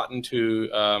just gotten to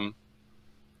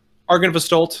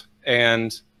Argynvostholt,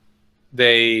 and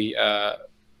they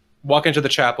walk into the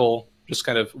chapel, just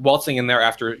kind of waltzing in there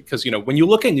after, because, you know, when you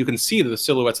look in, you can see the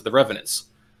silhouettes of the Revenants.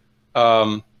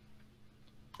 And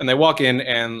they walk in,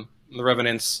 and the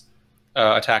Revenants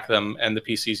attack them, and the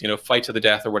PCs, you know, fight to the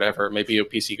death or whatever. Maybe a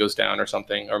PC goes down or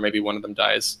something, or maybe one of them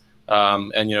dies.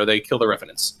 And, you know, they kill the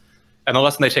Revenants. And the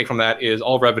lesson they take from that is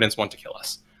all Revenants want to kill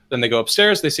us. Then they go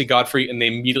upstairs, they see Godfrey, and they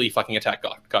immediately fucking attack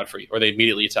Godfrey, or they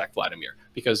immediately attack Vladimir,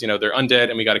 because, you know, they're undead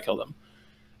and we got to kill them.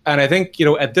 And I think, you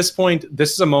know, at this point,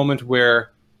 this is a moment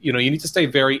where, you know, you need to stay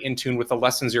very in tune with the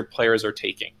lessons your players are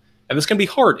taking. And this can be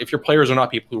hard if your players are not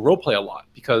people who roleplay a lot,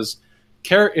 because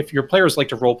if your players like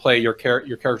to roleplay, your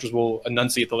characters will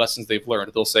enunciate the lessons they've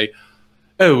learned. They'll say,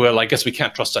 oh, well, I guess we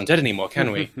can't trust undead anymore,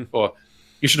 can we? Or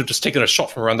you should have just taken a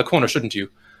shot from around the corner, shouldn't you?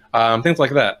 Things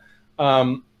like that.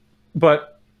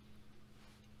 But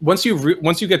once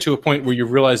you get to a point where you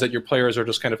realize that your players are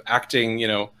just kind of acting, you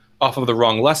know, off of the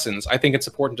wrong lessons, I think it's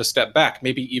important to step back,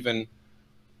 maybe even,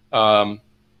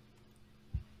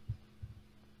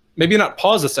 maybe not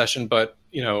pause the session, but,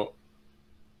 you know,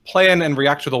 plan and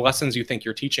react to the lessons you think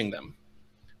you're teaching them.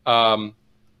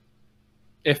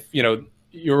 If, you know,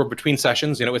 you're between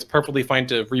sessions, you know, it's perfectly fine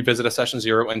to revisit a session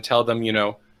 0 and tell them, you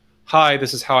know, hi,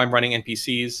 this is how I'm running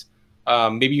NPCs.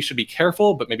 Maybe you should be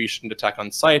careful, but maybe you shouldn't attack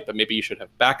on sight, but maybe you should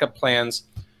have backup plans.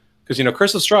 Because, you know,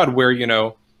 Curse of Strahd, where, you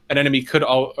know, an enemy could,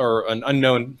 or an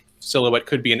unknown silhouette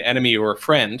could be an enemy or a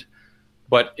friend,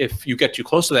 but if you get too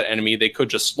close to that enemy, they could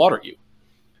just slaughter you.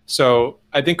 So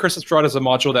I think Curse of Strahd is a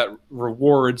module that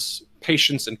rewards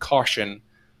patience and caution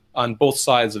on both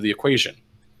sides of the equation.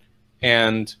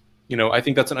 And, you know, I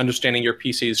think that's an understanding your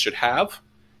PCs should have.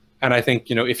 And I think,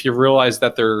 you know, if you realize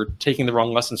that they're taking the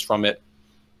wrong lessons from it,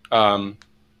 I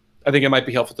think it might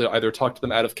be helpful to either talk to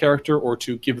them out of character or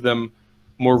to give them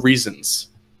more reasons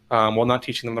while not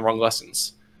teaching them the wrong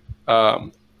lessons.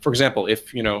 For example,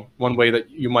 if, you know, one way that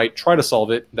you might try to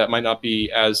solve it that might not be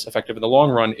as effective in the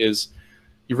long run is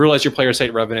you realize your players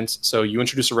hate Revenants, so you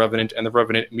introduce a Revenant, and the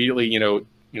Revenant immediately, you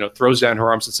know, throws down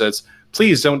her arms and says,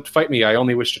 please don't fight me, I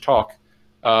only wish to talk.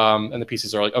 And the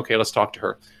PCs are like, okay, let's talk to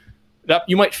her. That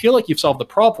you might feel like you've solved the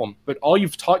problem, but all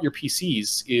you've taught your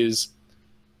PCs is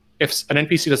if an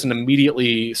NPC doesn't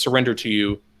immediately surrender to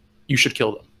you, you should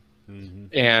kill them. Mm-hmm.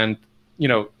 And, you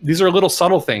know, these are little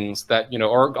subtle things that, you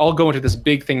know, are all go into this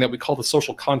big thing that we call the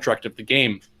social contract of the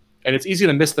game. And it's easy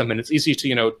to miss them, and it's easy to,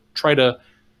 you know, try to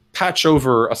patch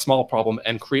over a small problem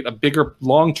and create a bigger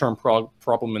long-term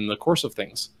problem in the course of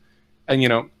things. And, you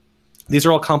know, these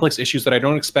are all complex issues that I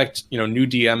don't expect, you know, new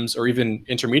DMs or even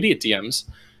intermediate DMs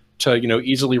to, you know,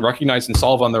 easily recognize and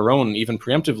solve on their own, even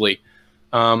preemptively.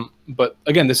 But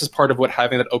again, this is part of what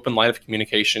having that open line of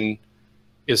communication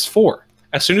is for.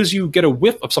 As soon as you get a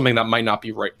whiff of something that might not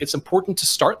be right, it's important to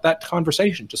start that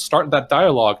conversation, to start that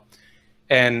dialogue,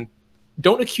 and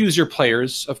don't accuse your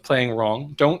players of playing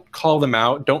wrong. Don't call them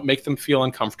out. Don't make them feel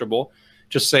uncomfortable.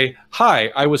 Just say, hi,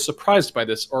 I was surprised by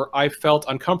this, or I felt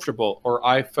uncomfortable, or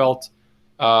I felt,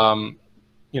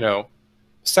 you know,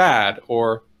 sad,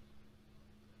 or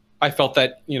I felt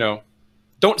that, you know,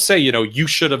 don't say, you know, you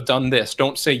should have done this.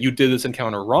 Don't say you did this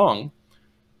encounter wrong,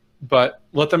 but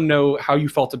let them know how you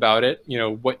felt about it, you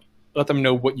know, let them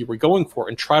know what you were going for,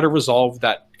 and try to resolve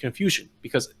that confusion,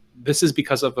 because this is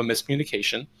because of a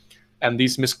miscommunication, and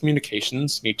these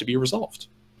miscommunications need to be resolved.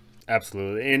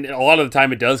 Absolutely. And a lot of the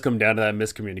time it does come down to that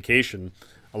miscommunication.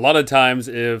 A lot of times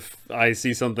if I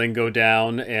see something go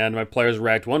down and my players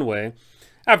react one way,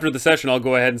 after the session I'll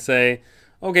go ahead and say,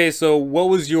 okay, so what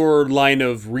was your line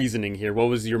of reasoning here? What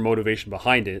was your motivation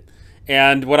behind it?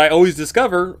 And what I always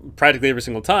discover, practically every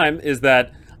single time, is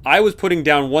that I was putting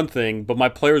down one thing, but my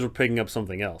players were picking up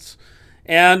something else.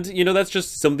 And, you know, that's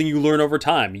just something you learn over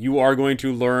time. You are going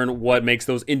to learn what makes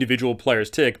those individual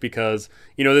players tick because,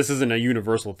 you know, this isn't a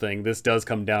universal thing. This does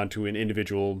come down to an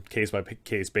individual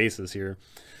case-by-case basis here.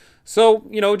 So,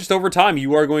 you know, just over time,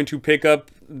 you are going to pick up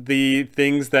the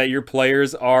things that your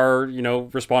players are, you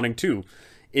know, responding to.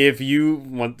 If you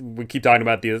want, we keep talking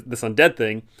about this undead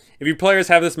thing. If your players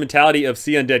have this mentality of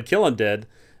see undead, kill undead,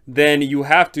 then you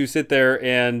have to sit there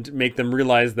and make them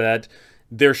realize that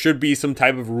there should be some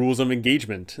type of rules of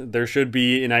engagement. There should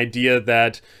be an idea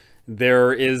that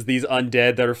there is these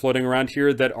undead that are floating around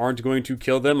here that aren't going to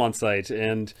kill them on sight.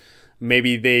 And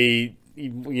maybe they,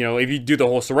 you know, if you do the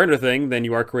whole surrender thing, then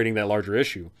you are creating that larger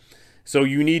issue. So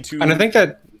you need to... And I think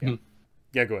that...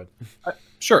 Yeah, go ahead.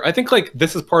 Sure. I think, like,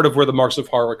 this is part of where the marks of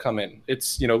horror come in.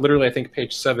 It's, you know, literally, I think,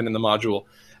 page 7 in the module.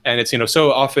 And it's, you know,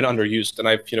 so often underused. And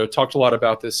I've, you know, talked a lot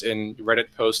about this in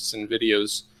Reddit posts and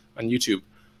videos on YouTube.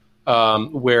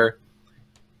 Where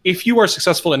if you are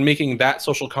successful in making that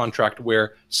social contract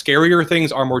where scarier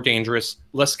things are more dangerous,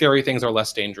 less scary things are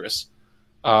less dangerous,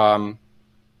 or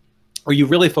you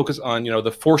really focus on, you know,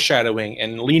 the foreshadowing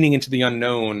and leaning into the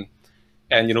unknown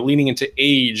and, you know, leaning into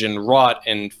age and rot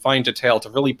and fine detail to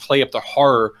really play up the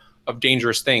horror of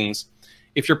dangerous things.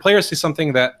 If your players see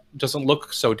something that doesn't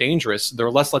look so dangerous, they're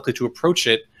less likely to approach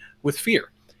it with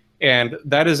fear. And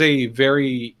that is a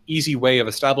very easy way of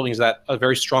establishing that a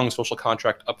very strong social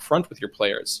contract up front with your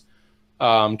players,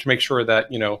 to make sure that,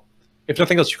 you know, if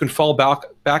nothing else, you can fall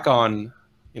back on,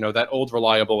 you know, that old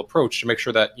reliable approach to make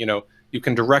sure that, you know, you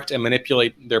can direct and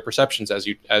manipulate their perceptions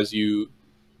as you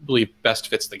believe best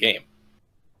fits the game.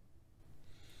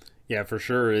 Yeah, for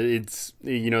sure. It's,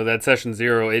 you know, that session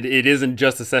 0, it isn't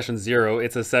just a session 0,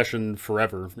 it's a session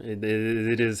forever.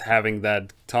 It is having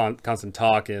that constant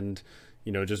talk and,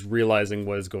 you know, just realizing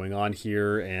what is going on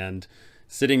here and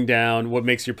sitting down, what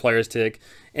makes your players tick.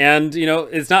 And, you know,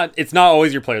 it's not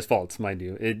always your players' fault, mind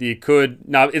you.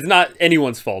 It's not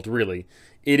anyone's fault, really.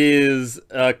 It is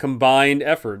a combined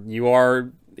effort. We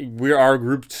are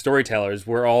group storytellers.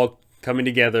 We're all coming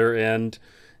together and,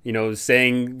 you know,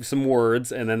 saying some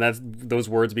words, and then those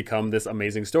words become this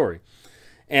amazing story.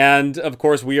 And of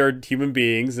course, we are human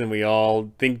beings, and we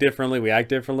all think differently, we act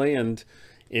differently, and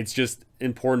it's just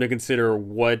important to consider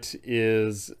what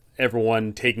is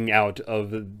everyone taking out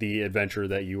of the adventure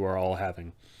that you are all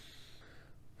having.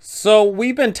 So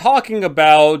we've been talking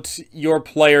about your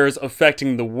players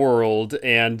affecting the world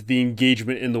and the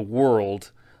engagement in the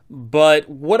world, but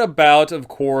what about, of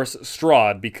course,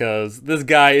 Strahd? Because this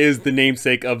guy is the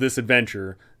namesake of this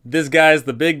adventure. This guy's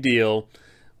the big deal.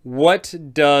 What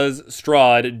does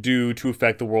Strahd do to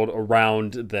affect the world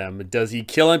around them? Does he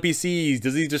kill NPCs?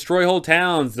 Does he destroy whole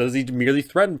towns? Does he merely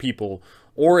threaten people?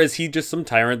 Or is he just some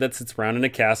tyrant that sits around in a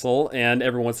castle and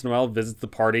every once in a while visits the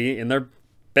party in their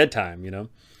bedtime, you know?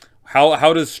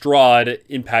 How does Strahd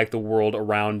impact the world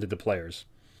around the players?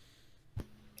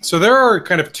 So there are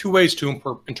kind of two ways to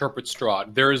interpret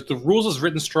Strahd. There is the rules as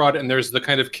written Strahd, and there's the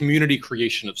kind of community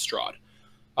creation of Strahd.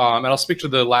 And I'll speak to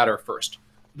the latter first.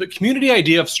 The community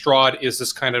idea of Strahd is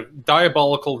this kind of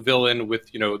diabolical villain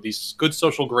with, you know, these good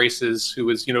social graces who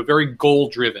is, you know, very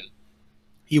goal-driven.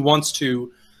 He wants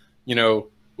to, you know,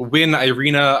 win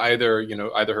Ireena,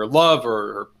 either her love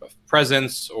or her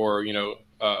presence, or, you know,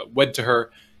 wed to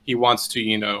her. He wants to,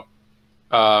 you know,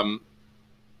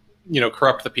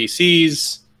 corrupt the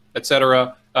PCs,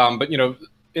 etc. But, you know,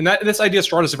 in this idea,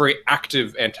 Strahd is a very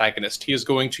active antagonist. He is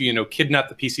going to, you know, kidnap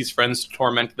the PC's friends to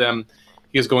torment them.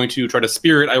 He is going to try to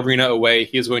spirit Ireena away.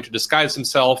 He is going to disguise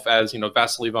himself as, you know,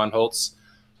 Vasily von Holtz.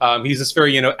 He's this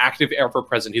very, you know, active,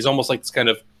 ever-present. He's almost like this kind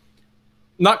of,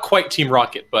 not quite Team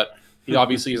Rocket, but he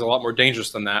obviously is a lot more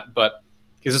dangerous than that. But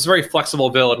he's this very flexible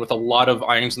villain with a lot of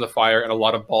irons in the fire and a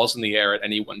lot of balls in the air at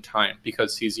any one time,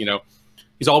 because he's, you know,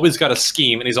 he's always got a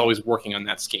scheme and he's always working on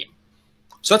that scheme.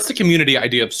 So that's the community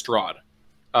idea of Strahd.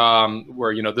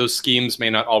 Where, you know, those schemes may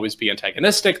not always be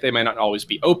antagonistic, they may not always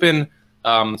be open.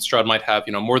 Strahd might have,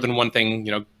 you know, more than one thing,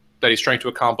 you know, that he's trying to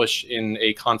accomplish in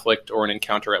a conflict or an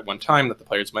encounter at one time that the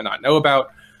players might not know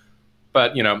about.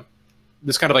 But, you know,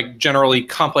 this kind of like generally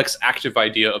complex active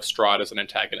idea of Strahd as an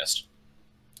antagonist.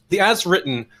 The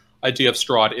as-written idea of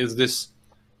Strahd is this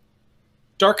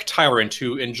dark tyrant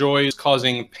who enjoys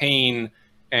causing pain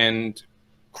and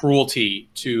cruelty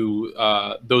to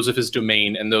those of his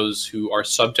domain and those who are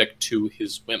subject to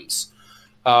his whims.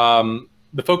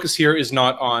 The focus here is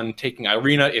not on taking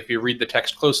Ireena. If you read the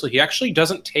text closely, he actually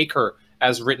doesn't take her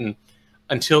as written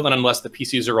until and unless the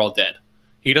PCs are all dead.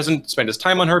 He doesn't spend his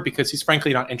time on her because he's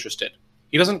frankly not interested.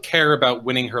 He doesn't care about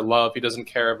winning her love. He doesn't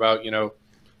care about, you know,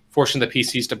 forcing the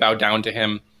PCs to bow down to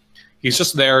him. He's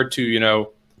just there to, you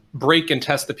know, break and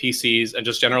test the PCs and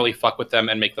just generally fuck with them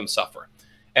and make them suffer.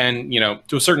 And, you know,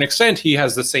 to a certain extent, he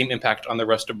has the same impact on the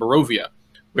rest of Barovia,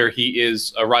 where he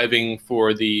is arriving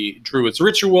for the Druid's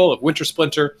ritual of Winter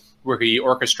Splinter, where he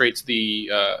orchestrates the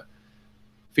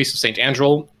Feast of St.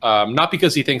 Andrel, not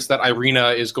because he thinks that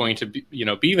Ireena is going to be, you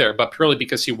know, be there, but purely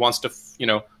because he wants to, you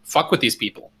know, fuck with these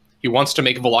people. He wants to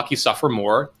make Vallaki suffer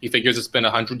more. He figures it's been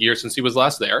 100 years since he was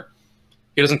last there.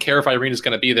 He doesn't care if Ireena is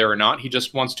going to be there or not. He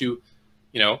just wants to,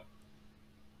 you know,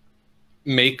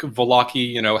 make Vallaki,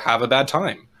 you know, have a bad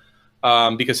time,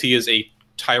 because he is a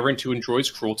tyrant who enjoys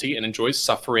cruelty and enjoys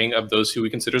suffering of those who he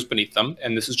considers beneath them.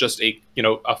 And this is just a, you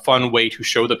know, a fun way to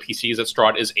show the PCs that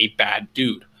Strahd is a bad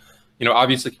dude. You know,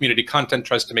 obviously community content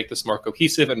tries to make this more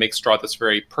cohesive and make Strahd this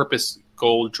very purpose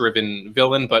goal driven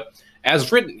villain, but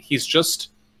as written, he's just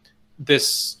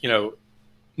this, you know,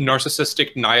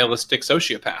 narcissistic, nihilistic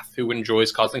sociopath who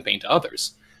enjoys causing pain to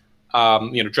others,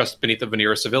 you know, just beneath the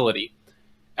veneer of civility.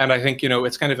 And I think, you know,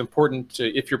 it's kind of important to,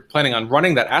 if you're planning on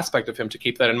running that aspect of him, to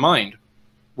keep that in mind,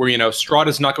 where, you know, Strahd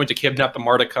is not going to kidnap the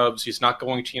Marta Cubs. He's not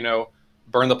going to, you know,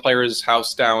 burn the player's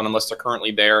house down unless they're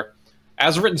currently there.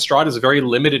 As written, Strahd is very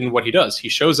limited in what he does. He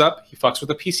shows up, he fucks with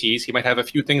the PCs, he might have a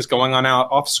few things going on out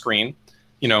off screen.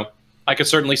 You know, I could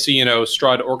certainly see, you know,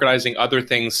 Strahd organizing other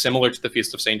things similar to the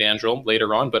Feast of St. Andrel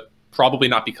later on, but probably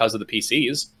not because of the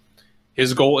PCs.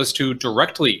 His goal is to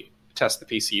directly test the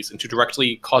PCs and to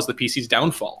directly cause the PC's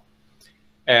downfall.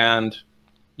 And,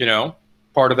 you know,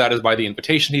 part of that is by the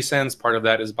invitation he sends. Part of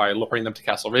that is by luring them to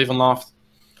Castle Ravenloft.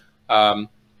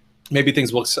 Maybe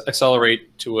things will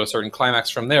accelerate to a certain climax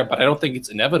from there, but I don't think it's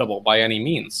inevitable by any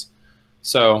means.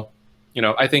 So, you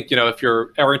know, I think, you know, if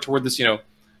you're erring toward this, you know,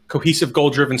 cohesive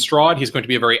goal-driven Strahd, he's going to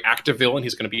be a very active villain.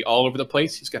 He's going to be all over the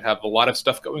place. He's going to have a lot of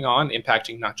stuff going on,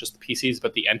 impacting not just the PCs,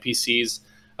 but the NPCs,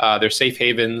 their safe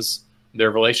havens,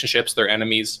 their relationships, their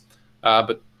enemies.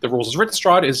 But the rules as written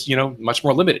Strahd is, you know, much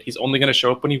more limited. He's only going to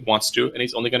show up when he wants to, and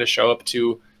he's only going to show up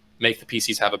to make the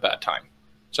PCs have a bad time.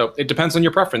 So it depends on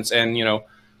your preference and, you know,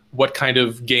 what kind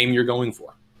of game you're going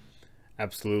for.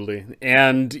 Absolutely.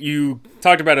 And you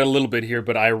talked about it a little bit here,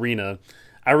 but Ireena.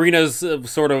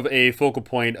 Ireena's sort of a focal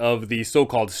point of the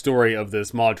so-called story of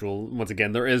this module. Once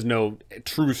again, there is no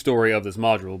true story of this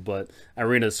module, but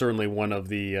Ireena is certainly one of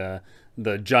the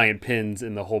giant pins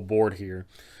in the whole board here.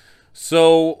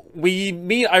 So we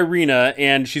meet Ireena,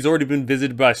 and she's already been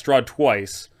visited by Strahd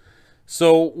twice.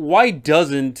 So why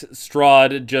doesn't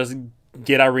Strahd just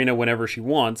get Ireena whenever she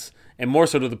wants? And more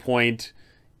so to the point,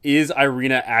 is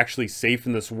Ireena actually safe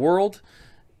in this world?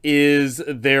 Is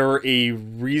there a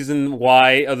reason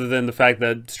why, other than the fact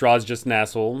that Strahd's just an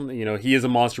asshole? You know, he is a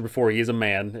monster before he is a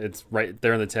man. It's right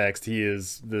there in the text. He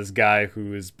is this guy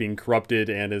who is being corrupted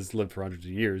and has lived for hundreds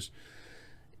of years.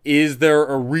 Is there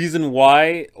a reason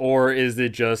why, or is it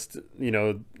just, you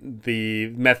know, the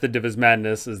method of his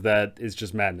madness is that it's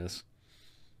just madness?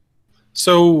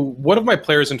 So one of my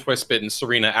players in Twist Bit,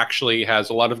 Serena, actually has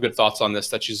a lot of good thoughts on this,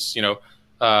 that she's, you know,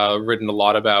 written a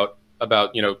lot about,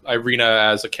 you know,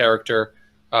 Ireena as a character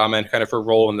and kind of her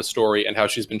role in the story and how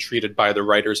she's been treated by the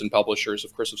writers and publishers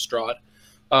of Curse of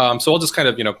Strahd. So I'll just kind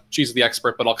of, you know, she's the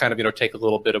expert, but I'll kind of, you know, take a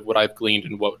little bit of what I've gleaned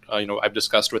and what, you know, I've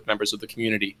discussed with members of the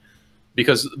community.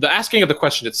 Because the asking of the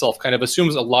question itself kind of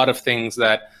assumes a lot of things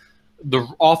that the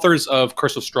authors of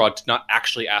Curse of Strahd did not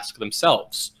actually ask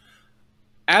themselves.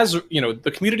 As, you know,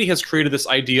 the community has created this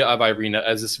idea of Ireena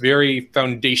as this very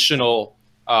foundational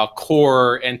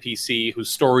core NPC whose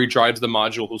story drives the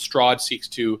module, who Strahd seeks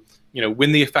to,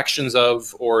 win the affections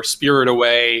of, or spirit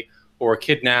away, or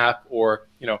kidnap, or,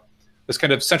 this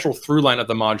kind of central through line of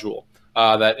the module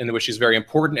that in which she's very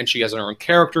important, and she has her own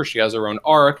character, she has her own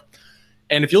arc.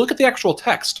 And if you look at the actual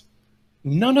text,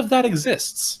 none of that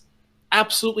exists.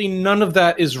 Absolutely none of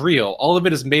that is real. All of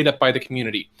it is made up by the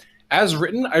community. As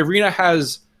written, Ireena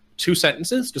has 2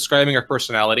 sentences describing her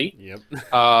personality. Yep.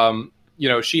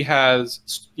 She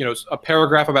has, a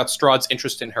paragraph about Strahd's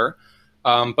interest in her.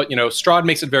 But, Strahd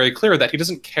makes it very clear that he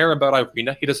doesn't care about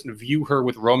Ireena. He doesn't view her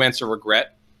with romance or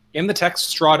regret. In the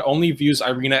text, Strahd only views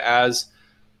Ireena as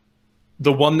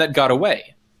the one that got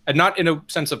away. And not in a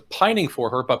sense of pining for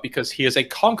her, but because he is a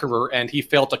conqueror and he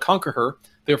failed to conquer her.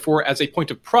 Therefore, as a point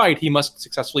of pride, he must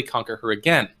successfully conquer her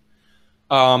again.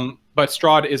 But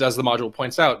Strahd is, as the module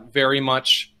points out, very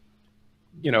much,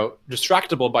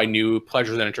 distractible by new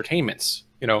pleasures and entertainments.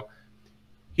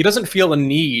 He doesn't feel a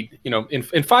need, in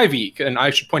 5e, and I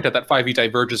should point out that 5e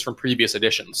diverges from previous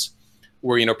editions,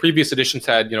 where, previous editions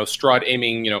had, Strahd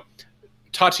aiming,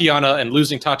 Tatiana, and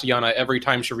losing Tatiana every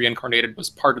time she reincarnated was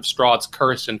part of Strahd's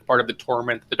curse and part of the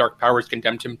torment that the Dark Powers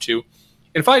condemned him to.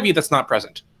 In 5e, that's not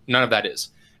present. None of that is.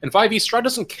 In 5e, Strahd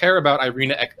doesn't care about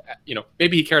Ireena,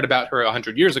 maybe he cared about her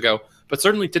 100 years ago, but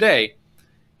certainly today,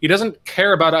 he doesn't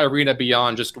care about Ireena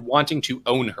beyond just wanting to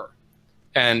own her.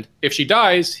 And if she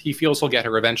dies, he feels he'll get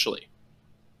her eventually.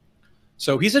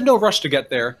 So he's in no rush to get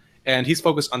there, and he's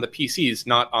focused on the PCs,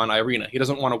 not on Ireena. He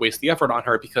doesn't want to waste the effort on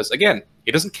her because, again,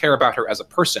 he doesn't care about her as a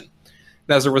person.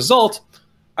 And as a result,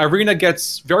 Ireena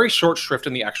gets very short shrift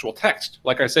in the actual text.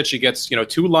 Like I said, she gets,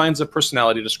 2 lines of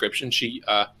personality description. She,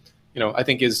 I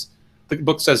think the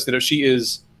book says that she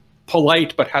is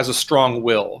polite but has a strong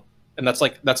will. And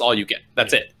that's all you get.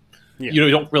 That's it. Yeah.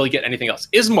 You don't really get anything else.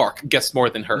 Ismark gets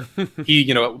more than her. He,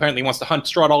 apparently wants to hunt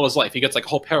Strahd all his life. He gets like a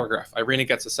whole paragraph. Ireena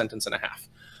gets a sentence and a half.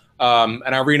 And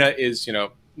Ireena is,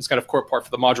 this kind of core part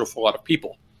for the module for a lot of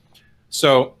people.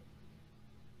 So,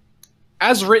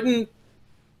 as written,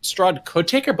 Strahd could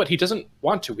take her, but he doesn't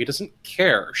want to. He doesn't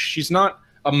care. She's not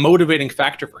a motivating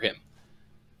factor for him.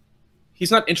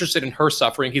 He's not interested in her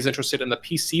suffering. He's interested in the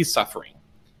PC's suffering.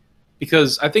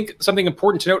 Because I think something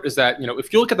important to note is that,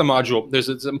 if you look at the module, there's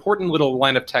this important little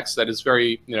line of text that is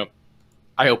very,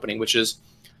 eye-opening, which is,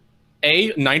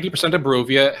 A, 90% of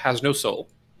Barovia has no soul,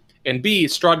 and B,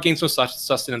 Strahd gains no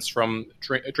sustenance from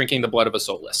drinking the blood of a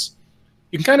soulless.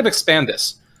 You can kind of expand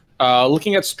this.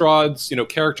 Looking at Strahd's,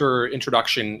 character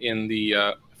introduction in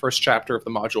the first chapter of the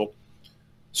module,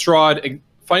 Strahd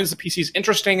finds the PCs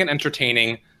interesting and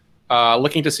entertaining,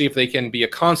 looking to see if they can be a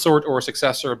consort or a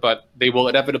successor, but they will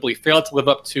inevitably fail to live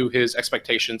up to his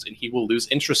expectations, and he will lose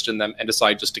interest in them and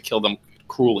decide just to kill them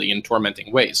cruelly in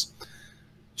tormenting ways.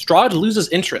 Strahd loses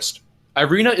interest.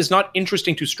 Ireena is not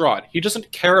interesting to Strahd. He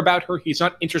doesn't care about her. He's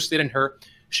not interested in her.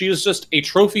 She is just a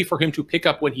trophy for him to pick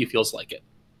up when he feels like it.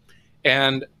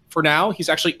 And for now, he's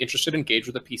actually interested and engaged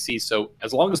with the PC, so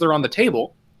as long as they're on the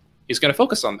table, he's going to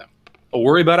focus on them. He'll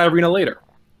worry about Ireena later.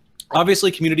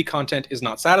 Obviously, community content is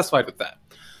not satisfied with that.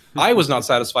 I was not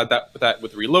satisfied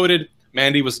with Reloaded.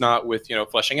 Mandy was not with,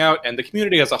 Fleshing Out. And the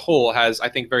community as a whole has, I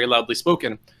think, very loudly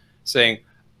spoken, saying,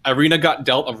 Ireena got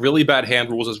dealt a really bad hand,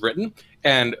 rules as written,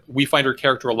 and we find her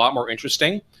character a lot more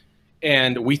interesting,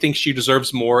 and we think she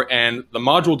deserves more, and the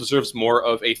module deserves more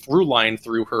of a through line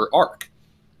through her arc.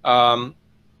 And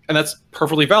that's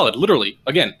perfectly valid, literally.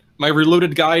 Again, my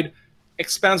Reloaded guide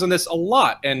expands on this a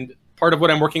lot, and part of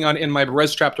what I'm working on in my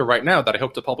Res chapter right now that I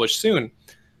hope to publish soon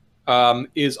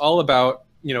is all about,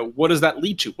 what does that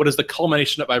lead to? What is the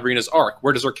culmination of Ireena's arc?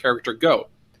 Where does her character go?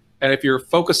 And if you're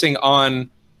focusing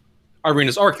on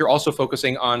Ireena's arc, you're also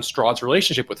focusing on Strahd's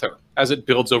relationship with her as it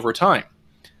builds over time.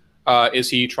 Is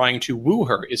he trying to woo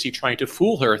her? Is he trying to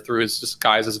fool her through his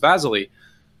disguise as Vasily?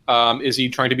 Is he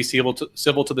trying to be civil to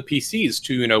the PCs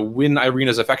to, win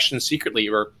Ireena's affection secretly?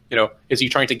 Or, is he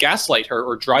trying to gaslight her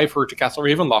or drive her to Castle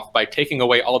Ravenloft by taking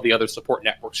away all of the other support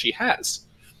networks she has?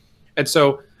 And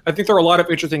so I think there are a lot of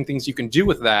interesting things you can do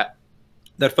with that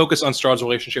focus on Strahd's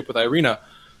relationship with Ireena.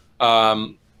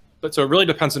 But so it really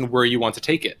depends on where you want to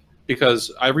take it.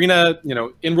 Because Ireena,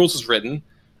 in rules as written,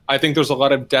 I think there's a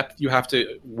lot of depth you have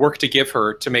to work to give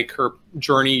her to make her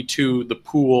journey to the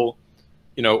pool,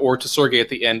 or to Sergei at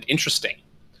the end interesting,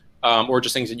 or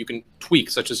just things that you can tweak,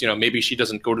 such as, maybe she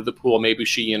doesn't go to the pool, maybe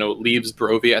she, leaves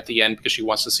Barovia at the end because she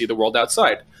wants to see the world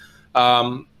outside.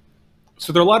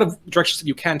 So there are a lot of directions that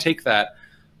you can take that,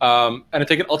 and I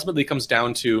think it ultimately comes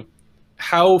down to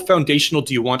how foundational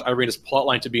do you want Ireena's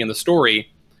plotline to be in the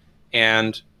story,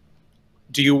 and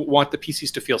do you want the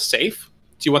PCs to feel safe?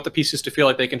 Do you want the PCs to feel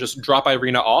like they can just drop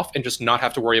Ireena off and just not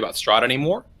have to worry about Strahd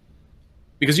anymore?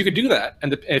 Because you could do that,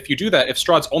 and if you do that, if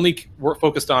Strahd's only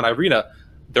focused on Ireena,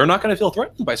 they're not going to feel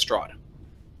threatened by Strahd.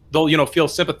 They'll, feel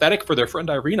sympathetic for their friend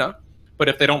Ireena, but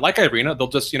if they don't like Ireena, they'll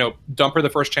just, dump her the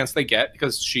first chance they get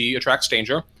because she attracts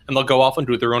danger, and they'll go off and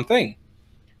do their own thing.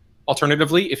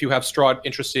 Alternatively, if you have Strahd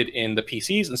interested in the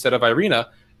PCs instead of Ireena,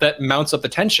 that mounts up the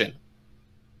tension.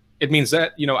 It means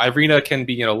that, Ireena can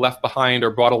be, left behind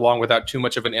or brought along without too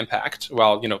much of an impact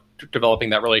while, developing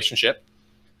that relationship.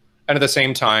 And at the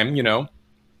same time,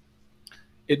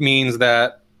 it means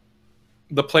that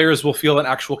the players will feel an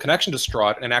actual connection to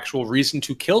Strahd, an actual reason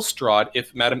to kill Strahd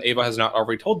if Madame Eva has not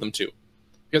already told them to.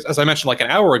 Because as I mentioned like an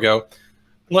hour ago,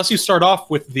 unless you start off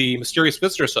with the Mysterious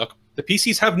Visitor's Hook, the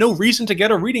PCs have no reason to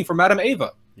get a reading from Madame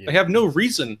Eva. Yeah. They have no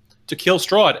reason to kill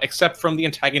Strahd except from the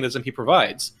antagonism he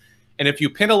provides. And if you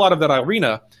pin a lot of that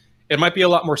Ireena, it might be a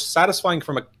lot more satisfying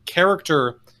from a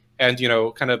character and,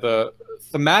 kind of a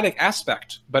thematic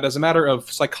aspect. But as a matter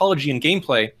of psychology and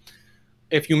gameplay,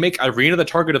 if you make Ireena the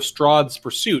target of Strahd's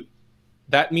pursuit,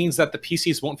 that means that the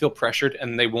PCs won't feel pressured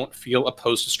and they won't feel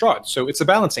opposed to Strahd. So it's a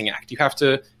balancing act. You have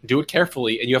to do it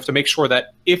carefully, and you have to make sure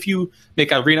that if you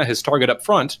make Ireena his target up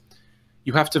front,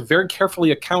 you have to very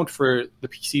carefully account for the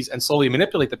PCs and slowly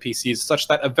manipulate the PCs such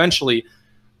that eventually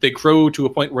they grow to a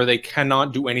point where they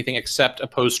cannot do anything except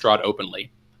oppose Strahd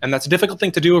openly. And that's a difficult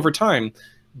thing to do over time,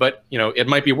 but it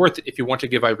might be worth it if you want to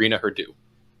give Ireena her due.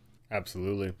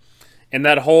 Absolutely. And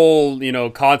that whole,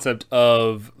 concept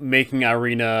of making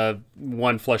Ireena,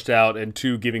 one, fleshed out, and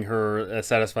two, giving her a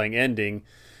satisfying ending,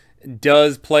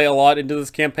 does play a lot into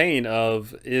this campaign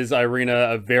of, is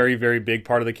Ireena a very, very big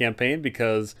part of the campaign?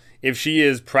 Because if she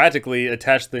is practically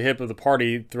attached to the hip of the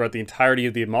party throughout the entirety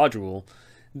of the module,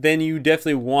 then you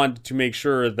definitely want to make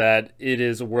sure that it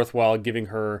is worthwhile giving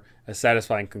her a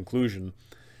satisfying conclusion.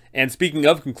 And speaking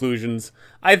of conclusions,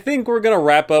 I think we're going to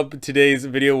wrap up today's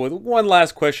video with one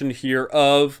last question here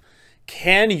of,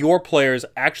 can your players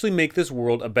actually make this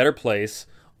world a better place,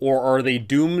 or are they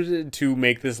doomed to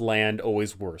make this land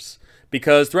always worse?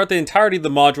 Because throughout the entirety of the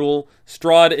module,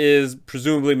 Strahd is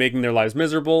presumably making their lives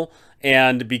miserable,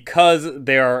 and because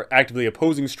they are actively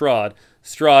opposing Strahd,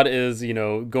 Strahd is,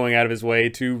 going out of his way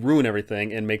to ruin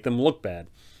everything and make them look bad.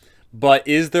 But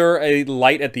is there a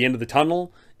light at the end of the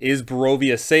tunnel? Is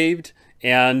Barovia saved?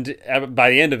 And by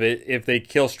the end of it, if they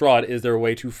kill Strahd, is there a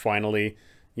way to finally,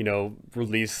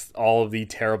 release all of the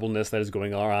terribleness that is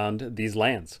going around these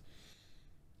lands?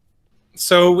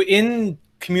 So in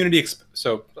community,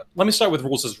 so let me start with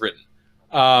rules as written.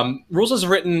 Rules as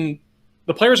written,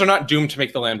 the players are not doomed to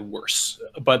make the land worse,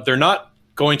 but they're not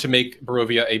going to make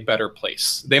Barovia a better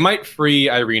place. They might free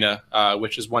Ireena,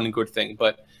 which is one good thing,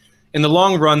 but in the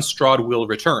long run, Strahd will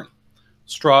return.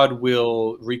 Strahd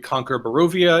will reconquer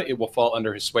Barovia. It will fall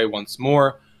under his sway once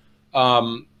more.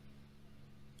 And,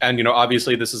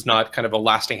 obviously this is not kind of a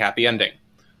lasting happy ending.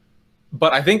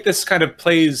 But I think this kind of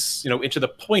plays, into the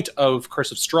point of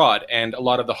Curse of Strahd and a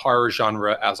lot of the horror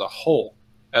genre as a whole,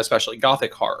 especially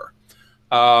Gothic horror.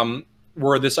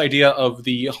 Where this idea of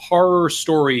the horror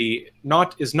story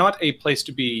is not a place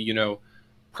to be,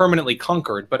 permanently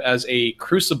conquered, but as a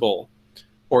crucible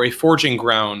or a forging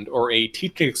ground or a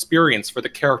teaching experience for the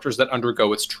characters that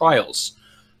undergo its trials.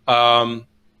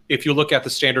 If you look at the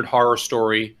standard horror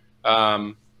story,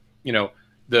 the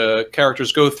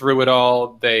characters go through it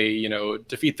all. They,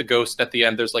 defeat the ghost at the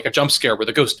end. There's like a jump scare where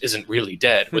the ghost isn't really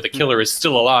dead, where the killer is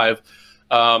still alive.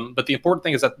 But the important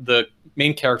thing is that the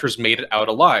main characters made it out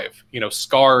alive,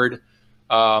 scarred,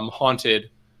 haunted,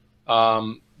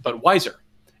 but wiser.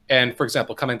 And for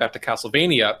example, coming back to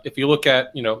Castlevania, if you look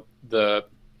at,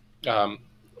 the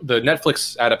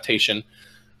Netflix adaptation,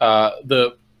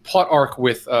 the plot arc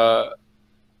with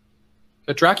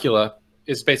Dracula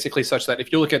is basically such that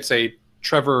if you look at, say,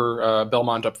 Trevor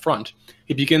Belmont up front,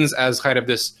 he begins as kind of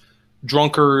this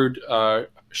drunkard,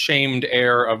 shamed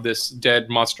heir of this dead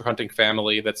monster hunting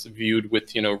family that's viewed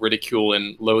with, ridicule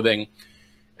and loathing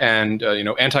and,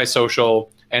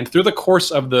 antisocial. And through the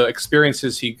course of the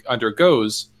experiences he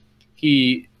undergoes,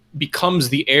 he becomes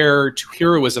the heir to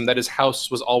heroism that his house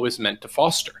was always meant to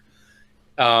foster.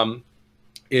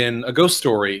 In a ghost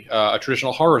story, a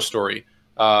traditional horror story,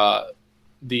 I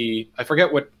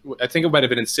forget what, I think it might have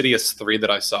been Insidious 3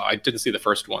 that I saw. I didn't see the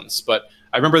first ones, but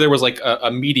I remember there was like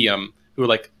a medium who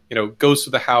goes to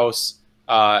the house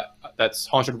that's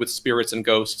haunted with spirits and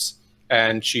ghosts,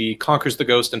 and she conquers the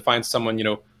ghost and finds someone,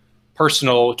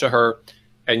 personal to her.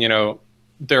 And,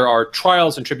 there are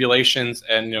trials and tribulations,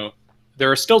 and, there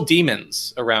are still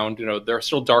demons around, there are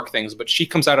still dark things, but she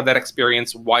comes out of that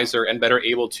experience wiser and better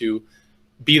able to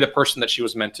be the person that she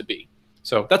was meant to be.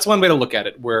 So that's one way to look at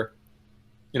it, where,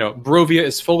 Barovia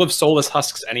is full of soulless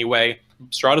husks anyway.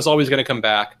 Strahd is always going to come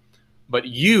back, but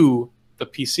you, the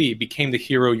PC, became the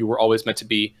hero you were always meant to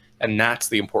be, and that's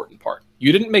the important part.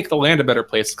 You didn't make the land a better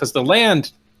place, because the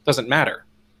land doesn't matter.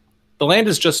 The land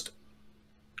is just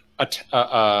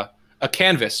a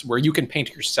canvas where you can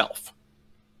paint yourself.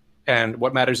 And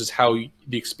what matters is how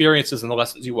the experiences and the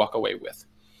lessons you walk away with.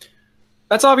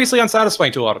 That's obviously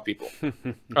unsatisfying to a lot of people.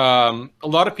 A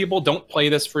lot of people don't play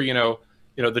this for,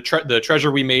 the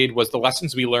treasure we made was the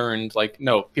lessons we learned. Like,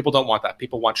 no, people don't want that.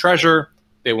 People want treasure.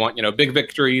 They want, big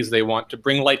victories. They want to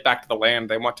bring light back to the land.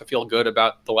 They want to feel good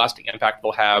about the lasting impact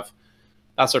they'll have,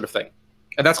 that sort of thing.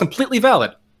 And that's completely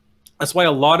valid. That's why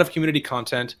a lot of community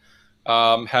content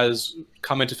has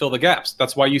come in to fill the gaps.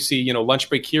 That's why you see, lunch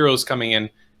break heroes coming in,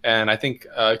 and I think,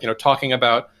 talking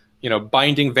about,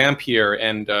 binding Vampire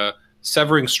and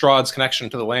severing Strahd's connection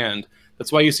to the land.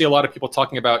 That's why you see a lot of people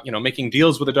talking about, making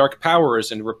deals with the dark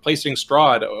powers and replacing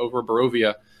Strahd over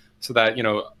Barovia so that,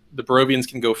 the Barovians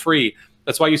can go free.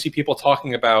 That's why you see people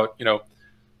talking about,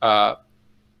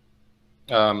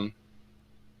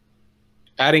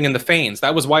 adding in the Fanes.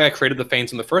 That was why I created the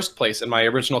Fanes in the first place in my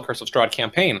original Curse of Strahd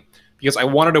campaign, because I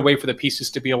wanted a way for the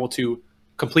PCs to be able to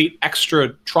complete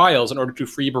extra trials in order to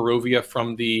free Barovia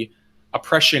from the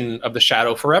oppression of the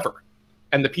Shadow forever.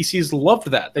 And the PCs loved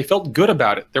that. They felt good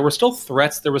about it. There were still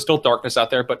threats, there was still darkness out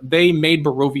there, but they made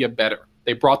Barovia better.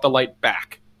 They brought the light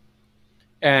back.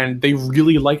 And they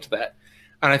really liked that.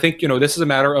 And I think, this is a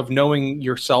matter of knowing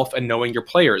yourself and knowing your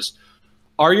players.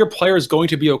 Are your players going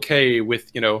to be okay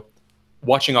with,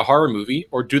 watching a horror movie,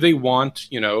 or do they want,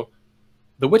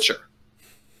 The Witcher,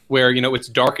 where, it's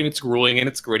dark and it's grueling and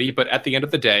it's gritty, but at the end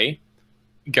of the day,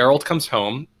 Geralt comes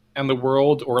home and the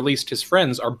world, or at least his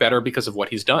friends, are better because of what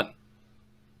he's done.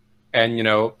 And,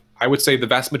 I would say the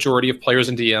vast majority of players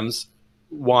and DMs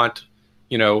want,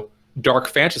 dark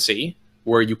fantasy,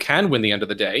 where you can win the end of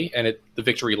the day and the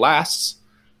victory lasts,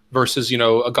 versus,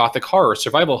 a gothic horror,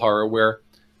 survival horror, where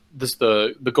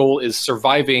the goal is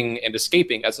surviving and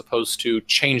escaping as opposed to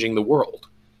changing the world.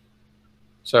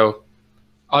 So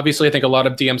obviously I think a lot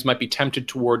of DMs might be tempted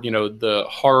toward, the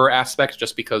horror aspect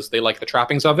just because they like the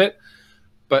trappings of it.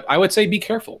 But I would say be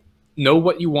careful. Know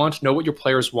what you want, know what your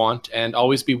players want, and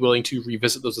always be willing to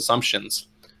revisit those assumptions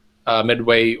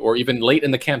midway or even late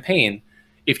in the campaign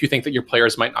if you think that your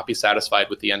players might not be satisfied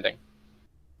with the ending.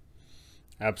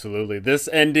 Absolutely. This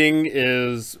ending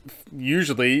is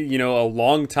usually, a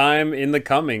long time in the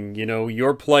coming.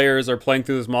 Your players are playing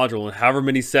through this module, and however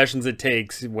many sessions it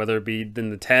takes, whether it be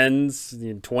in the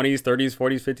 10s, 20s, 30s,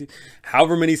 40s, 50s,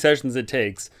 however many sessions it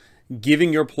takes,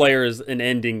 giving your players an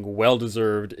ending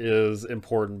well-deserved is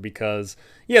important, because,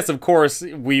 yes, of course,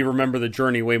 we remember the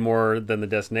journey way more than the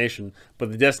destination,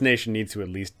 but the destination needs to at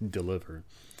least deliver.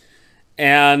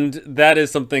 And that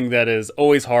is something that is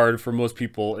always hard for most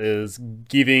people, is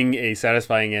giving a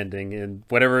satisfying ending. And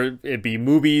whatever it be,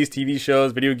 movies, TV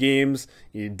shows, video games,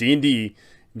 D&D,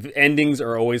 endings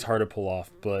are always hard to pull off.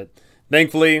 But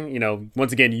thankfully,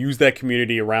 once again, use that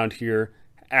community around here.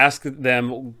 Ask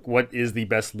them what is the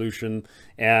best solution.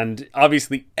 And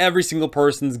obviously, every single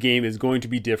person's game is going to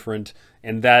be different.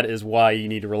 And that is why you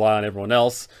need to rely on everyone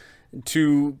else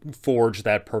to forge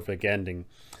that perfect ending.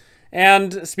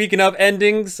 And speaking of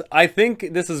endings, I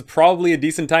think this is probably a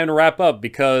decent time to wrap up,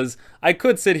 because I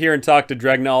could sit here and talk to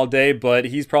Dragna all day, but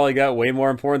he's probably got way more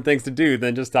important things to do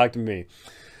than just talk to me.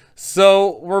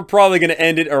 So we're probably going to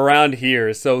end it around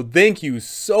here. So thank you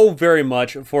so very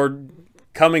much for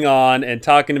coming on and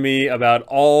talking to me about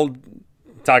all this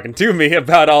Curse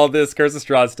of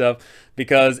Strahd stuff,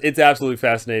 because it's absolutely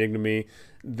fascinating to me.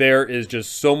 There is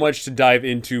just so much to dive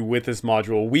into with this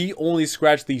module. We only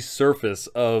scratched the surface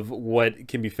of what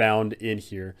can be found in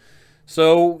here.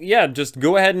 So yeah, just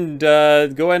go ahead and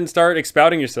start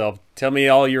expounding yourself. Tell me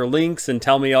all your links and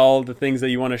tell me all the things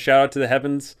that you want to shout out to the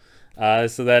heavens,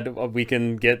 so that we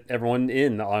can get everyone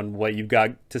in on what you've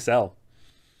got to sell.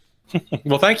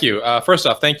 Well, thank you. First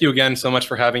off, thank you again so much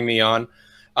for having me on.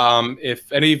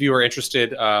 If any of you are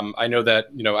interested, I know that,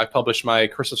 I published my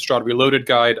Curse of Strahd Reloaded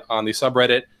guide on the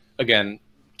subreddit. Again,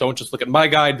 don't just look at my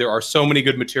guide. There are so many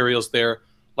good materials there.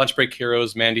 Lunch Break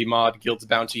Heroes, Mandy Mod, Guild's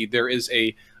Bounty. There is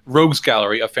a rogues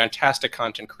gallery of fantastic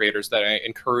content creators that I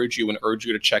encourage you and urge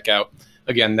you to check out.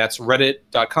 Again, that's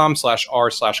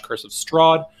reddit.com/r/Curse of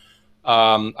Strahd.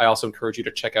 I also encourage you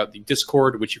to check out the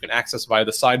Discord, which you can access via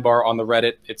the sidebar on the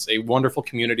Reddit. It's a wonderful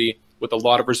community with a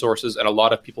lot of resources and a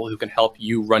lot of people who can help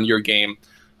you run your game.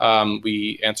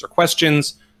 We answer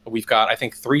questions. We've got, I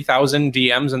think, 3,000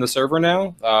 DMs in the server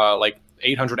now, like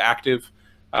 800 active,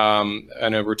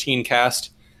 and a routine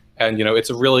cast. And, you know, it's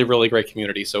a really, really great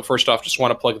community. So first off, just want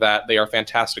to plug that. They are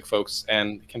fantastic folks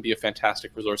and can be a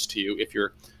fantastic resource to you if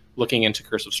you're looking into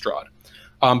Curse of Strahd.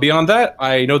 Beyond that,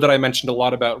 I know that I mentioned a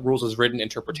lot about rules as written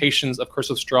interpretations of Curse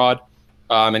of Strahd,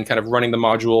 and kind of running the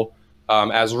module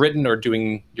as written, or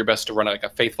doing your best to run like a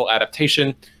faithful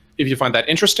adaptation. If you find that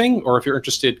interesting, or if you're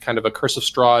interested kind of a Curse of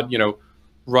Strahd, you know,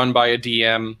 run by a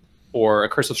DM, or a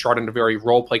Curse of Strahd in a very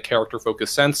roleplay character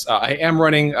focused sense, I am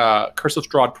running Curse of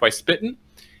Strahd Twice Bitten.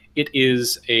 It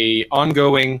is a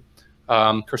ongoing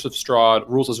Curse of Strahd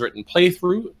rules as written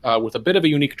playthrough with a bit of a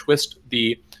unique twist.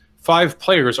 The 5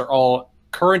 players are all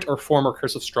current or former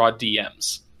Curse of Strahd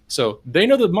DMs. So they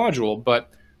know the module,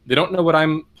 but they don't know what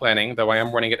I'm planning, though I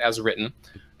am running it as written,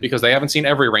 because they haven't seen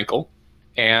every wrinkle.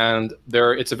 And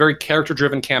it's a very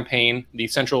character-driven campaign. The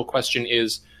central question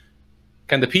is,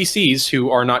 can the PCs, who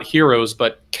are not heroes,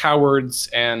 but cowards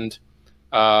and,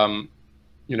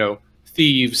 you know,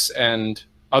 thieves and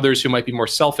others who might be more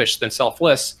selfish than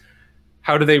selfless,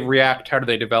 how do they react, how do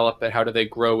they develop, and how do they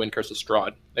grow in Curse of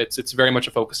Strahd? It's very much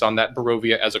a focus on that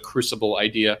Barovia as a crucible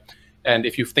idea. And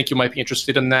if you think you might be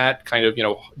interested in that kind of, you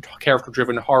know,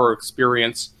 character-driven horror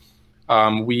experience,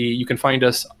 you can find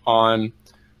us on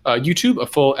YouTube. A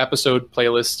full episode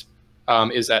playlist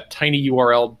is at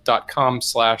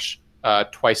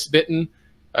tinyurl.com/twicebitten.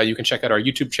 You can check out our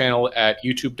YouTube channel at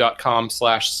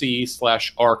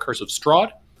youtube.com/c/r Curse of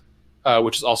Strahd.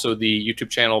 Which is also the YouTube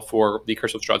channel for the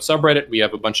Curse of Strahd subreddit. We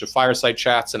have a bunch of fireside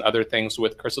chats and other things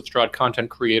with Curse of Strahd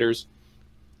content creators.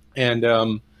 And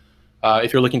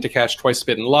if you're looking to catch Twice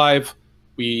Bitten live,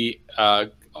 we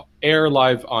air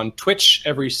live on Twitch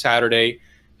every Saturday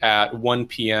at 1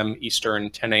 p.m. Eastern,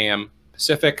 10 a.m.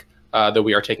 Pacific, though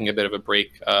we are taking a bit of a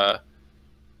break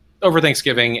over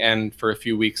Thanksgiving and for a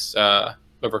few weeks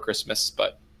over Christmas.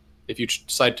 But if you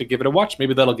decide to give it a watch,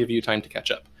 maybe that'll give you time to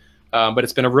catch up. But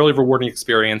it's been a really rewarding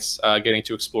experience getting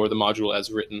to explore the module as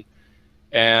written.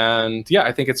 And yeah,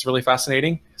 I think it's really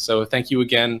fascinating. So thank you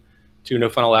again to No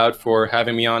Fun Allowed for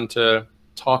having me on to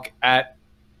talk at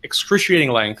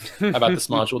excruciating length about this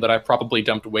module that I've probably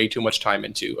dumped way too much time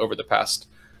into over the past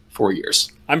 4 years.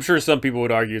 I'm sure some people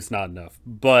would argue it's not enough,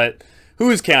 but who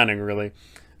is counting, really?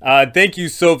 Thank you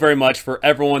so very much for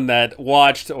everyone that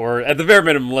watched, or at the very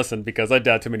minimum listened, because I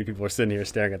doubt too many people are sitting here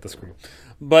staring at the screen.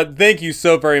 But thank you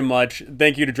so very much.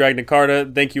 Thank you to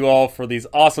DragnaCarta. Thank you all for these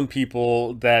awesome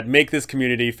people that make this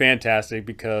community fantastic,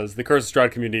 because the Curse of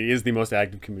Strahd community is the most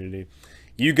active community.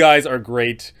 You guys are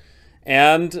great.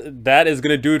 And that is going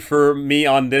to do it for me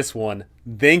on this one.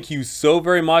 Thank you so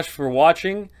very much for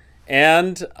watching,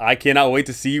 and I cannot wait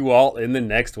to see you all in the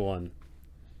next one.